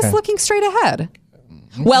looking. I was Okay. looking straight ahead.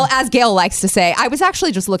 Well, as Gail likes to say, I was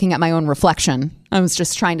actually just looking at my own reflection. I was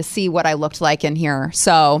just trying to see what I looked like in here.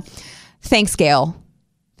 So, thanks, Gail.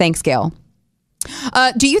 Thanks, Gail.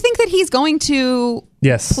 Do you think that he's going to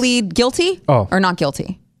plead guilty or not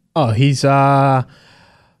guilty? Oh, he's that's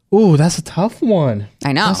a tough one.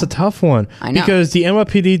 I know. That's a tough one. I know. Because the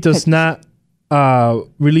NYPD does not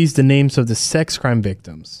release the names of the sex crime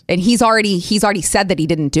victims. And he's already said that he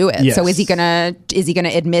didn't do it. Yes. So is he gonna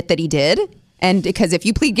admit that he did? And because if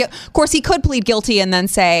you plead guilty, of course he could plead guilty and then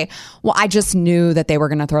say, well, I just knew that they were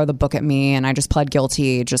going to throw the book at me and I just pled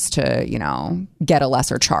guilty just to, get a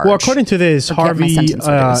lesser charge. Well, according to this, or get my Harvey sentence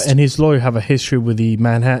reduced. and his lawyer have a history with the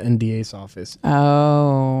Manhattan DA's office.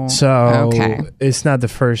 Oh. So okay. It's not the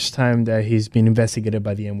first time that he's been investigated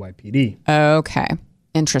by the NYPD. Okay.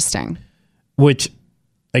 Interesting. Which,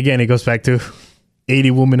 again, it goes back to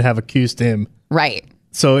 80 women have accused him. Right.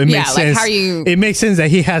 So it makes sense. How you... It makes sense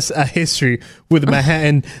that he has a history with the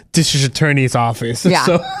Manhattan District Attorney's office. Yeah.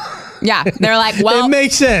 So yeah. They're like, well, it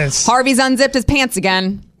makes sense. Harvey's unzipped his pants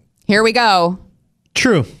again. Here we go.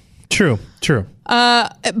 True.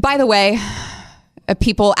 By the way,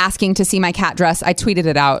 people asking to see my cat dress. I tweeted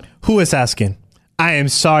it out. Who is asking? I am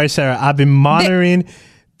sorry, Sarah. I've been monitoring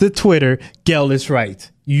the Twitter. Gail is right.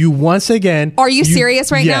 You once again. Are you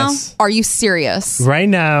serious right now? Yes. Are you serious? Right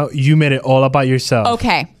now, you made it all about yourself.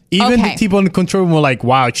 Okay. Even the people in the control room were like,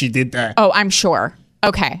 wow, she did that. Oh, I'm sure.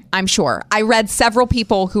 Okay, I'm sure. I read several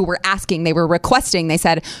people who were asking, they were requesting, they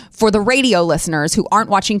said, for the radio listeners who aren't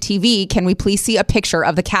watching TV, can we please see a picture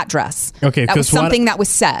of the cat dress? Okay. That was something that was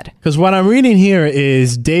said. Because what I'm reading here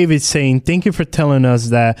is David saying, thank you for telling us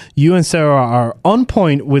that you and Sarah are on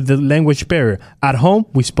point with the language barrier. At home,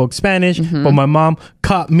 we spoke Spanish, but my mom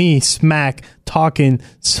caught me smack talking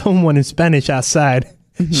someone in Spanish outside.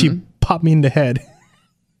 She popped me in the head.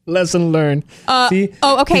 Lesson learned. See?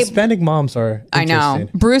 Oh, okay. Hispanic moms are I know.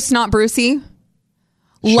 interesting. Bruce, not Brucey.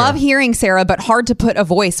 Love hearing Sarah, but hard to put a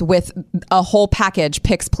voice with a whole package.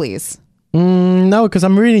 Pics, please. No, because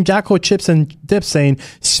I'm reading Jacko Chips and Dip saying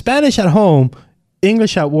Spanish at home,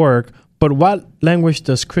 English at work, but what language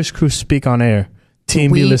does Chris Cruz speak on air?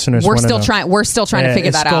 Team B listeners, we're still trying to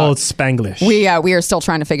figure that out. It's called Spanglish. We are still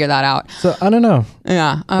trying to figure that out. So I don't know.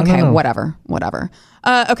 Yeah. Okay. Whatever.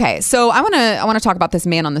 Okay. So I want to talk about this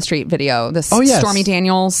man on the street video. This Stormy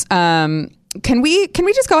Daniels. Can we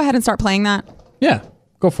just go ahead and start playing that? Yeah.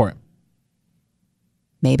 Go for it.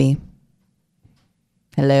 Maybe.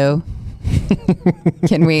 Hello.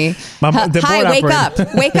 Can we?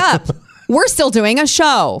 Wake up. We're still doing a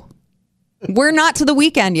show. We're not to the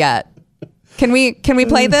weekend yet. Can we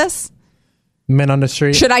play this? Men on the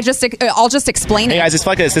street. Should I I'll just explain it. Hey guys, it's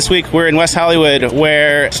Fleckus. This week we're in West Hollywood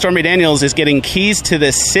where Stormy Daniels is getting keys to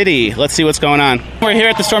the city. Let's see what's going on. We're here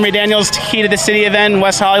at the Stormy Daniels Key to the City event in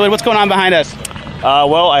West Hollywood. What's going on behind us?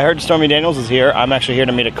 Well, I heard Stormy Daniels is here. I'm actually here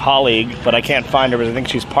to meet a colleague, but I can't find her because I think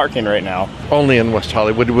she's parking right now. Only in West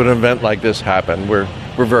Hollywood would an event like this happen. We're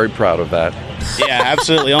very proud of that. Yeah,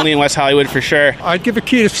 absolutely. Only in West Hollywood for sure. I'd give a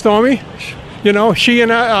key to Stormy. You know, she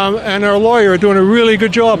and our lawyer are doing a really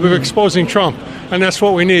good job of exposing Trump, and that's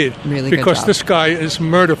what we need. Really because good job. This guy is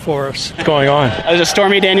murder for us. What's going on? There's a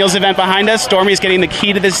Stormy Daniels event behind us. Stormy's getting the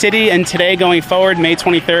key to the city, and today going forward, May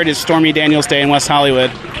 23rd, is Stormy Daniels Day in West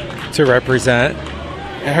Hollywood. To represent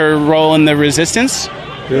her role in the resistance.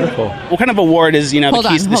 Beautiful. What kind of award is, the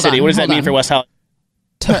keys to the city? What does that mean for West Hollywood?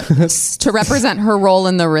 To represent her role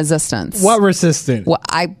in the resistance. What resistance? Well,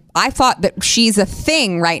 I thought that she's a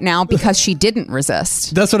thing right now because she didn't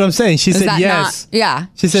resist. That's what I'm saying. She said yes. Yeah.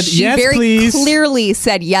 She said yes, very please. Clearly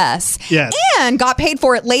said yes. Yes. And got paid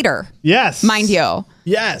for it later. Yes. Mind you.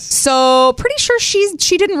 Yes. So pretty sure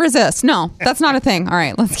she didn't resist. No, that's not a thing. All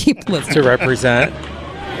right, let's keep listening. To represent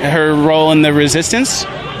her role in the resistance.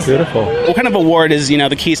 Beautiful. What kind of award is,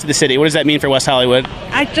 the keys to the city? What does that mean for West Hollywood?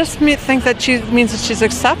 I just think that she means that she's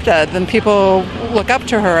accepted, and people look up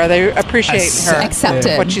to her. They appreciate her.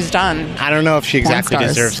 Accepted. What she's done. I don't know if she exactly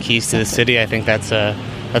stars. deserves keys to the city. I think that's a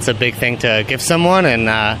big thing to give someone, and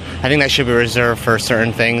I think that should be reserved for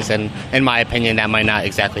certain things. And in my opinion, that might not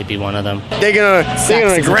exactly be one of them. They're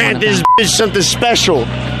gonna grant this bitch something special.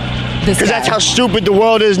 Because that's how stupid the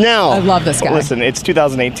world is now. I love this guy. Listen, it's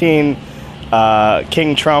 2018.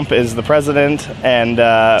 King Trump is the president, and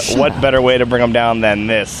what better way to bring him down than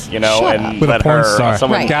this, and With let a porn her, star.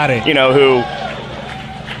 someone, Right. Got it. who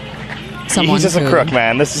someone. He's just a crook,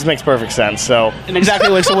 man. This just makes perfect sense. So, And exactly,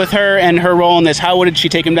 like, so with her and her role in this, how did she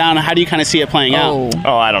take him down? How do you kind of see it playing out?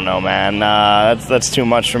 oh, I don't know, man. That's too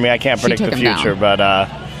much for me. I can't predict took the him future, but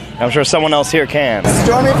I'm sure someone else here can.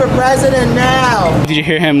 Stormy for president now. Did you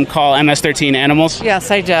hear him call MS-13 animals?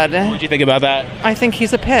 Yes, I did. What did you think about that? I think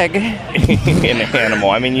he's a pig. An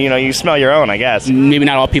animal. I mean, you smell your own, I guess. Maybe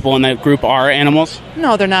not all people in that group are animals.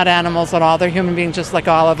 No, they're not animals at all. They're human beings just like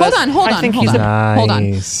all of us. Hold I think on. he's Hold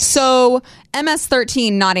on. So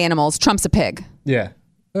MS-13, not animals. Trump's a pig. Yeah.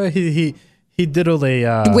 He diddled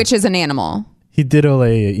a... which is an animal. He diddled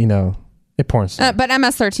a porn star. But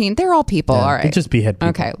MS-13, they're all people. Yeah, All right. they just behead people.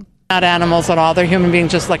 Okay. Not animals at all. They're human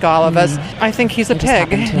beings just like all of us. I think he's a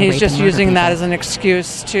pig. He's just using that as an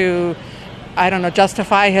excuse to, I don't know,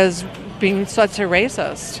 justify his being such a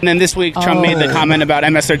racist. And then this week, Trump made the comment about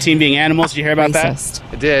MS-13 being animals. Did you hear about that?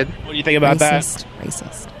 I did. What do you think about that?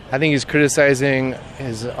 Racist. I think he's criticizing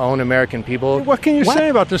his own American people. What can you say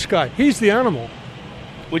about this guy? He's the animal.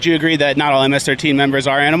 Would you agree that not all MS-13 members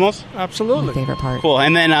are animals? Absolutely. Favorite part. Cool.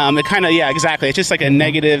 And then it kind of, exactly. It's just like a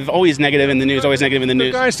negative, always negative in the news, always negative in the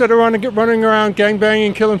news. The guys that are running around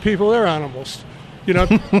gangbanging, killing people, they're animals. But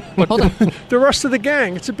the rest of the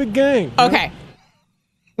gang, it's a big gang. Okay.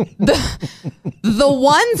 The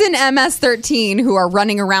ones in MS-13 who are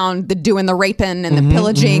running around doing the raping and the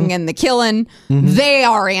pillaging and the killing, they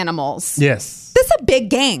are animals. Yes. This is a big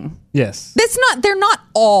gang. Yes. They're not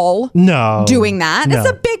all doing that. No. It's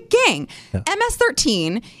a big gang. No.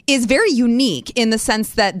 MS-13 is very unique in the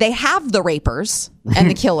sense that they have the rapers and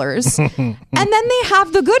the killers, and then they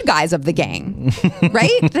have the good guys of the gang,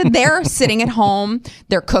 right? They're sitting at home,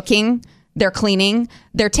 they're cooking, they're cleaning,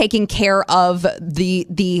 they're taking care of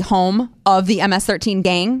the home of the MS-13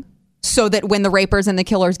 gang so that when the rapers and the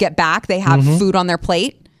killers get back, they have food on their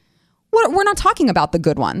plate. We're not talking about the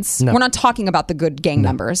good ones. No. We're not talking about the good gang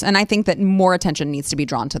members. And I think that more attention needs to be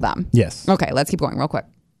drawn to them. Yes. Okay, let's keep going real quick.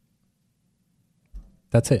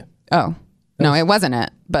 That's it. Oh, no, it wasn't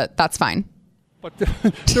it, but that's fine. But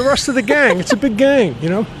the rest of the gang, it's a big gang,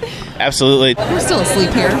 Absolutely. We're still asleep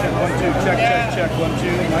here. 1, 2, check.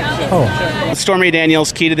 1, 2. Stormy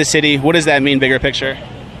Daniels, key to the city. What does that mean, bigger picture?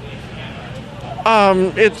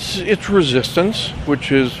 It's resistance,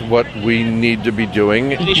 which is what we need to be doing.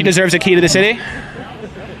 Do you think she deserves a key to the city?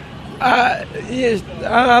 Yes,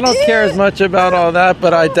 I don't care as much about all that,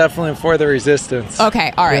 but I definitely am for the resistance.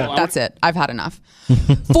 Okay, all right, that's it. I've had enough.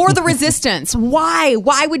 For the resistance. Why?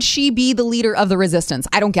 Why would she be the leader of the resistance?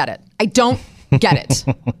 I don't get it. I don't get it.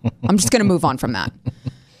 I'm just going to move on from that.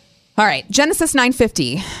 All right, Genesis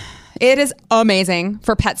 950. It is amazing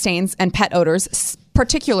for pet stains and pet odors,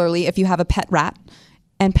 particularly if you have a pet rat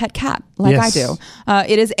and pet cat like I do.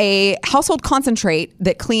 It is a household concentrate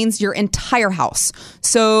that cleans your entire house.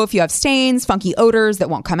 So if you have stains, funky odors that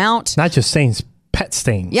won't come out. Not just stains, pet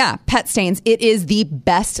stains. Yeah, pet stains. It is the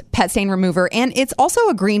best pet stain remover, and it's also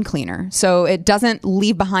a green cleaner. So it doesn't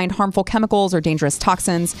leave behind harmful chemicals or dangerous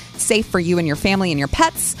toxins, safe for you and your family and your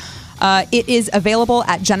pets. It is available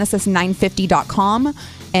at genesis950.com.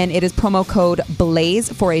 And it is promo code BLAZE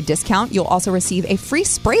for a discount. You'll also receive a free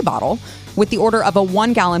spray bottle with the order of a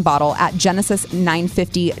 1-gallon bottle at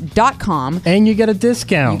genesis950.com. And you get a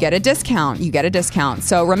discount. You get a discount.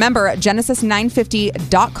 So remember,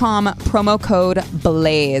 genesis950.com, promo code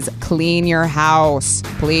BLAZE. Clean your house,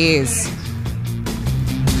 please.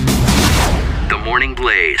 The Morning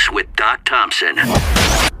Blaze with Doc Thompson.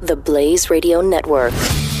 The Blaze Radio Network.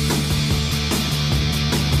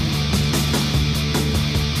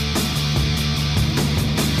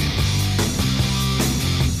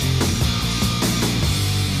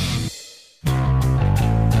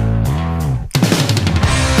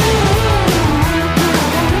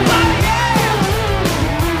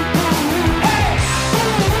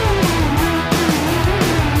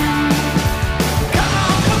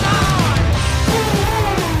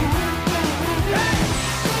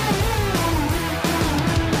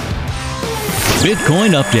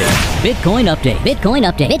 Bitcoin update. Bitcoin update. Bitcoin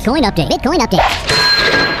update. Bitcoin update. Bitcoin update.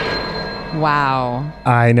 Wow.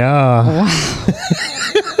 I know. Wow.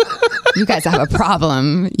 You guys have a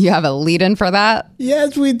problem. You have a lead-in for that?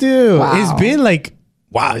 Yes, we do. Wow. It's been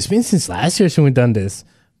it's been since last year since we've done this.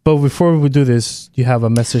 But before we do this, you have a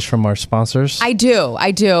message from our sponsors? I do.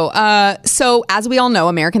 So as we all know,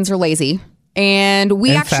 Americans are lazy. And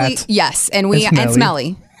we fat. Yes. And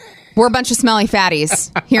smelly. We're a bunch of smelly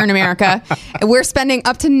fatties here in America. We're spending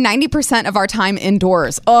up to 90% of our time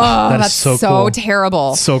indoors. Oh, that's so cool.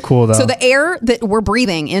 Terrible. So cool, though. So the air that we're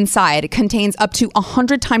breathing inside contains up to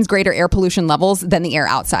 100 times greater air pollution levels than the air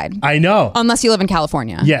outside. I know. Unless you live in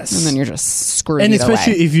California. Yes. And then you're just screwed. And either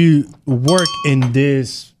especially way. if you work in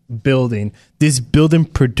this building. This building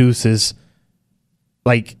produces,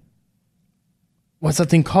 like, what's that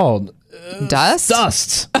thing called? Dust?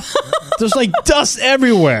 Dust. There's like dust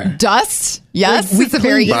everywhere. Dust? Yes. Like, it's a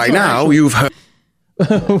very by now you've heard.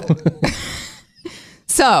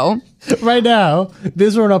 So right now,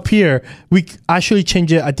 this one up here, we actually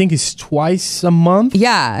change it. I think it's twice a month.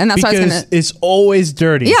 Yeah, and that's why I was gonna. It's always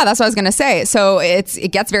dirty. Yeah, that's what I was gonna say. So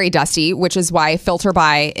it gets very dusty, which is why Filter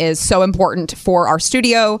By is so important for our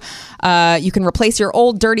studio. You can replace your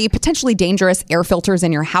old, dirty, potentially dangerous air filters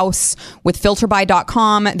in your house with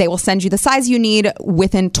FilterBy.com. They will send you the size you need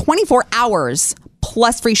within 24 hours.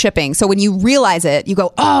 Plus free shipping. So when you realize it, you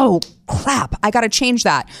go, oh crap, I got to change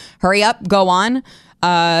that. Hurry up, go on.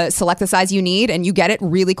 Select the size you need and you get it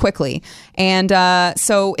really quickly. And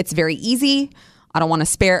so it's very easy.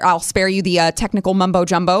 I'll spare you the technical mumbo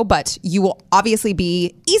jumbo, but you will obviously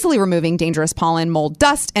be easily removing dangerous pollen, mold,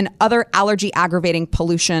 dust, and other allergy aggravating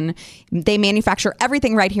pollution. They manufacture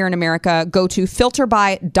everything right here in America. Go to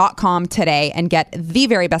filterby.com today and get the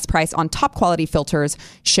very best price on top quality filters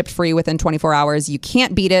shipped for you within 24 hours. You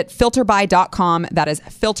can't beat it. Filterby.com. That is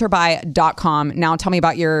filterby.com. Now tell me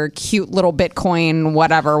about your cute little Bitcoin,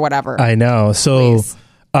 whatever. I know. So,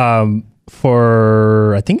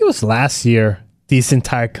 for, I think it was last year, this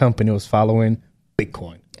entire company was following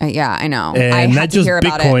Bitcoin. Yeah, I know. And I not had to just hear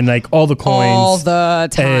about Bitcoin, it like all the coins. all the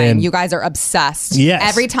time. And You guys are obsessed. Yes.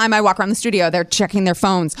 Every time I walk around the studio, they're checking their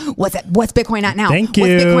phones. What's Bitcoin at now? Thank What's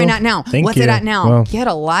you. Bitcoin at now? Thank What's you. it at now? Well, Get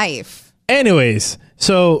a life. Anyways,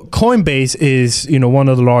 so Coinbase is, one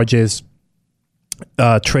of the largest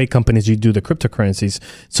trade companies you do the cryptocurrencies.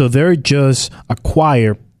 So they're just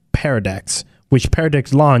acquired Paradex, which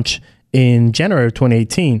Paradex launched in January of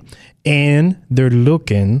 2018. And they're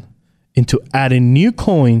looking into adding new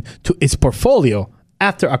coin to its portfolio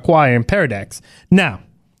after acquiring Paradex. Now,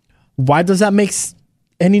 why does that make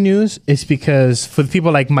any news? It's because for the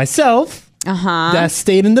people like myself that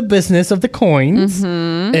stayed in the business of the coins,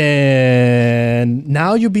 and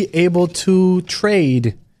now you'll be able to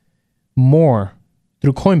trade more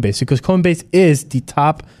through Coinbase, because Coinbase is the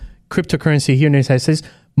top cryptocurrency here in the United States.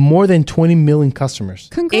 More than 20 million customers.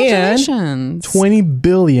 Congratulations. And 20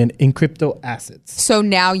 billion in crypto assets. So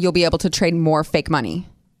now you'll be able to trade more fake money.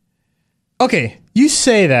 Okay, you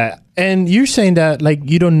say that, and you're saying that like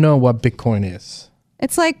you don't know what Bitcoin is.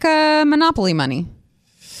 It's like monopoly money.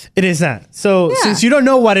 It is not. So since you don't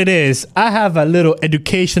know what it is, I have a little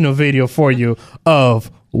educational video for you of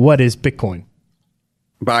what is Bitcoin.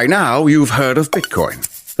 By now, you've heard of Bitcoin,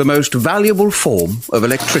 the most valuable form of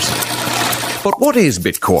electricity. But what is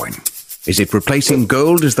Bitcoin? Is it replacing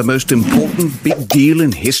gold as the most important big deal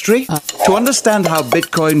in history? To understand how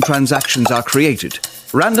Bitcoin transactions are created,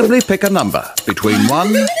 randomly pick a number between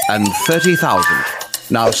 1 and 30,000.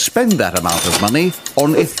 Now spend that amount of money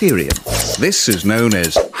on Ethereum. This is known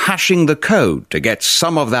as hashing the code to get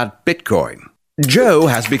some of that Bitcoin. Joe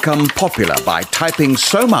has become popular by typing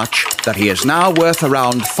so much that he is now worth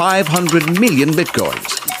around 500 million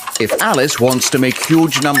Bitcoins. If Alice wants to make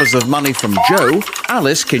huge numbers of money from Joe,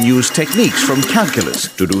 Alice can use techniques from calculus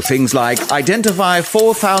to do things like identify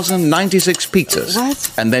 4,096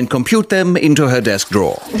 pizzas and then compute them into her desk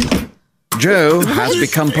drawer. Joe has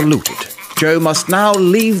become polluted. Joe must now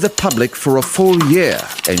leave the public for a full year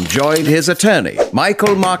and join his attorney,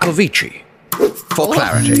 Michael Marcovici. For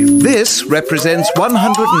clarity, this represents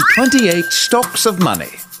 128 stocks of money.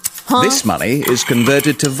 This money is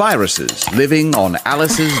converted to viruses living on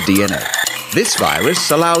Alice's DNA. This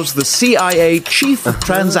virus allows the CIA chief of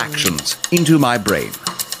transactions into my brain.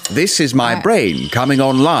 This is my brain coming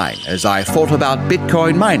online as I thought about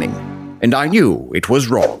Bitcoin mining, and I knew it was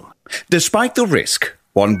wrong. Despite the risk,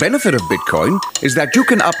 one benefit of Bitcoin is that you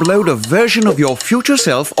can upload a version of your future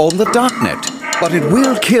self on the darknet, but it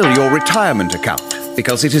will kill your retirement account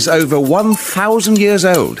because it is over 1,000 years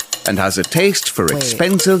old and has a taste for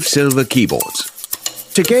expensive silver keyboards.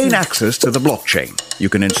 To gain access to the blockchain, you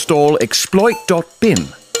can install exploit.bin,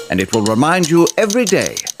 and it will remind you every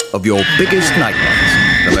day of your biggest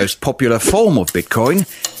nightmares. The most popular form of Bitcoin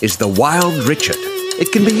is the Wild Richard.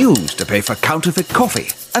 It can be used to pay for counterfeit coffee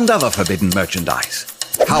and other forbidden merchandise.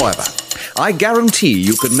 However, I guarantee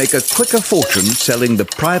you could make a quicker fortune selling the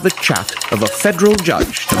private chat of a federal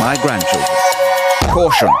judge to my grandchildren.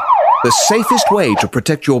 Caution. The safest way to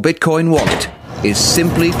protect your Bitcoin wallet is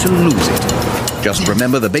simply to lose it. Just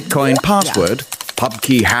remember the Bitcoin password,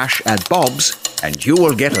 pubkey hash at Bob's, and you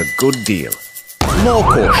will get a good deal. More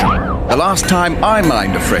caution. The last time I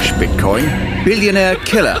mined a fresh Bitcoin, billionaire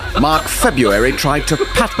killer Mark February tried to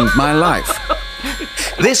patent my life.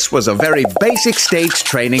 This was a very basic stage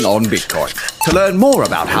training on Bitcoin. To learn more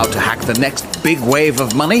about how to hack the next big wave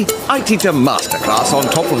of money, I teach a masterclass on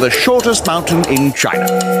top of the shortest mountain in China.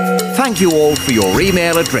 Thank you all for your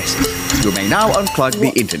email addresses. You may now unplug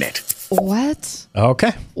the internet. What?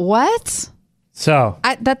 Okay. What? So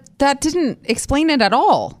that didn't explain it at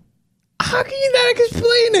all. How can you not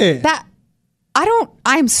explain it?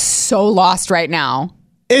 I'm so lost right now.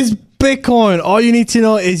 It's Bitcoin. All you need to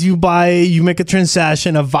know is you make a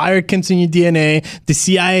transaction, a virus comes in your DNA, the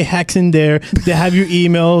CIA hacks in there, they have your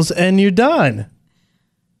emails, and you're done.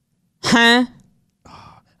 Huh? I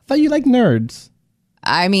thought you like nerds.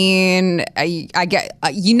 I mean, I get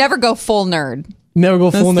you never go full nerd. Never go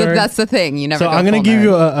full nerd. That's the thing. You never. So go I'm gonna full give nerd.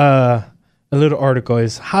 you a little article.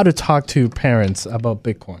 Is how to talk to parents about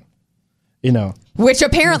Bitcoin. You know, which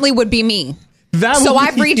apparently would be me. So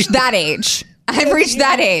I've reached that age. I've reached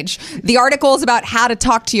that age. The article is about how to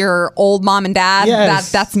talk to your old mom and dad. Yes.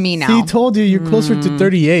 That's me now. He told you you're closer to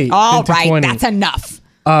 38. All than to right, 20. that's enough.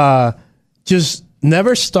 Just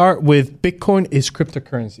never start with Bitcoin is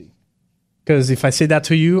cryptocurrency. Because if I say that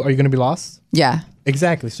to you, are you going to be lost? Yeah.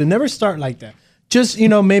 Exactly. So never start like that. Just,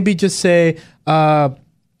 maybe just say, do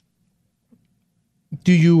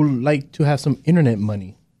you like to have some internet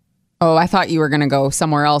money? Oh, I thought you were going to go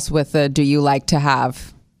somewhere else with the do you like to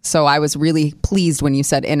have. So I was really pleased when you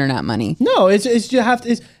said internet money. No, it's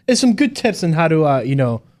some good tips on how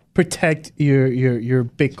to protect your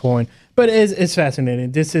Bitcoin. But it's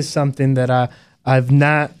fascinating. This is something that I've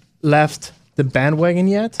not left the bandwagon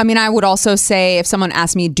yet. I mean, I would also say if someone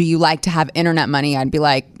asked me, do you like to have internet money? I'd be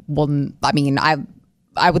like, well, I mean, I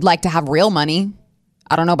would like to have real money.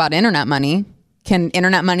 I don't know about internet money. Can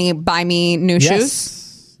internet money buy me new shoes?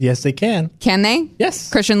 Yes, they can. Can they? Yes.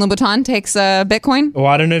 Christian Louboutin takes Bitcoin? Well,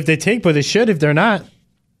 I don't know if they take, but they should if they're not.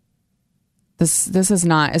 This is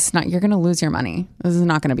not, it's not, you're going to lose your money. This is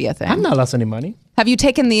not going to be a thing. I've not lost any money. Have you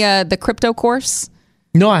taken the crypto course?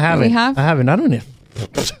 No, I haven't. We have? I haven't. I don't know.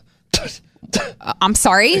 I'm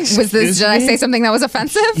sorry. Did I say something that was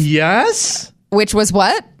offensive? Yes. Which was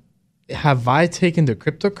what? Have I taken the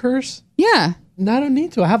crypto course? Yeah. No, I don't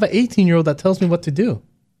need to. I have an 18-year-old that tells me what to do.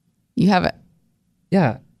 You have it?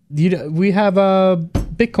 Yeah. We have a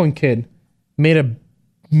Bitcoin kid made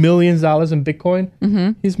millions of dollars in Bitcoin.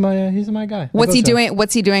 Mm-hmm. He's my guy. What's he doing?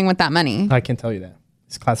 What's he doing with that money? I can't tell you that.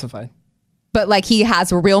 It's classified. But like he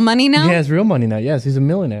has real money now? He has real money now. Yes, he's a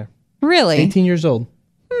millionaire. Really? 18 years old.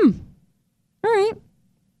 All right.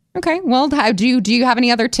 Okay. Well, do you have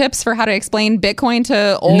any other tips for how to explain Bitcoin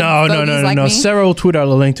to old fogies like me? Sarah will tweet out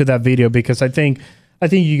a link to that video because I think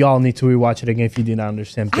you all need to rewatch it again if you do not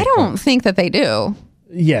understand Bitcoin. I don't think that they do.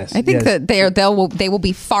 Yes. I think that they will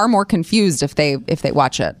be far more confused if they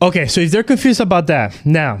watch it. Okay, so if they're confused about that.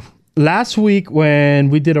 Now, last week when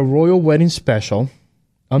we did a royal wedding special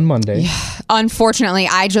on Monday. Unfortunately,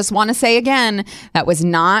 I just want to say again, that was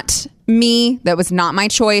not me. That was not my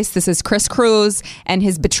choice. This is Chris Cruz and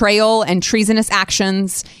his betrayal and treasonous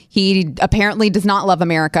actions. He apparently does not love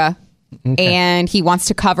America. Okay. And he wants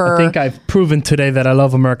to cover... I think I've proven today that I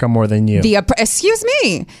love America more than you. Excuse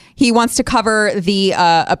me. He wants to cover the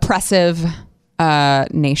oppressive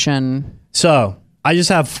nation. So, I just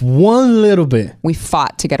have one little bit. We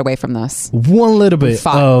fought to get away from this. One little bit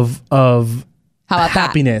of How about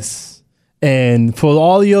happiness. That? And for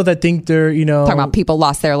all you that think they're, talking about people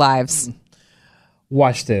lost their lives.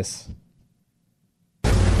 Watch this.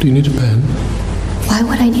 Do you need a pen? Why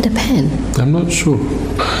would I need a pen? I'm not sure.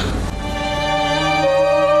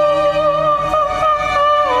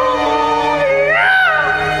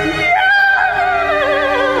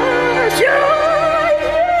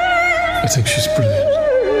 I think she's brilliant.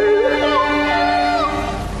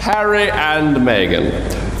 Harry and Meghan,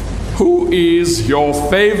 who is your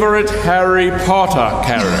favorite Harry Potter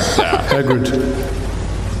character?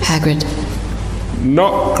 Hagrid.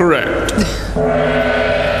 Not correct.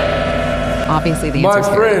 Obviously, the My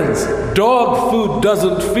answer's friends, dog food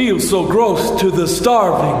doesn't feel so gross to the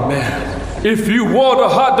starving man. If you want a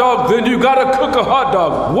hot dog, then you gotta cook a hot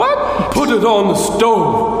dog. What? Put it on the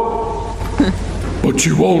stove. But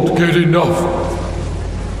you won't get enough.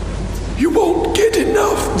 You won't get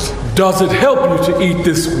enough. Does it help you to eat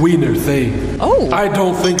this wiener thing? Oh. I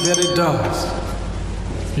don't think that it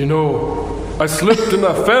does. You know, I slipped and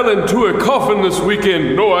I fell into a coffin this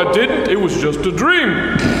weekend. No, I didn't. It was just a dream.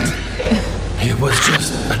 It was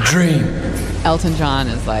just a dream. Elton John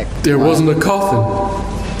is like... There wasn't a coffin.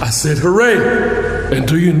 I said, hooray. And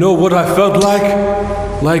do you know what I felt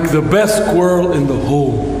like? Like the best squirrel in the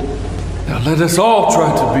hole. Now let us all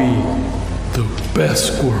try to be the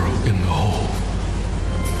best squirrel in the hole.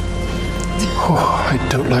 Oh, I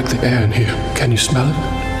don't like the air in here. Can you smell it?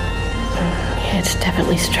 It's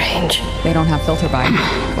definitely strange. They don't have filter by.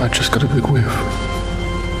 I just got a big whiff.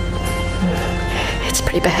 It's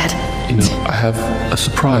pretty bad. You know, I have a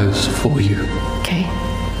surprise for you. Okay.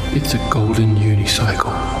 It's a golden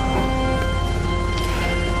unicycle.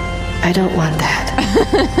 I don't want that.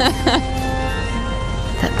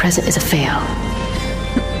 That present is a fail.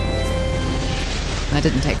 That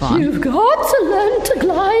didn't take long. You've got to learn to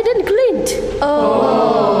glide and glint.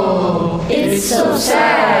 Oh, it's so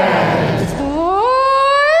sad.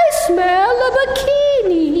 I smell a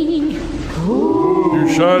bikini. You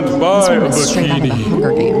shan't buy a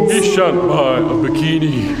bikini. He shan't buy a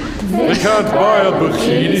bikini. They can't buy a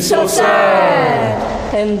bikini, so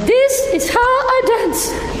sad. And this is how I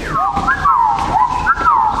dance.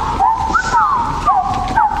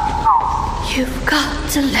 You've got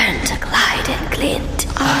to learn to glide and glint.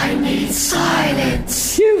 I need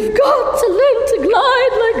silence. You've got to learn to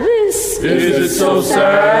glide like this. Is it so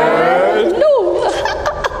sad? No.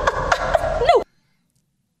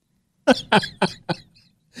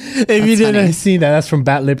 If you didn't see that, that's from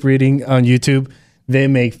Bat Lip Reading on YouTube. They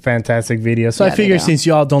make fantastic videos. So Yeah, I figure since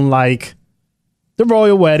y'all don't like the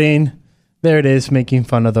royal wedding, there it is, making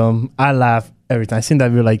fun of them. I laugh every time. I've seen that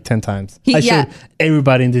video like 10 times. I showed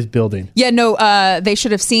everybody in this building. Yeah, no, they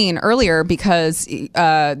should have seen earlier because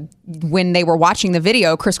when they were watching the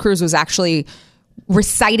video, Chris Cruz was actually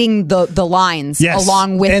reciting the lines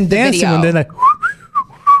along with and the dancing video. and then like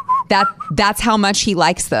That's how much he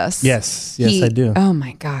likes this. Yes, I do. Oh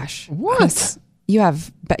my gosh. What? Chris, you're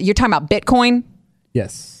talking about Bitcoin?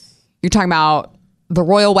 Yes. You're talking about the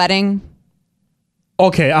royal wedding?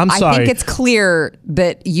 Okay, I'm sorry. I think it's clear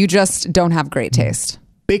that you just don't have great taste.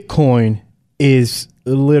 Bitcoin is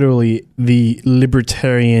literally the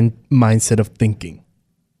libertarian mindset of thinking.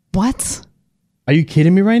 What? Are you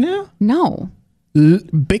kidding me right now? No.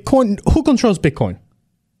 Bitcoin, who controls Bitcoin?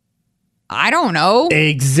 I don't know.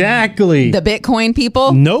 Exactly. The Bitcoin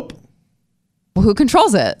people? Nope. Well, who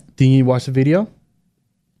controls it? Didn't you watch the video?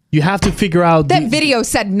 You have to figure out. That video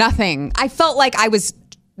said nothing. I felt like I was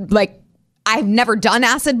like, I've never done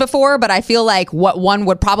acid before, but I feel like what one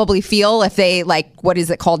would probably feel if they what is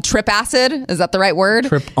it called? Trip acid? Is that the right word?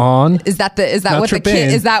 Trip on. Is that Not what the trip in.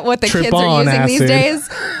 is that what the Trip kids are on using these acid. days?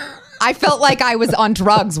 I felt like I was on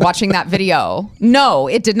drugs watching that video. No,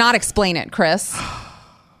 it did not explain it, Chris.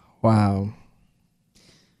 Wow.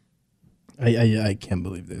 I can't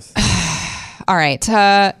believe this. All right.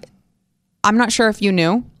 I'm not sure if you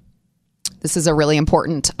knew. This is a really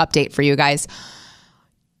important update for you guys.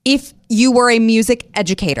 If you were a music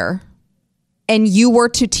educator and you were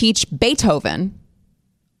to teach Beethoven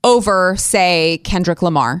over, say, Kendrick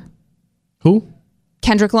Lamar. Who?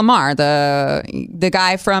 Kendrick Lamar, the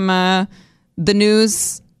guy from the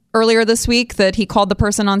news earlier this week that he called the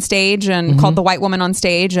person on stage and called the white woman on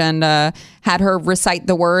stage and had her recite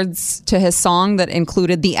the words to his song that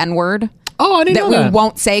included the N-word. Oh, I didn't know that. We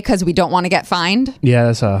won't say because we don't want to get fined. Yeah,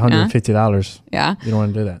 that's $150. Yeah. You don't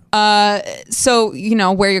want to do that. So,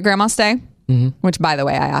 where your grandma stay? Mm-hmm. Which, by the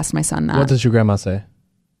way, I asked my son that. What does your grandma say?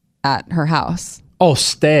 At her house. Oh,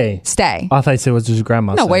 stay. Stay. I thought you said what does your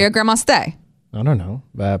grandma say? No, where your grandma stay? I don't know.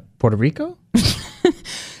 Puerto Rico?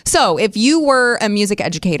 So if you were a music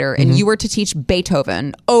educator and you were to teach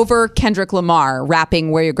Beethoven over Kendrick Lamar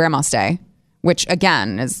rapping Where Your Grandma Stay, which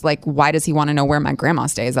again is like, why does he want to know where my grandma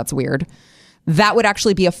stays? That's weird. That would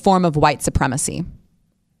actually be a form of white supremacy.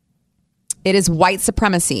 It is white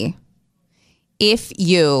supremacy if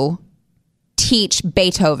you teach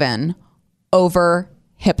Beethoven over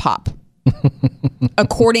hip hop.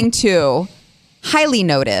 According to highly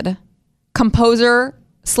noted composer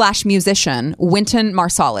 / musician Wynton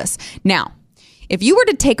Marsalis. Now, if you were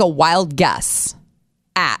to take a wild guess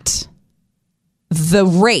at the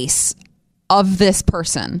race of this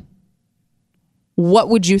person, what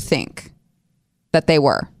would you think that they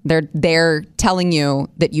were? They're telling you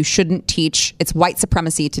that you shouldn't teach. It's white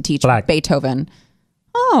supremacy to teach Beethoven.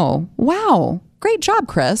 Oh, wow. Great job,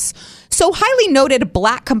 Chris. So highly noted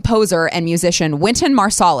black composer and musician Wynton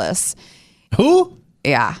Marsalis. Who?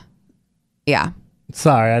 Yeah.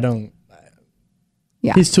 Sorry, I don't.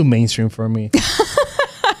 Yeah. He's too mainstream for me.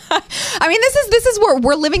 I mean, this is where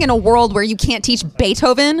we're living in a world where you can't teach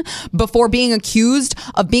Beethoven before being accused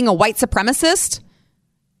of being a white supremacist.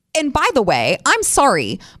 And by the way, I'm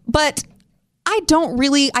sorry, but I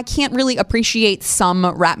can't really appreciate some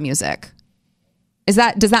rap music. Does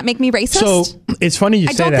that make me racist? So it's funny you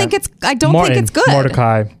say that. I don't think it's good.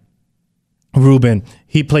 Mordecai Rubin,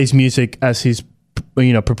 he plays music as he's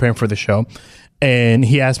preparing for the show, and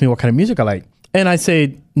he asked me what kind of music I like, and I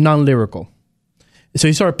say non-lyrical. So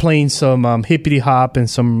he started playing some hippity hop and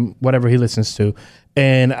some whatever he listens to.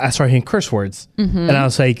 And I started hearing curse words. And I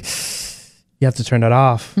was like, you have to turn that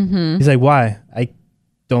off. He's like, why? I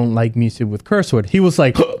don't like music with curse word. He was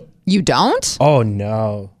like, you don't? Oh,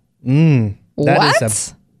 no. That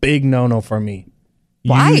is a big no-no for me.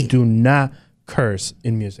 Why? You do not curse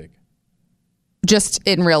in music. Just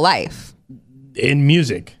in real life? In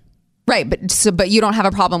music. Right, but you don't have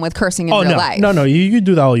a problem with cursing in real life? No, you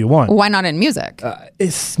do that all you want. Why not in music?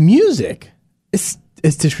 It's music. It's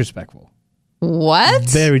disrespectful. What?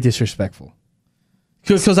 Very disrespectful.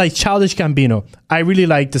 Because like Childish Gambino, I really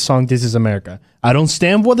like the song "This Is America." I don't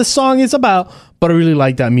stand what the song is about, but I really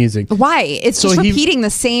like that music. Why? It's just repeating the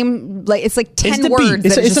same. Like it's like 10 words.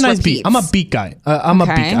 It's a nice beat. I'm a beat guy. I'm a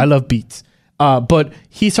beat guy. I love beats. But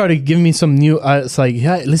he started giving me some new. It's like,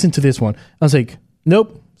 yeah, listen to this one. I was like,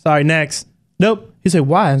 nope. Sorry, next. Nope. He's like,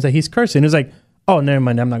 why? I was like, he's cursing. He's like, oh, never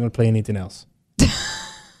mind. I'm not going to play anything else.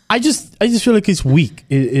 I just feel like it's weak.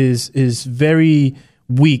 It is very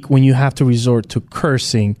weak when you have to resort to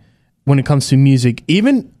cursing when it comes to music.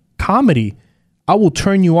 Even comedy, I will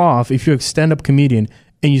turn you off if you're a stand-up comedian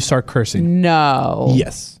and you start cursing. No.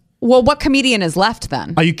 Yes. Well, what comedian is left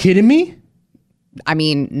then? Are you kidding me? I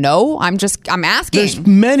mean, no. I'm asking. There's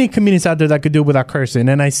many comedians out there that could do it without cursing,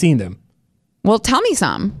 and I've seen them. Well, tell me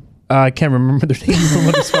some. I can't remember their name from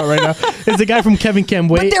on the spot right now. It's the guy from Kevin Can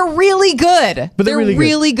Wait. But they're really good. They're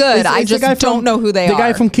really good. I just don't know who they are. The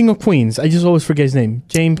guy from King of Queens. I just always forget his name.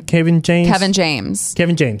 Kevin James.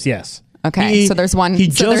 Kevin James, yes. Okay, so there's one. He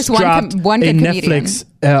just dropped one good a comedian. Netflix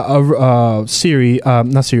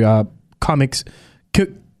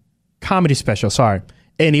comedy special. Sorry,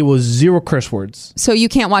 and it was 0 curse words. So you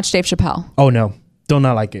can't watch Dave Chappelle? Oh no, don't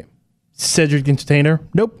not like it. Cedric the Entertainer.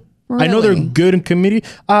 Nope. Really? I know they're good in comedy.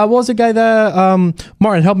 What was the guy that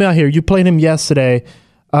Martin, help me out here. You played him yesterday.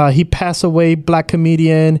 He passed away, black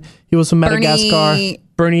comedian. He was from Madagascar.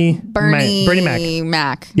 Bernie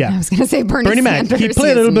Mac. Yeah. I was going to say Bernie Mac. Sanders. He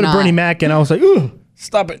played a little bit of Bernie Mac and I was like, ooh,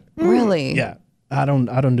 stop it. Really? Yeah. I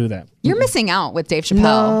don't do that. You're missing out with Dave Chappelle.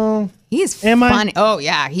 No. He's funny. Oh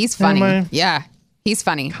yeah, he's funny. Yeah. He's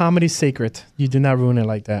funny. Comedy's sacred. You do not ruin it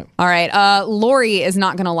like that. All right. Lori is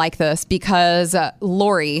not going to like this because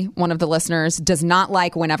Lori, one of the listeners, does not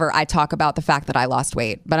like whenever I talk about the fact that I lost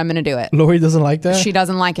weight. But I'm going to do it. Lori doesn't like that? She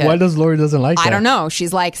doesn't like it. Why does Lori doesn't like that? I don't know.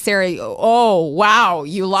 She's like, Sarah, oh, wow,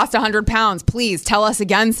 you lost 100 pounds. Please tell us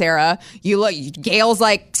again, Sarah. Gail's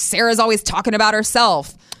like, Sarah's always talking about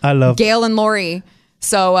herself. I love Gail and Lori.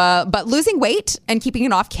 So, but losing weight and keeping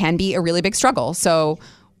it off can be a really big struggle. So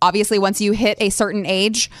obviously, once you hit a certain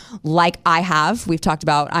age, like I have, we've talked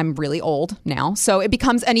about, I'm really old now, so it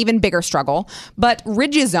becomes an even bigger struggle. But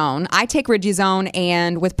Riduzone, I take Riduzone,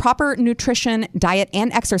 and with proper nutrition, diet,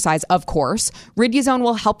 and exercise, of course, Riduzone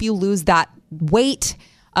will help you lose that weight,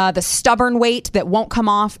 the stubborn weight that won't come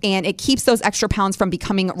off, and it keeps those extra pounds from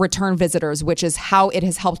becoming return visitors, which is how it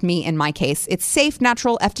has helped me in my case. It's safe,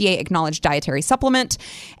 natural, FDA-acknowledged dietary supplement,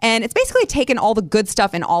 and it's basically taken all the good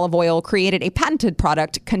stuff in olive oil, created a patented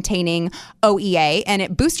product containing OEA, and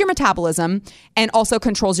it boosts your metabolism and also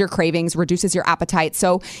controls your cravings, reduces your appetite.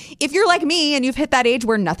 So if you're like me and you've hit that age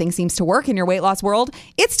where nothing seems to work in your weight loss world,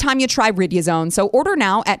 it's time you try Riduzone. So order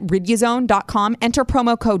now at riduzone.com, enter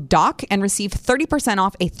promo code DOC, and receive 30%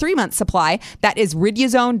 off a 3-month supply. That is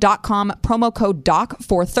riduzone.com, promo code DOC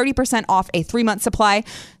for 30% off a 3-month supply.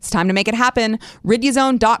 It's time to make it happen.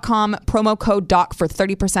 Riduzone.com, promo code DOC for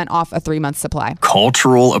 30% off a 3-month supply.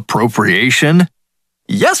 Cultural appropriation?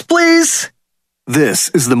 Yes, please. This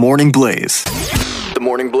is The Morning Blaze. The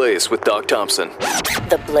Morning Blaze with Doc Thompson.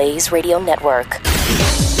 The Blaze Radio Network.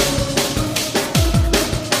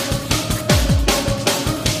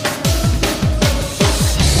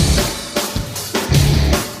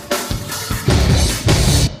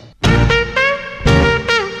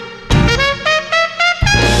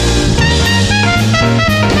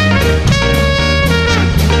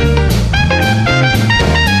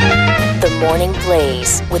 Morning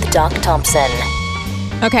Blaze with Doc Thompson.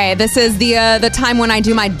 Okay, this is the time when I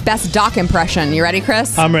do my best Doc impression. You ready,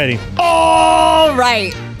 Chris? I'm ready. All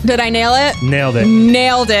right. Did I nail it? Nailed it.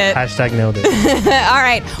 Nailed it. Hashtag nailed it. All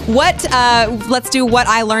right. Let's do what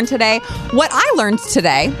I learned today. What I learned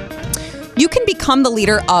today, you can become the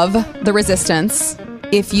leader of the resistance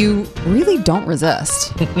if you really don't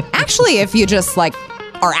resist. Actually, if you just are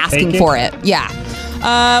asking for it. Yeah.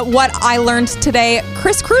 What I learned today,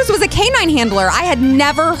 Chris Cruz was a canine handler. I had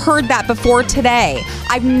never heard that before today.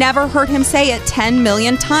 I've never heard him say it 10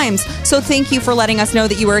 million times. So thank you for letting us know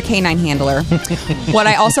that you were a canine handler. What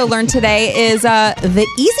I also learned today is the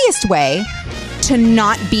easiest way to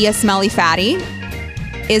not be a smelly fatty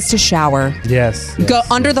is to shower. Yes. Go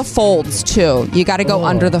under the folds too. You got to go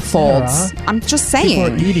under the folds. Sarah. I'm just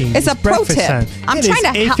saying. People are eating. It's a pro breakfast tip. time. I'm It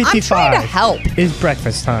trying is to. I'm trying to 8:55. help. It's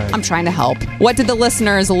breakfast time. I'm trying to help. What did the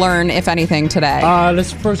listeners learn, if anything, today?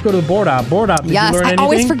 Let's first go to the board app. Board app. Did Yes, you learn I anything?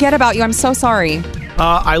 always forget about you. I'm so sorry.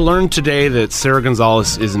 I learned today that Sarah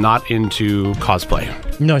Gonzalez is not into cosplay.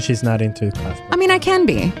 No, she's not into cosplay. I mean, I can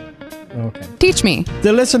be. Okay. Teach me.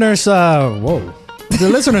 The listeners, The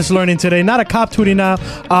listeners learning today, not a cop tweeting out,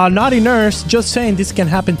 naughty nurse, just saying this can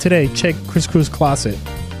happen today. Check Chris Cruz closet.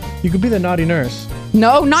 You could be the naughty nurse.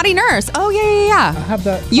 No, naughty nurse. Oh, yeah. I have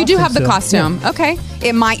that. You do have the costume costume. Okay.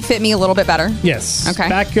 It might fit me a little bit better. Yes. Okay.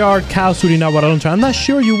 Backyard cow tweeting out what I don't try. I'm not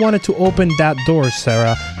sure you wanted to open that door,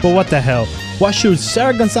 Sarah, but what the hell? What should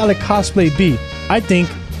Sarah Gonzalez cosplay be? I think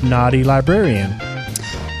naughty librarian.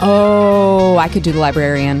 Oh, I could do the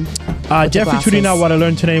librarian. Jeffrey tweeting out what I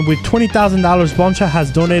learned today. With $20,000, Bombshell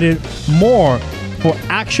has donated more for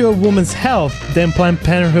actual women's health than Planned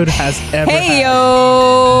Parenthood has ever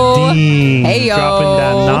had. Dean, dropping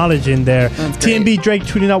that knowledge in there. TMB Drake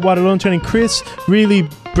tweeting out what I learned today. Chris really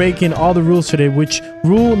breaking all the rules today. Which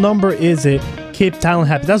rule number is it? Keep talent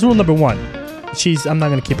happy. That's rule number 1. I'm not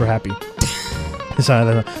going to keep her happy.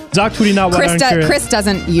 Zoc tweeting out what Chris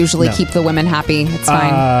doesn't usually keep the women happy. It's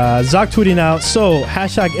fine. Zoc tweeting out. So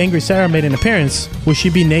 #Angry Sarah made an appearance. Will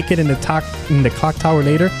she be naked in the clock tower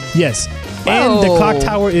later? Yes. Whoa. And the clock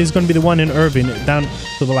tower is going to be the one in Irving, down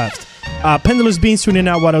to the left. Pendulous Beans tweeting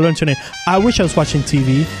out what I learned today. I wish I was watching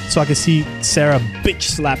TV so I could see Sarah bitch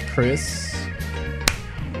slap Chris.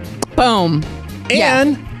 Boom.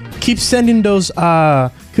 And keep sending those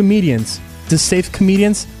comedians, the safe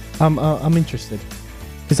comedians. I'm interested.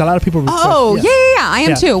 Because a lot of people request. Oh, yeah. I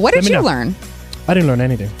am too. What did you learn? I didn't learn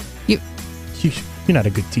anything. You're not a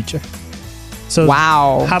good teacher. So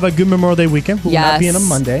have a good Memorial Day weekend. We'll not be in on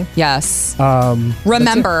Monday. Yes.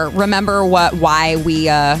 Remember why we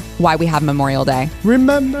have Memorial Day.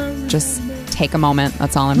 Remember. Just take a moment.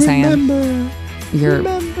 That's all I'm saying.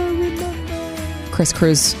 Chris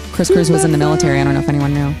Cruz was in the military. I don't know if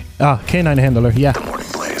anyone knew. K9 handler. Yeah.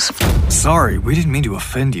 Sorry, we didn't mean to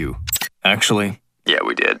offend you. Actually, yeah,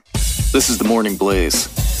 we did. This is the Morning Blaze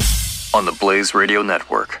on the Blaze Radio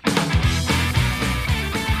Network.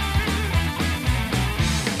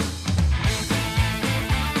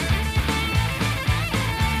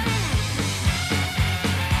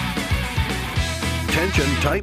 Attention, type